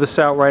blow this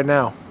out right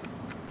now.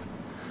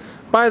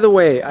 By the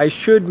way, I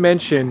should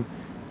mention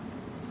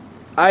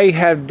I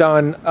have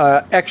done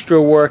extra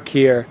work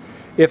here.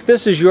 If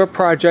this is your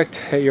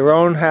project at your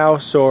own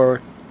house or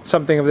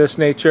something of this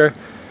nature,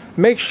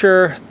 make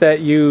sure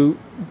that you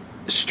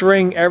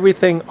string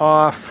everything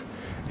off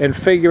and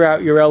figure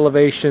out your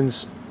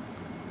elevations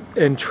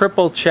and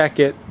triple check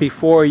it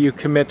before you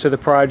commit to the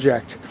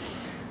project.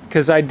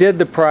 Because I did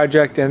the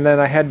project and then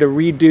I had to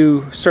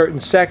redo certain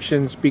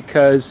sections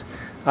because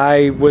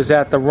I was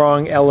at the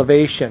wrong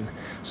elevation.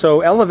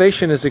 So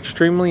elevation is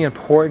extremely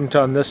important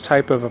on this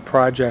type of a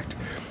project.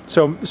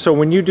 So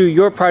when you do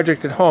your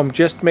project at home,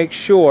 just make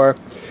sure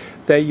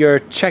that you're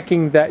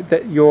checking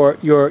that your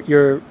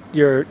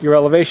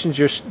elevations,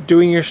 you're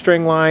doing your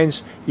string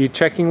lines, you're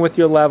checking with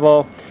your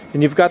level,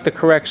 and you've got the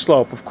correct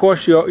slope. Of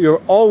course,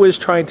 you're always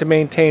trying to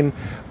maintain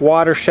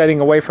water shedding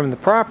away from the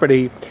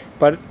property,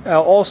 but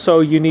also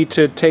you need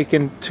to take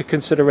into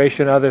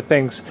consideration other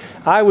things.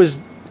 I was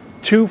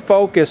too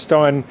focused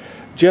on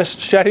just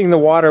shedding the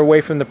water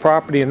away from the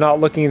property and not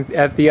looking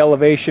at the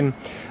elevation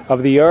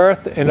of the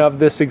earth and of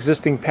this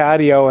existing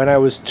patio, and I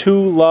was too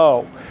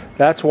low.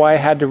 That's why I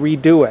had to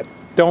redo it.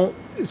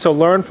 So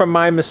learn from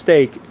my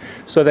mistake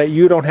so that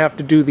you don't have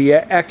to do the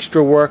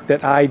extra work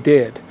that I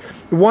did.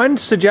 One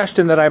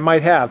suggestion that I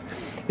might have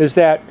is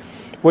that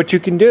what you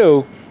can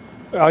do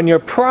on your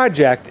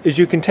project is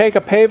you can take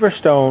a paver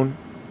stone,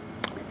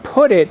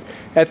 put it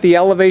at the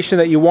elevation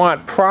that you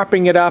want,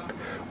 propping it up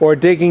or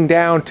digging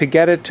down to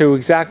get it to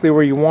exactly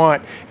where you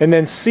want, and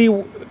then see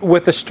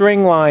with a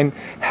string line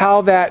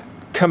how that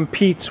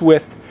competes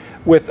with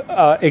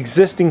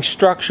existing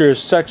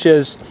structures such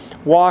as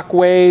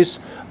walkways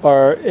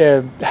or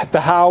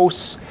the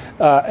house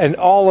and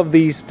all of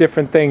these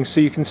different things, so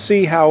you can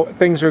see how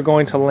things are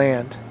going to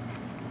land.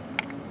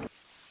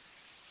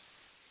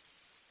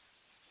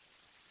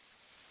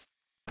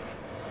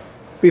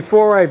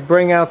 Before I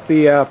bring out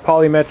the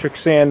polymetric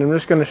sand, I'm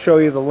just going to show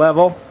you the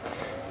level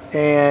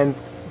and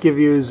give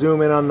you a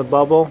zoom in on the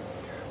bubble.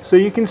 So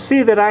you can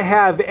see that I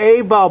have a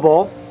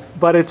bubble,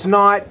 but it's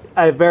not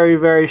a very,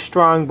 very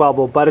strong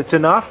bubble, but it's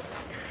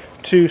enough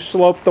to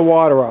slope the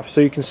water off.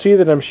 So you can see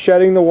that I'm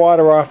shedding the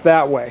water off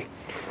that way.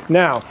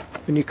 Now,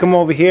 when you come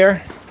over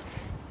here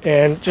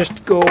and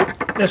just go,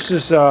 this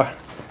is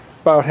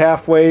about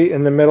halfway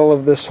in the middle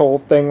of this whole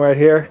thing right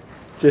here.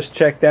 Just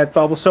check that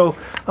bubble. So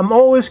I'm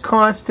always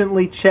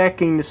constantly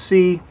checking to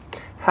see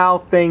how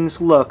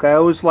things look. I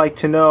always like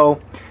to know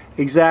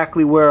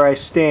exactly where I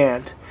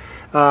stand.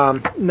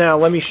 Now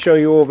let me show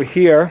you over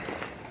here.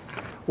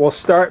 We'll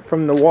start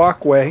from the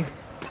walkway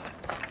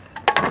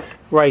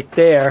right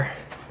there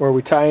where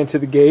we tie into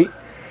the gate,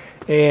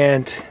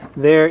 and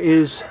there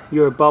is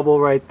your bubble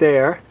right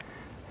there.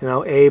 You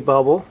know, a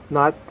bubble,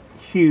 not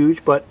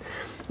huge, but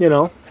you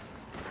know.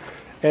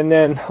 And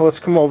then let's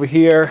come over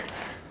here,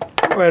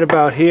 right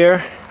about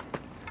here.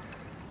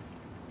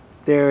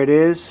 There it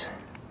is,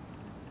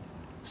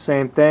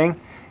 same thing.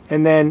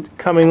 And then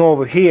coming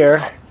over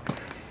here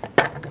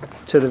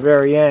to the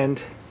very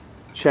end,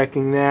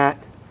 checking that,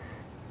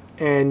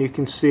 and you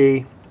can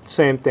see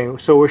same thing.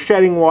 So we're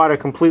shedding water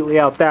completely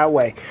out that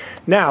way.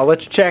 Now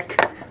let's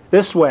check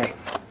this way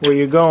where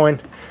you're going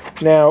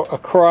now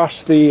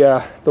across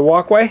the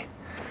walkway.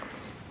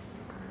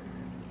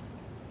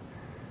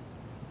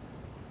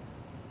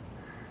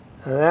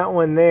 And that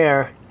one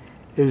there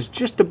is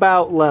just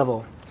about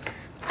level.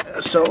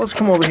 So let's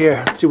come over here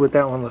and see what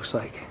that one looks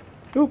like.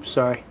 Oops,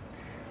 sorry.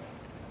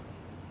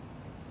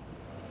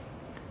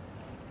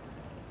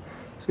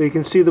 So you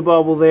can see the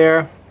bubble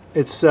there.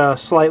 It's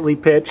slightly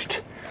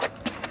pitched.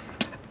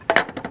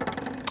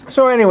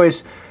 So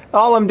anyways,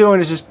 all I'm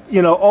doing is just,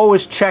 you know,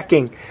 always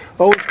checking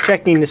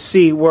to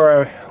see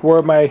where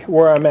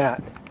I'm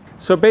at.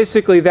 So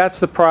basically that's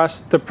the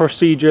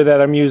procedure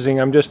that I'm using.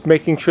 I'm just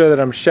making sure that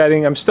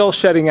I'm still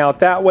shedding out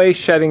that way,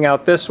 shedding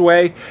out this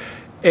way,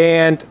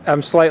 and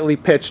I'm slightly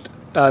pitched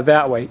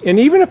that way. And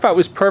even if I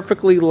was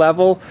perfectly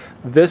level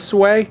this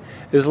way,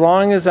 as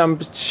long as I'm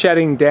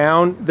shedding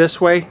down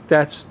this way,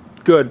 that's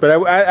good.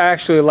 But I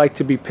actually like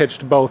to be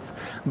pitched both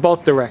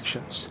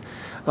directions.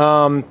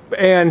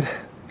 And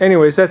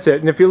anyways, that's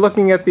it. And if you're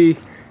looking at the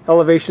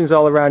elevations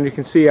all around, you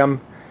can see I'm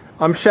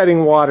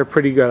shedding water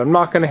pretty good. I'm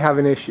not going to have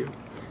an issue.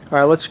 All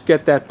right, let's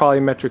get that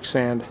polymetric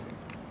sand.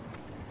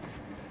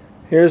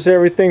 Here's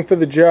everything for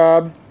the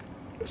job.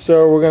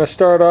 So we're going to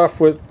start off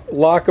with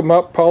Lock 'em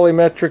Up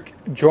polymetric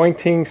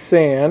jointing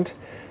sand.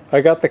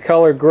 I got the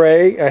color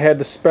gray. I had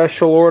to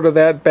special order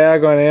that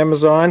bag on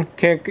Amazon.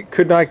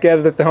 Could not get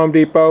it at the Home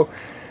Depot.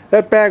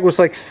 That bag was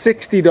like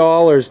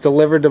 $60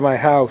 delivered to my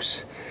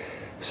house.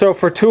 So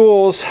for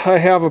tools, I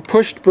have a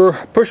push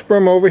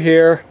broom over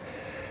here.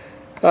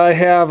 I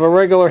have a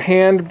regular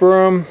hand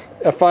broom,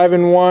 a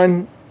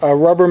 5-in-1, a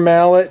rubber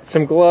mallet,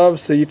 some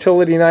gloves, a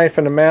utility knife,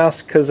 and a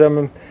mask because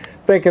I'm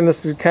thinking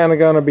this is kind of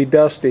going to be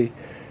dusty.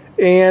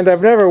 And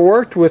I've never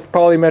worked with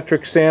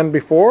polymetric sand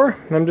before.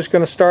 I'm just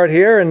going to start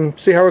here and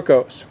see how it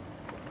goes.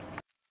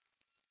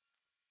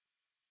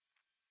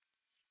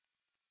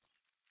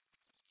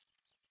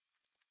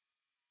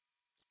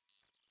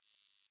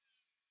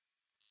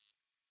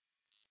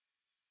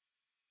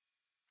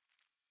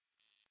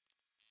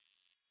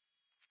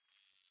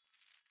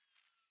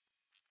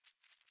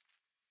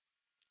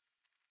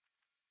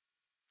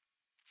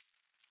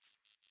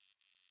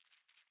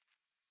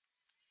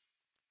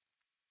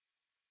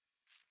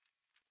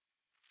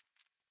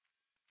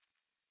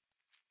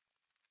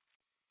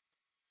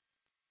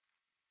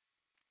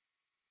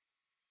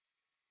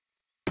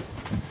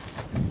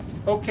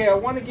 Okay, I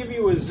want to give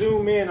you a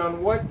zoom in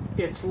on what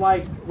it's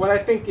like, what I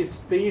think it's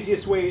the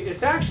easiest way.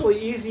 It's actually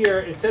easier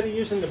instead of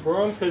using the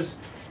broom, because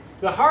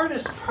the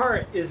hardest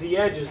part is the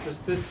edges.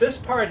 This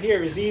part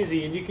here is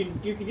easy, and you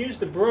can use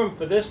the broom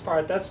for this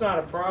part. That's not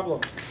a problem.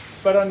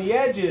 But on the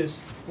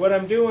edges, what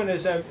I'm doing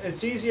is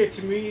it's easier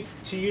to me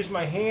to use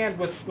my hand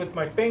with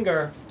my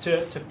finger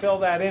to fill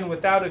that in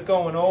without it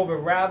going over,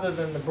 rather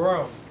than the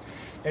broom.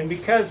 And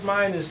because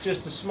mine is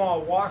just a small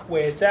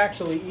walkway, it's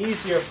actually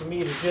easier for me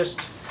to just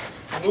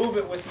move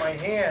it with my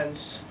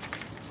hands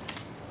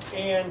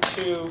and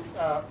to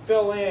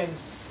fill in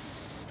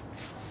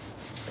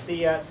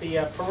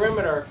the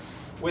perimeter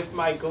with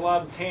my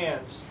gloved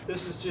hands.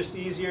 This is just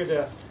easier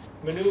to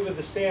maneuver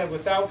the sand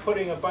without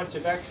putting a bunch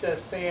of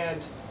excess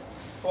sand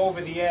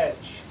over the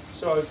edge.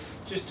 So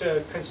just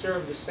to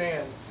conserve the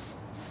sand.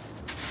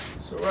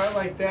 So right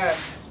like that,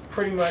 it's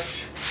pretty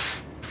much.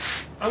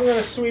 I'm going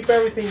to sweep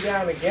everything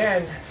down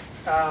again,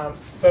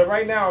 but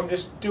right now I'm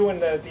just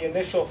doing the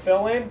initial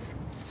fill in.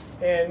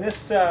 And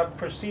this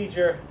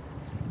procedure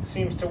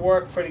seems to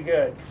work pretty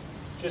good.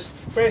 Just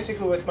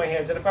basically with my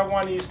hands. And if I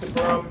want to use the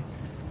broom,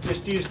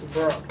 just use the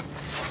broom.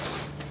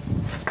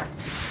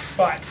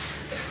 But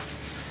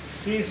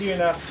it's easy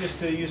enough just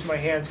to use my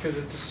hands because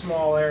it's a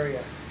small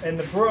area. And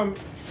the broom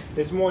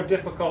is more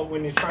difficult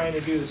when you're trying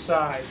to do the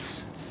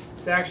sides.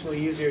 It's actually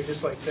easier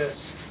just like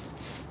this.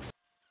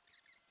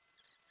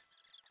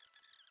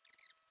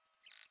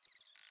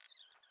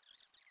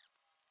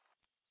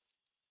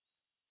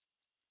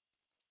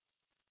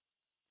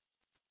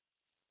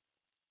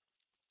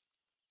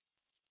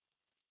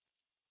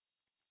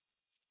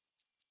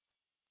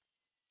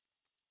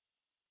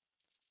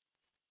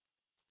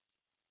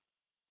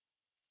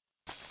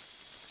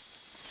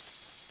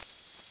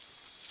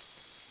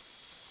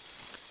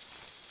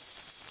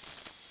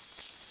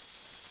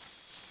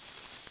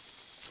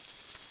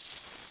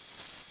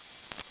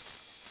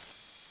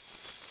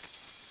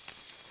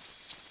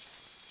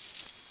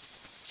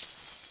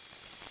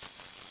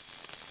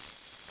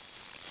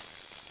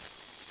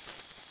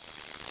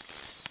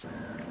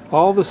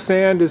 All the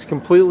sand is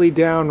completely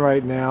down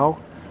right now.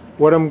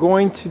 What I'm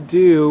going to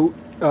do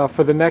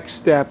for the next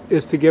step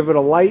is to give it a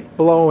light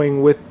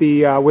blowing with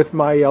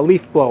my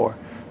leaf blower.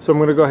 So I'm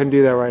going to go ahead and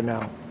do that right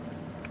now.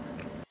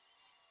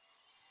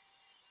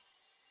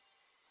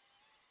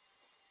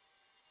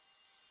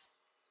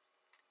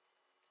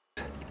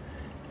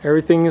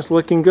 Everything is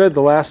looking good.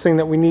 The last thing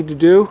that we need to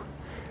do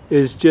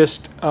is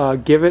just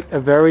give it a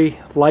very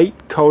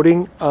light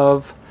coating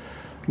of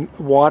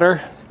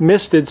water,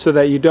 misted so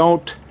that you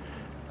don't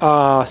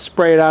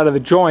spray it out of the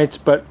joints,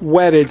 but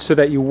wetted so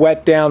that you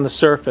wet down the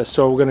surface.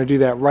 So we're going to do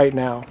that right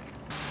now.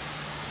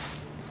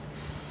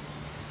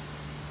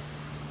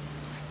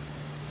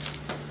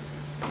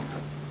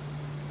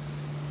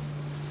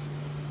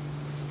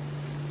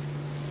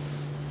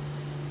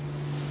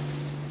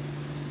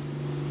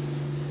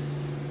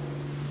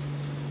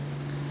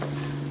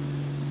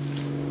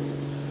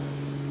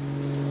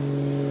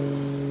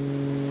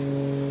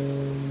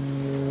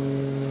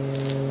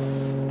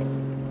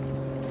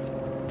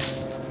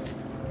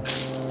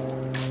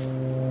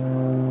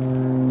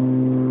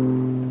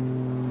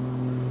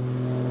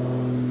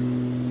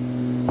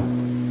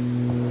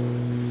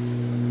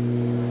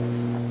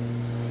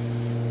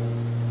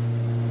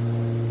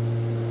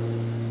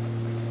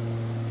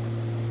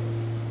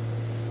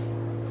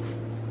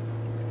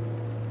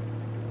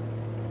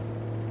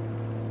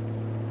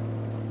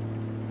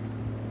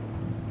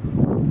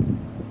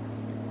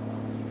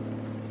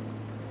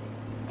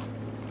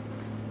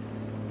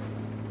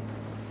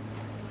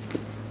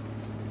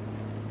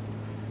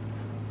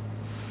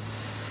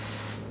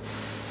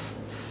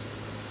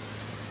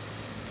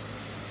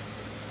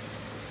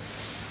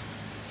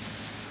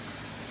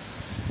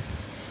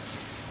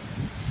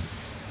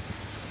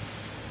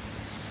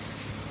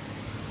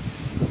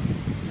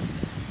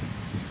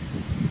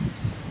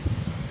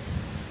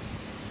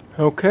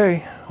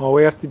 Okay, all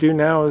we have to do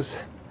now is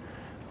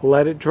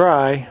let it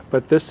dry,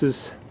 but this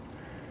is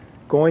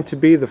going to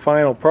be the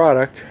final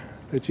product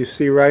that you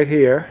see right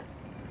here.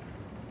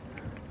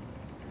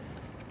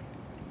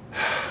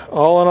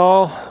 All in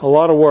all, a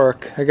lot of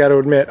work, I got to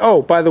admit.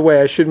 Oh, by the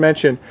way, I should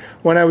mention,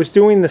 when I was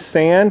doing the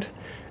sand,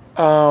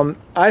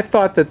 I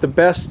thought that the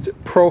best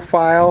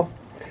profile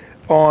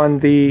on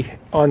the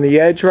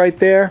edge right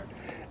there,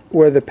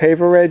 where the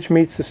paver edge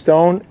meets the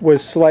stone,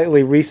 was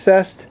slightly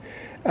recessed.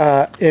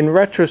 In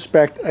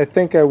retrospect, I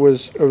think I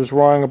was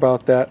wrong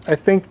about that. I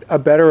think a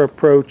better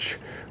approach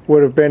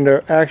would have been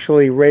to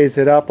actually raise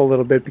it up a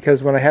little bit,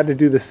 because when I had to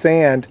do the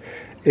sand,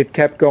 it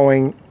kept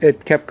going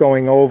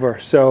over.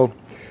 So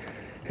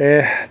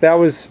that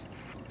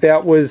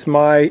was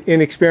my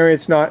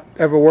inexperience, not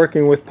ever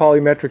working with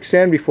polymetric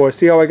sand before.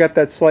 See how I got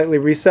that slightly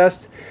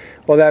recessed?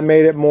 Well, that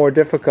made it more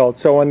difficult.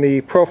 So on the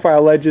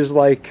profile edges,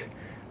 like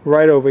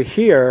right over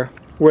here,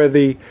 where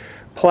the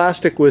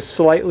plastic was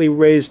slightly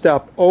raised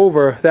up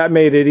over, that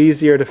made it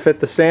easier to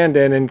fit the sand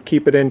in and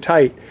keep it in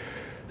tight.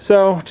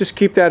 So just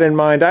keep that in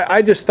mind.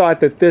 I just thought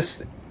that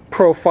this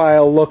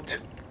profile looked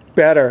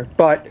better,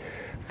 but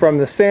from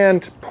the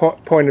sand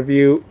point of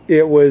view,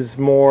 it was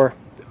more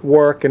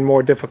work and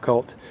more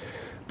difficult.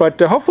 But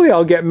hopefully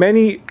I'll get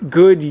many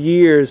good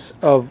years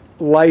of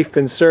life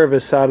and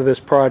service out of this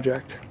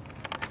project.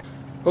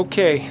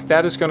 Okay,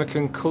 that is going to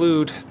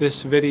conclude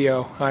this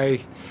video.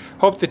 I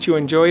hope that you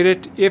enjoyed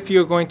it. If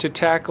you're going to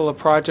tackle a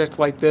project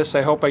like this,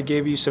 I hope I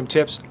gave you some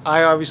tips.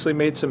 I obviously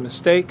made some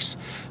mistakes,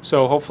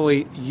 so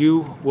hopefully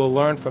you will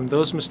learn from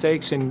those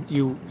mistakes, and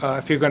you,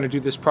 if you're going to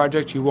do this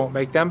project, you won't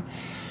make them.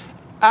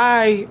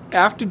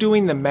 After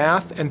doing the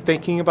math and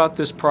thinking about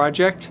this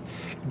project,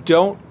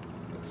 don't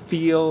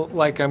feel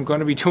like I'm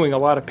going to be doing a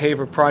lot of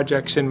paver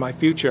projects in my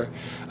future,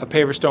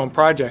 paver stone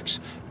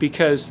projects,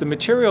 because the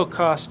material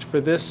cost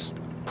for this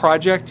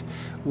project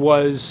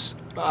was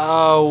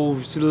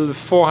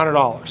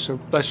 $400, so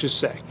let's just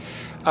say.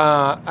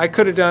 I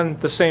could have done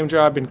the same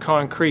job in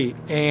concrete,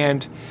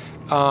 and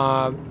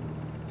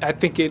I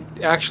think it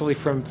actually,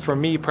 for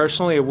me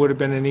personally, it would have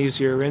been an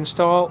easier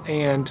install,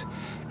 and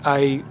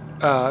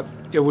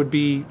it would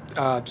be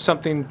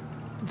something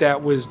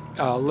that was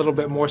a little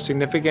bit more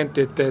significant,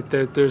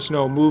 that there's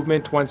no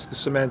movement once the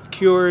cement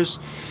cures.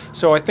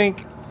 So I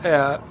think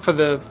for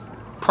the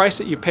price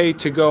that you pay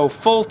to go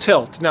full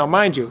tilt, now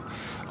mind you,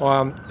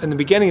 in the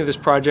beginning of this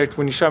project,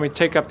 when you showed me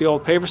take up the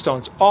old paver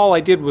stones, all I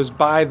did was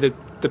buy the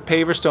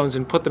paver stones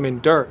and put them in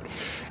dirt,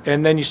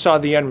 and then you saw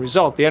the end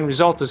result. The end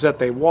result is that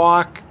they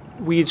walk,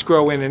 weeds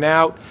grow in and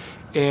out,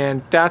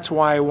 and that's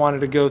why I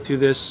wanted to go through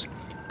this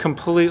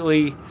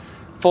completely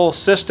full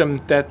system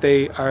that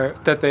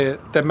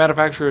the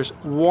manufacturers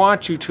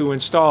want you to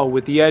install,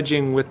 with the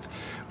edging, with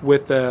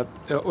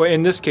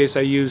in this case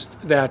I used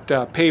that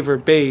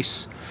paver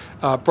base,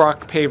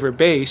 Brock paver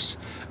base.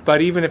 But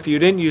even if you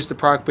didn't use the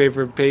Brock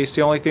paver base,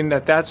 the only thing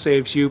that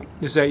saves you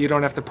is that you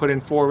don't have to put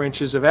in 4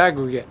 inches of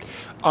aggregate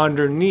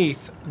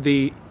underneath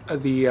the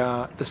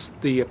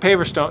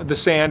paver stone, the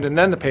sand, and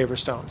then the paver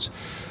stones.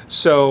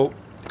 So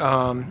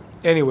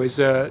anyways,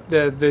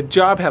 the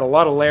job had a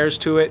lot of layers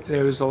to it.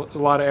 There was a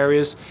lot of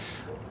areas.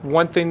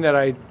 One thing that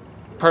I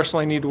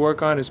personally need to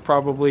work on is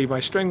probably my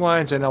string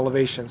lines and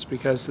elevations,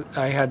 because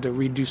I had to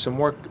redo some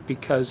work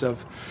because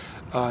of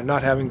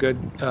not having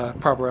good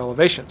proper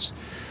elevations.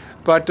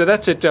 But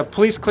that's it.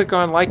 Please click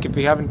on like if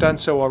you haven't done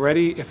so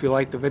already, if you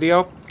like the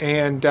video,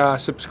 and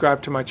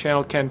subscribe to my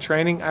channel, Ken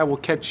Training. I will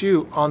catch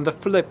you on the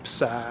flip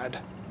side.